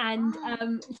me, and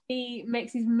he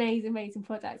makes these amazing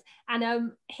products,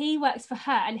 and he works for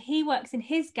her, and he works in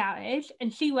his garage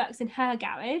and she works in her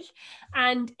garage,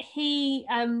 and he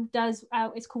does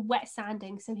it's called wet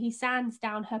sanding, so he sands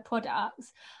down her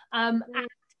products, and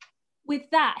with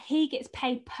that he gets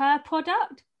paid per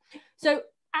product. So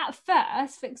at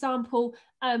first, for example,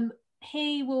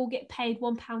 he will get paid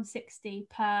 £1.60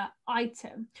 per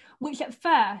item, which at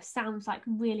first sounds like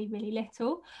really, really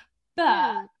little.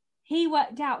 But he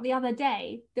worked out the other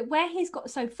day that where he's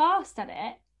got so fast at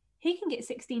it, he can get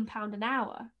 £16 an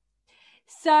hour.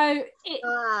 So it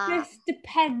just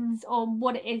depends on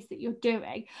what it is that you're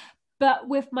doing. But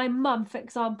with my mum, for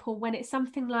example, when it's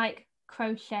something like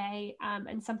crochet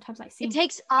and sometimes like it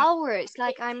takes hours,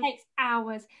 like it takes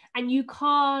hours, and you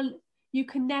can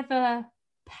never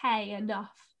pay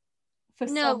enough for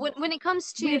when it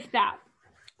comes to with that.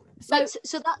 So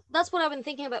that's what I've been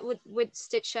thinking about with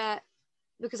Stitch,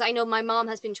 because I know my mom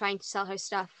has been trying to sell her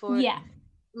stuff for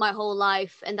my whole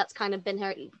life, and that's kind of been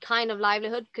her kind of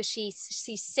livelihood, because she's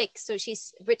sick, so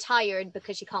she's retired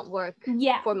because she can't work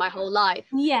for my whole life.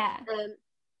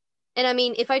 And I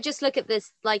mean, if I just look at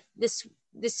this, like this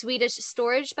Swedish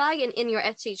storage bag in your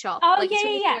Etsy shop,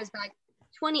 storage bag,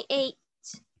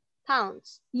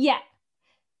 £28. Yeah.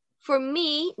 For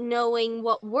me, knowing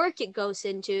what work it goes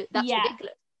into, that's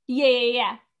ridiculous.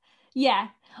 Yeah.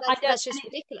 That's just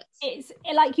ridiculous. It's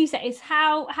like you said, it's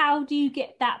how do you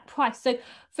get that price? So,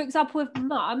 for example, with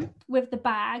mum, with the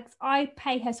bags, I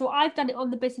pay her. So I've done it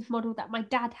on the business model that my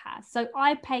dad has. So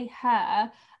I pay her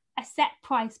a set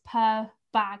price per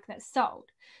bag that's sold.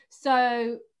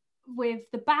 So with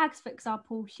the bags, for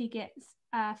example, she gets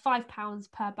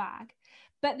 £5 per bag.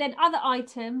 But then other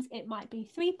items, it might be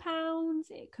 £3,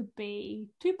 it could be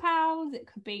 £2, it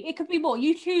could be more.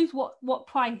 You choose what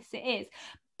price it is.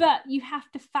 But you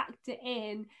have to factor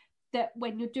in that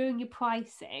when you're doing your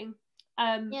pricing,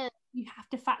 you have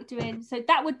to factor in, so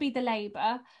that would be the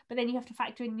labor, but then you have to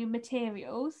factor in your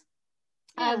materials,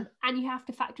 and you have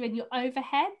to factor in your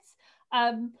overheads.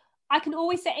 I can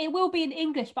always say, it will be in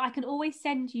English, but I can always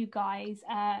send you guys,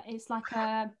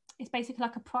 it's basically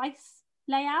like a price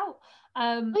layout.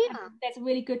 There's a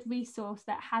really good resource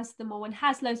that has them all and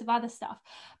has loads of other stuff,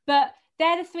 but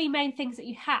they're the three main things that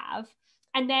you have.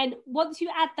 And then once you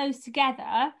add those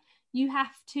together, you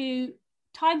have to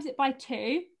times it by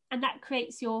 2, and that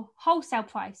creates your wholesale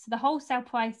price. So the wholesale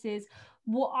price is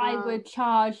what I would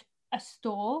charge a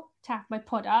store to have my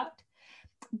product.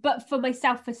 But for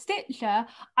myself, for Stitcher,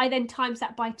 I then times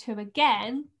that by 2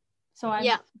 again. So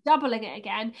I'm doubling it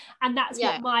again. And that's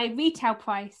what my retail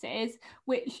price is,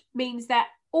 which means that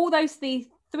all those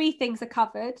three things are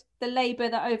covered: the labor,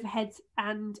 the overheads,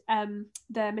 and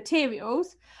the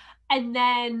materials. And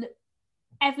then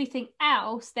everything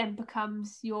else then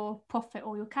becomes your profit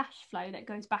or your cash flow that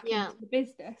goes back into the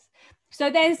business. So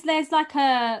there's like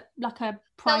a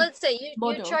price. So let's say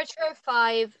you charge her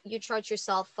 5, you charge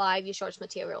yourself 5, you charge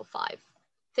material 5,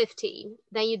 15.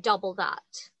 Then you double that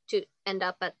to end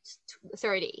up at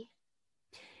 30.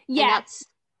 Yeah.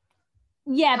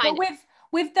 But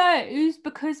with those,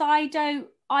 because I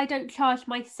don't charge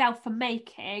myself for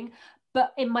making,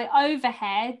 but in my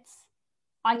overheads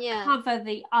I cover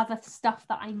the other stuff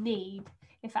that I need,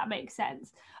 if that makes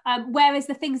sense. Whereas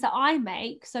the things that I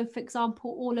make, so for example,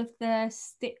 all of the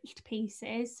stitched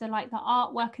pieces, so like the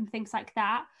artwork and things like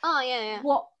that.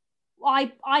 What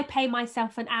I pay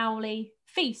myself an hourly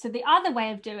fee. So the other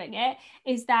way of doing it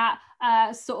is that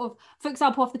sort of, for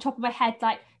example, off the top of my head,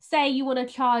 like say you want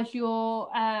to charge your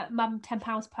mum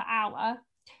 £10 per hour,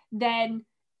 then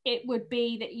it would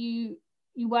be that you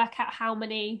work out how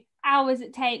many hours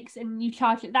it takes and you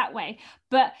charge it that way.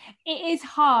 But it's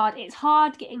hard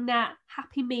getting that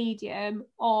happy medium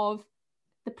of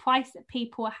the price that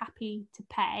people are happy to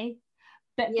pay,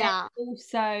 but then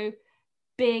also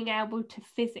being able to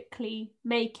physically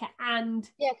make it and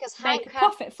make a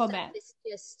profit from it.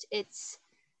 It's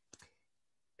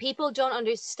people don't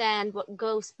understand what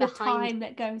goes behind the time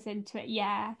that goes into it.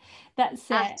 That's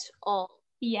it at all.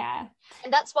 And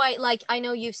that's why, like, I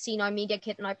know you've seen our media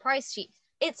kit and our price sheet.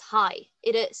 It's high.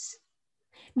 It is.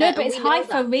 No, but it's high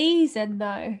for a reason,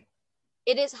 though.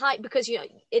 It is high because,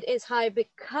 it is high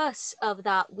because of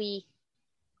that. We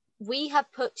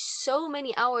have put so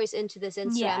many hours into this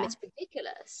Instagram. It's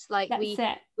ridiculous. Like we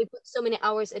put so many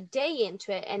hours a day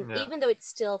into it, and even though it's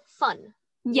still fun,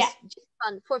 just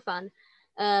fun for fun.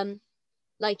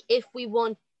 Like if we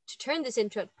want to turn this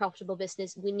into a profitable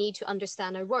business, we need to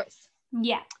understand our worth.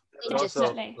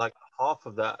 Definitely. Like half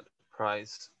of that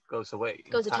price goes away.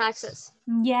 Goes to taxes.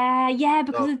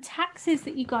 Because of taxes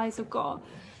that you guys have got.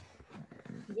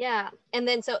 And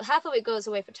then so half of it goes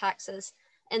away for taxes,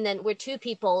 and then we're 2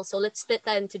 people, so let's split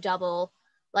that into double.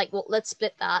 Like, well, let's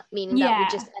split that, meaning that we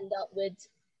just end up with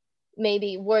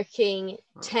maybe working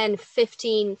 10,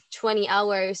 15, 20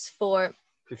 hours for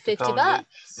 $50.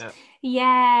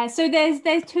 So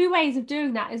there's 2 ways of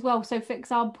doing that as well. So for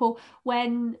example,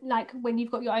 when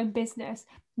you've got your own business,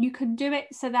 you can do it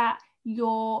so that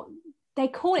they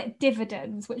call it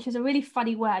dividends, which is a really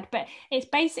funny word, but it's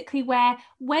basically where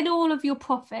when all of your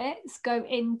profits go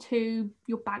into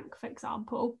your bank, for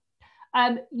example,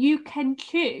 you can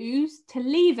choose to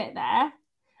leave it there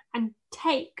and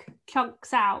take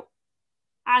chunks out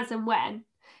as and when.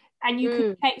 And you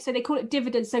can pay, so they call it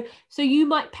dividends. So you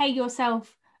might pay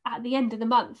yourself at the end of the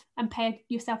month and pay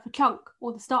yourself a chunk,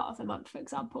 or the start of the month, for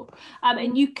example.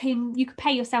 And you can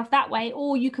pay yourself that way,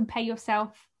 or you can pay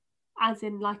yourself as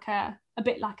in like a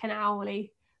bit like an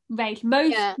hourly rate.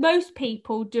 Most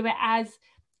people do it as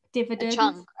dividends,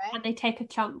 and they take a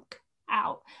chunk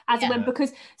out as and when,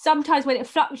 because sometimes when it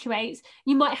fluctuates,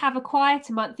 you might have a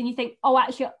quieter month and you think, oh,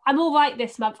 actually I'm all right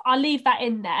this month, I'll leave that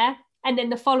in there. And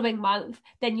then the following month,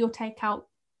 then you'll take out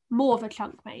more of a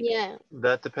chunk, maybe.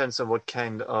 That depends on what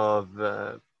kind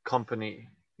of company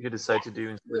you decide to do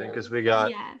in Sweden. Because we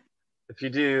got, if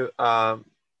you do,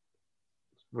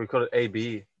 we call it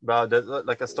AB, but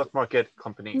like a stock market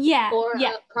company. Or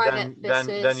a private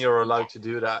business. Then you're allowed to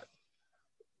do that.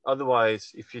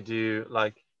 Otherwise, if you do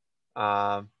like,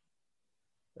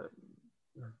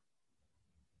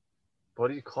 what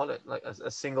do you call it? Like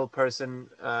a single person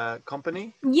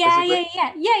company? Yeah.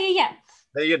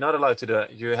 Then you're not allowed to do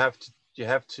it. You have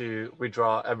to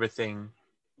withdraw everything.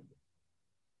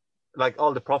 Like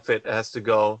all the profit has to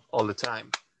go all the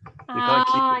time. You can't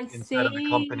keep it inside of the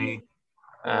company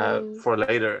for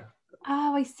later.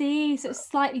 Oh, I see. So it's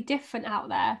slightly different out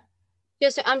there.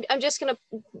 I'm just gonna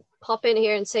pop in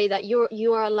here and say that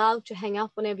you are allowed to hang out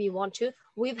whenever you want to.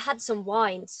 We've had some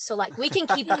wines, so like we can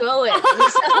keep going.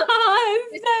 It's so nice.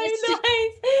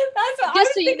 That's what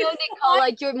just so you know, Nicole,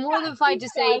 like you're more than fine to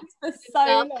say for so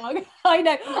long. I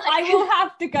know. I will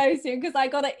have to go soon because I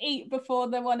gotta eat before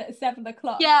the one at 7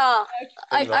 o'clock. Yeah,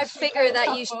 I figure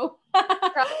that you should.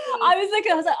 I was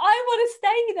looking. I was like, I want to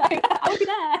stay though. I'll be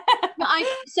there.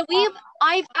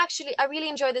 I really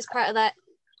enjoy this part of that.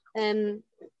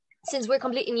 Since we're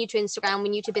completely new to Instagram, we're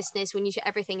new to business, we're new to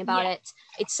everything about it.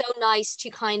 It's so nice to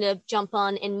kind of jump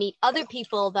on and meet other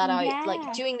people that are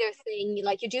like doing their thing,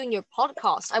 like you're doing your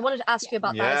podcast. I wanted to ask you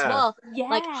about that as well.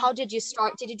 Like, how did you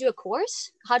start? Did you do a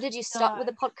course? How did you start with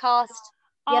a podcast?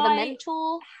 Do you have a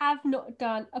mentor? I have not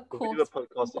done a course. We do a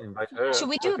podcast and invite her. Should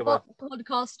we do a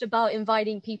podcast about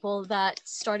inviting people that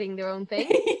starting their own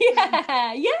thing?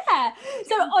 yeah.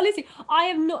 So honestly, I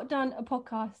have not done a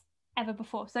podcast ever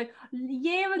before. So a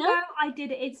year ago I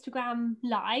did an Instagram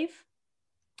live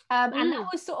and that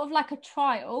was sort of like a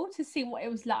trial to see what it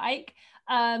was like,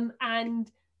 and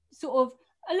sort of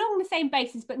along the same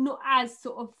basis but not as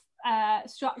sort of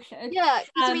structured. I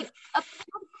mean a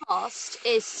podcast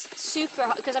is super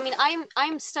hard because I mean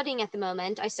I'm studying at the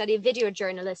moment. I study video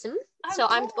journalism,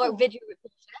 or video reporter.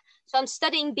 So I'm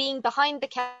studying being behind the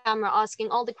camera, asking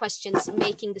all the questions,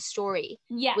 making the story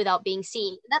without being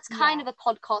seen. That's kind of a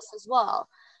podcast as well.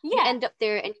 You end up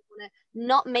there and you want to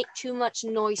not make too much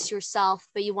noise yourself,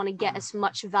 but you want to get as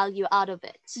much value out of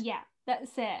it. Yeah,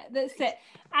 that's it.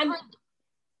 And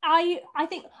I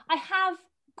think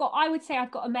I would say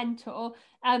I've got a mentor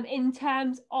in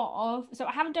terms of, so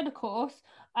I haven't done a course,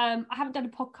 I haven't done a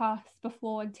podcast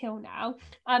before until now,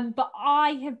 but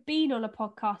I have been on a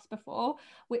podcast before,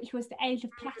 which was the Age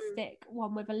of Plastic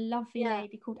one with a lovely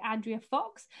lady called Andrea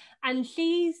Fox, and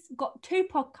she's got 2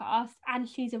 podcasts and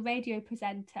she's a radio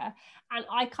presenter, and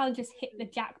I kind of just hit the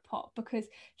jackpot because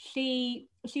she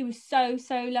was so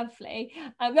lovely.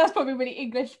 That's probably a really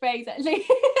English phrase actually.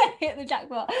 Hit the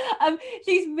jackpot.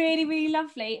 She's really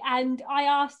lovely, and I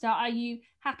asked her, are you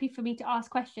happy for me to ask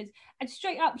questions? And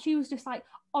straight up she was just like,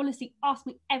 honestly, ask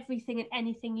me everything and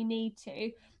anything you need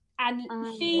to. And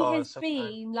she has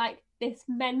been like this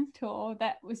mentor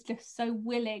that was just so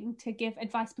willing to give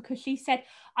advice, because she said,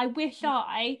 I wish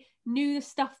I knew the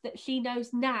stuff that she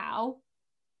knows now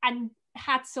and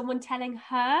had someone telling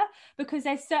her, because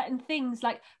there's certain things,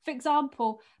 like for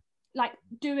example, like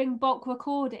doing bulk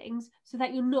recordings so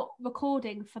that you're not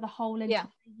recording for the whole entire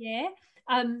year,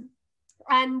 and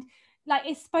like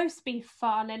it's supposed to be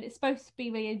fun and it's supposed to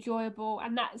be really enjoyable,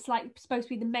 and that's like supposed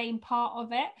to be the main part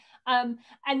of it,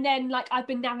 and then like I've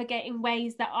been navigating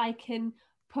ways that I can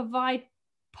provide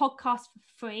podcasts for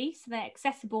free so they're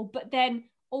accessible, but then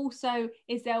also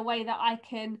is there a way that I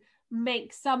can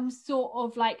make some sort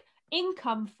of like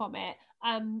income from it,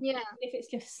 if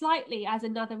it's just slightly as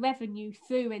another revenue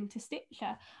through into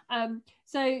Stitcher.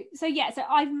 So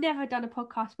I've never done a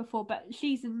podcast before, but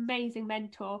she's an amazing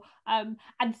mentor, and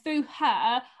through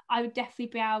her I would definitely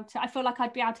be able to, I feel like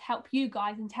I'd be able to help you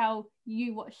guys and tell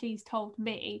you what she's told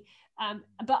me,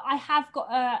 but I have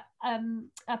got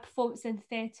a performance in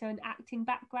theatre and acting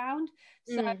background,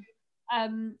 so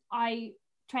I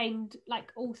trained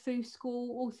like all through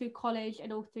school, all through college,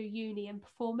 and all through uni and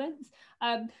performance.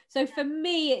 So for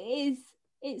me,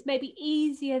 it's maybe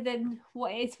easier than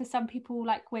what it is for some people,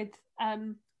 like with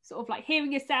sort of like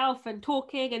hearing yourself and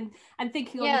talking and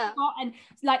thinking on the spot. And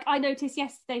like I noticed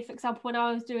yesterday, for example, when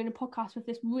I was doing a podcast with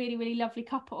this really lovely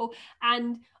couple,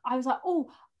 and I was like,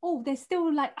 oh, there's still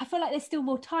like, I feel like there's still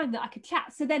more time that I could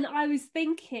chat. So then I was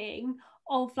thinking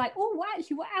of like, oh,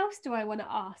 actually, what else do I want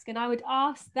to ask? And I would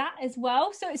ask that as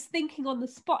well. So it's thinking on the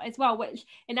spot as well, which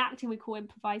in acting we call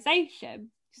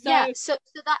improvisation. So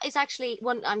that is actually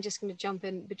one. I'm just going to jump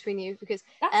in between you because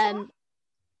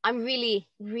I'm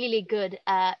really good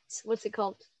at, what's it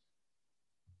called?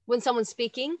 When someone's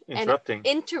speaking interrupting.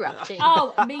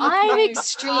 Oh, me too. I'm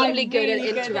extremely good at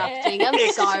interrupting.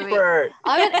 I'm sorry.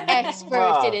 I'm an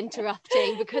expert in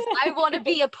interrupting because I want to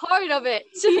be a part of it.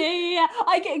 Yeah.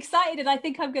 I get excited and I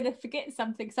think I'm going to forget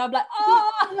something, so I'm like,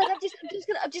 I'm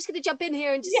just gonna jump in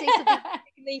here and just say something.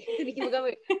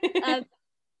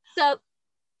 So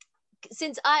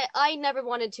since I never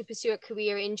wanted to pursue a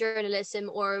career in journalism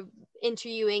or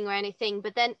interviewing or anything,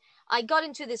 but then I got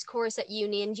into this course at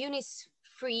uni, and uni's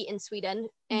free in Sweden,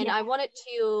 and I wanted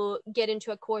to get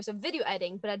into a course of video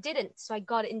editing, but I didn't, so I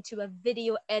got into a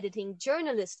video editing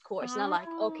journalist course, and I'm like,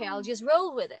 okay, I'll just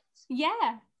roll with it.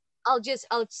 I'll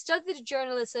study the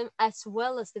journalism as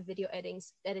well as the video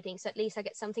editing, so at least I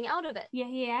get something out of it.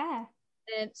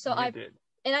 And so I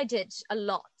did a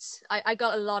lot. I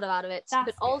got a lot out of it.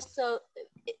 But also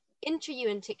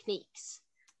interviewing techniques.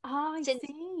 I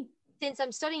see. Since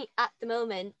I'm studying at the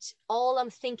moment, all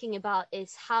I'm thinking about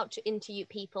is how to interview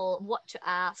people, what to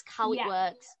ask, how it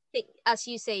works. As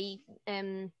you say,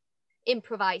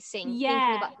 improvising,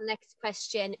 thinking about the next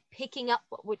question, picking up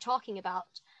what we're talking about.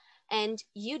 And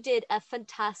you did a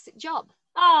fantastic job.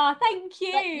 Oh, thank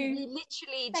you. Like,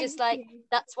 literally,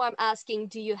 that's why I'm asking,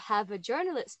 do you have a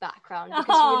journalist background?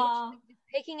 Because you were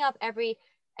picking up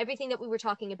everything that we were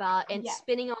talking about and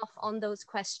spinning off on those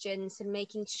questions and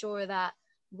making sure that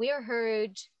we're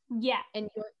heard. And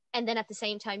then at the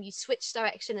same time you switch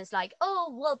direction. It's like,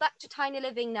 oh well, back to tiny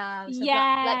living now. So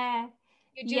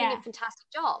you're doing a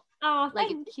fantastic job. Oh,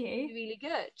 thank you. Really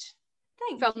good.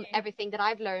 From everything that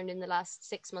I've learned in the last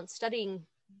 6 months studying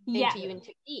interviewing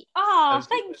technique. Oh,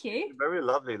 thank you. Very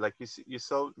lovely. Like you're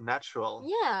so natural.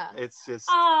 Yeah. It's just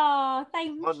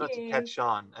thank you. Hard not to catch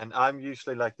on. And I'm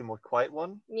usually like the more quiet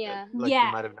one. Yeah. You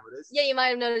might have noticed. Yeah, you might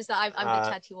have noticed that I'm the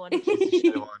chatty one. She's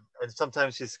the shy one. And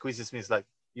sometimes she squeezes me. It's like,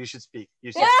 you should speak.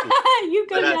 You should speak. You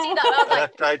go now. I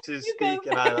try to speak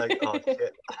and I like, oh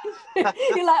shit.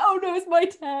 You're like, oh no, it's my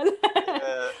turn.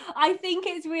 I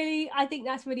think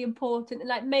that's really important. And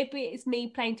like, maybe it's me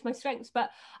playing to my strengths, but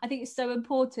I think it's so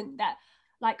important that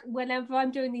like whenever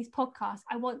I'm doing these podcasts,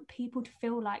 I want people to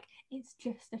feel like it's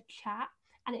just a chat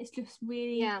and it's just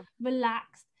really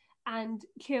relaxed and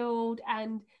chilled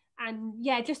and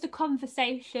just a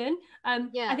conversation.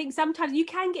 I think sometimes you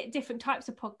can get different types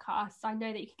of podcasts. I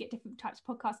know that you can get different types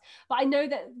of podcasts, but I know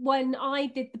that when I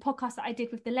did the podcast that I did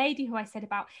with the lady who I said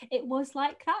about, it was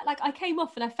like that. Like I came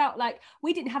off and I felt like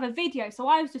we didn't have a video, so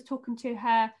I was just talking to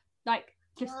her like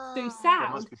just through sound.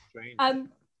 That must be strange. And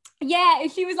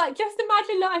she was like, just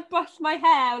imagine that I've brushed my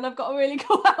hair and I've got a really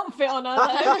cool outfit on. I was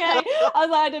like, okay. I was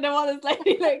like, I don't know what this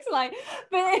lady looks like,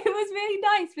 but it was really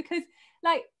nice because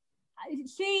like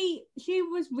she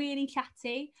was really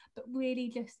chatty but really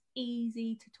just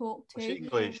easy to talk to. Was she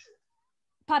English?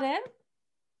 Pardon?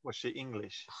 Was she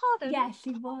English? Pardon? Yeah, she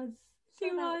was.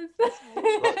 She was.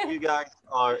 Well, you guys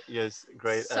are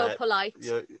great. So polite.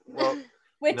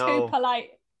 We're too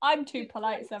polite. I'm too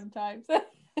polite sometimes. But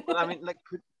I mean, like,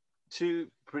 put two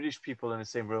British people in the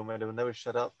same room and they will never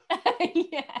shut up.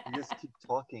 Yeah. You just keep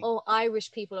talking. Oh,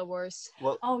 Irish people are worse.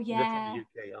 Well, yeah. they're from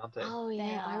the UK, aren't they? Oh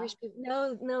yeah, Irish people.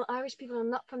 No, Irish people are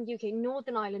not from the UK.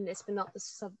 Northern Ireland is, but not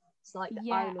the like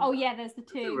the Ireland. Oh yeah, there's the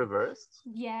two. Reversed.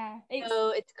 Yeah.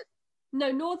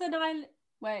 No, Northern Ireland.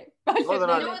 Wait. Northern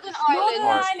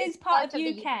Ireland is part of the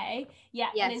UK. Yeah.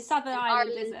 Yes. And in Southern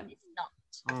Ireland isn't.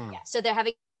 It's not. Yeah. So they're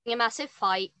having a massive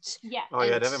fight. Yeah. Oh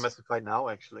yeah, they have a massive fight now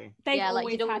actually. They've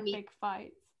always had big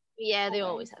fights. Yeah, they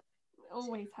always have.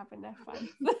 Always having their fun.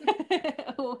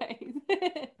 Always.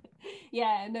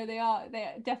 Yeah, no, they are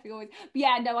definitely always. But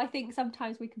yeah, no, I think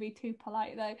sometimes we can be too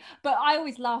polite though. But I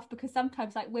always laugh because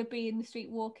sometimes like we'll be in the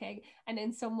street walking and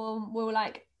then someone will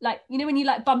like you know when you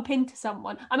like bump into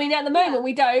someone. I mean at the moment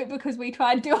we don't because we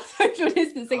try and do our social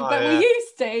distancing, but we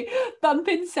used to bump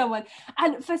into someone.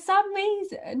 And for some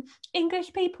reason,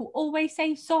 English people always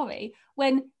say sorry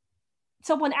when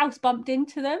someone else bumped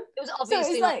into them. It was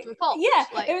obviously not their fault. Yeah,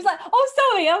 it was like, oh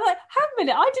sorry. I'm like, hang a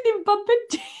minute, I didn't even bump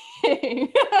into you.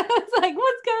 It's like,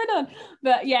 what's going on?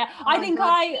 But yeah, I think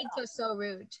Swedes are so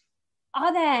rude.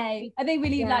 Are they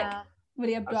really like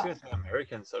really abrupt? I was gonna say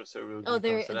Americans are so rude. Oh,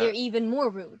 they're even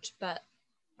more rude, but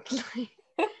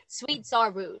Swedes are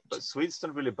rude. But Swedes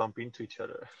don't really bump into each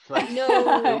other. Like,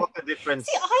 no. They walk a different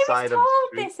I side was of told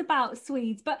the street. this about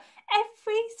Swedes, but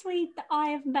every Swede that I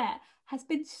have met has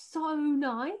been so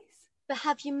nice. But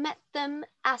have you met them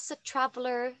as a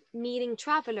traveler meeting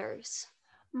travelers?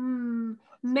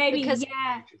 Maybe because,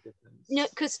 no,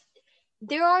 because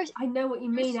there are. I know what you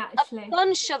mean. Actually, a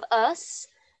bunch of us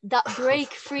that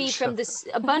break free from this.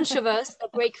 A bunch of us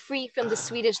that break free from the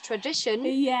Swedish tradition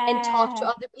and talk to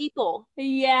other people.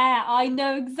 Yeah, I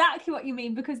know exactly what you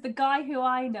mean because the guy who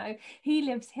I know, he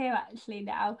lives here actually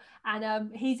now,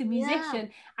 and he's a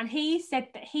musician, and he said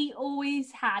that he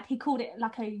always had. He called it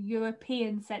like a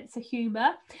European sense of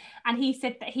humor, and he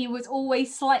said that he was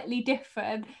always slightly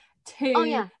different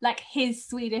to like his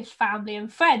Swedish family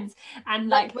and friends, and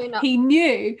like he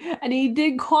knew and he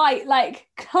didn't quite like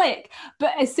click,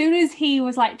 but as soon as he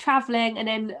was like traveling and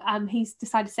then he's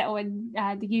decided to settle in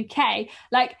the UK,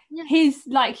 like his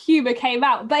like humor came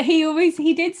out. But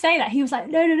he did say that he was like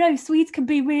no, Swedes can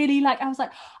be really like, I was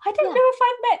like, I don't know if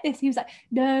I've met this. He was like,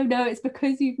 no, it's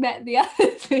because you've met the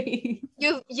other Swedes.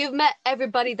 You've met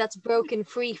everybody that's broken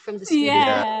free from the Swedish.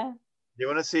 You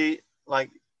want to see like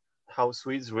how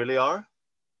Swedes really are?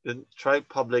 Then try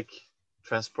public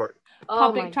transport.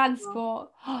 public transport.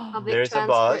 Public There's a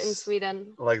transport bus in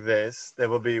Sweden. like this. There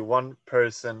will be one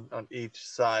person on each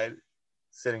side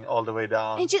sitting all the way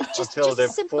down until they're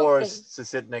forced to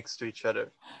sit next to each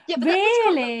other. Yeah, but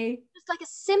really? It's like a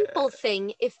simple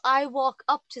thing. If I walk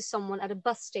up to someone at a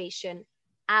bus station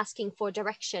asking for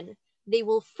direction, they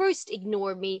will first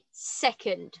ignore me,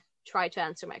 second try to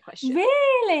answer my question.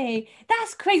 Really?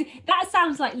 That's crazy. That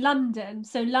sounds like London.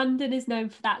 So London is known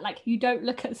for that. Like, you don't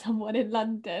look at someone in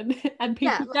London and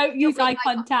people don't use eye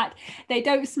contact. They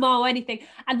don't smile or anything.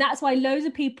 And that's why loads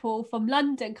of people from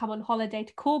London come on holiday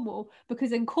to Cornwall,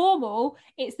 because in Cornwall,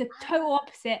 it's the total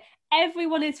opposite.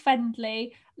 Everyone is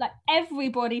friendly. Like,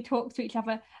 everybody talks to each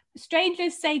other.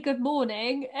 Strangers say good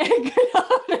morning and good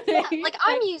afternoon. Yeah, like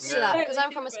I'm used to that because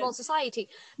I'm from a small society.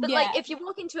 But like if you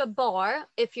walk into a bar,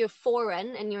 if you're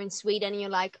foreign and you're in Sweden and you're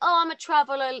like, oh, I'm a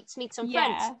traveler, let's meet some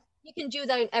friends. You can do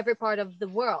that in every part of the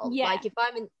world. Like if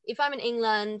I'm in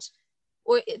England,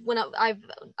 or when I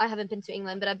haven't been to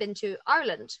England, but I've been to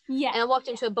Ireland. And I walked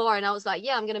into a bar and I was like,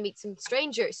 yeah, I'm gonna meet some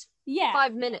strangers.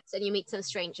 5 minutes and you meet some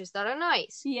strangers that are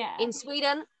nice. In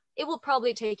Sweden, it will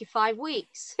probably take you 5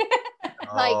 weeks.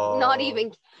 Like not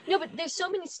even. No, but there's so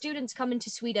many students coming to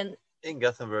Sweden in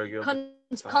Gothenburg,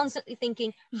 constantly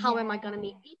thinking, how am I going to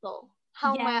meet people?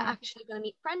 How am I actually going to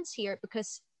meet friends here?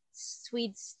 Because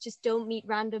Swedes just don't meet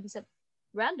randoms at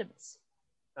randoms.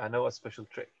 I know a special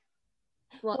trick.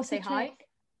 What, say hi?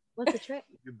 What's the trick?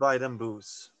 You buy them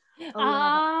booze. You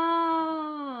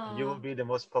will be the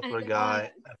most popular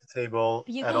guy at the table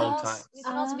at all times. You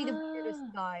can also be the weirdest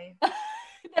guy.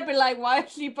 They'd be like, why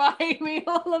is she buying me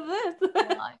all of this?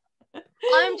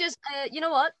 I'm just, you know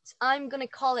what? I'm gonna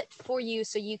call it for you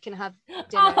so you can have dinner.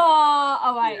 Oh,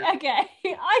 all right, okay.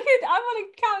 I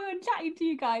want to carry on chatting to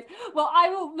you guys. Well, I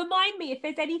will remind me if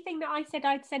there's anything that I said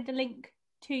I'd send a link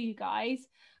to you guys.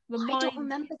 I don't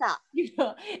remember that.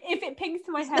 If it pings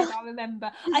to my head, I'll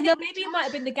remember. I think maybe it might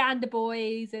have been the Gander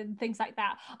Boys and things like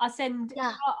that. I'll send.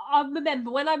 I'll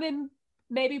remember when I'm in.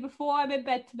 Maybe before I'm in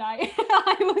bed tonight,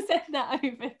 I will send that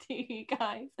over to you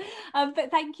guys. But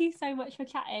thank you so much for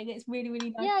chatting. It's really,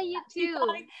 really nice. Yeah, you too.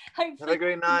 Hopefully, have a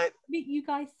great night. Meet you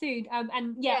guys soon. And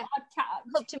I'll chat.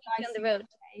 Hope to meet you on the road.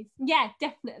 Yeah,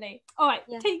 definitely. All right.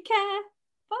 Take care.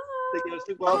 Bye. Take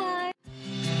care. Bye.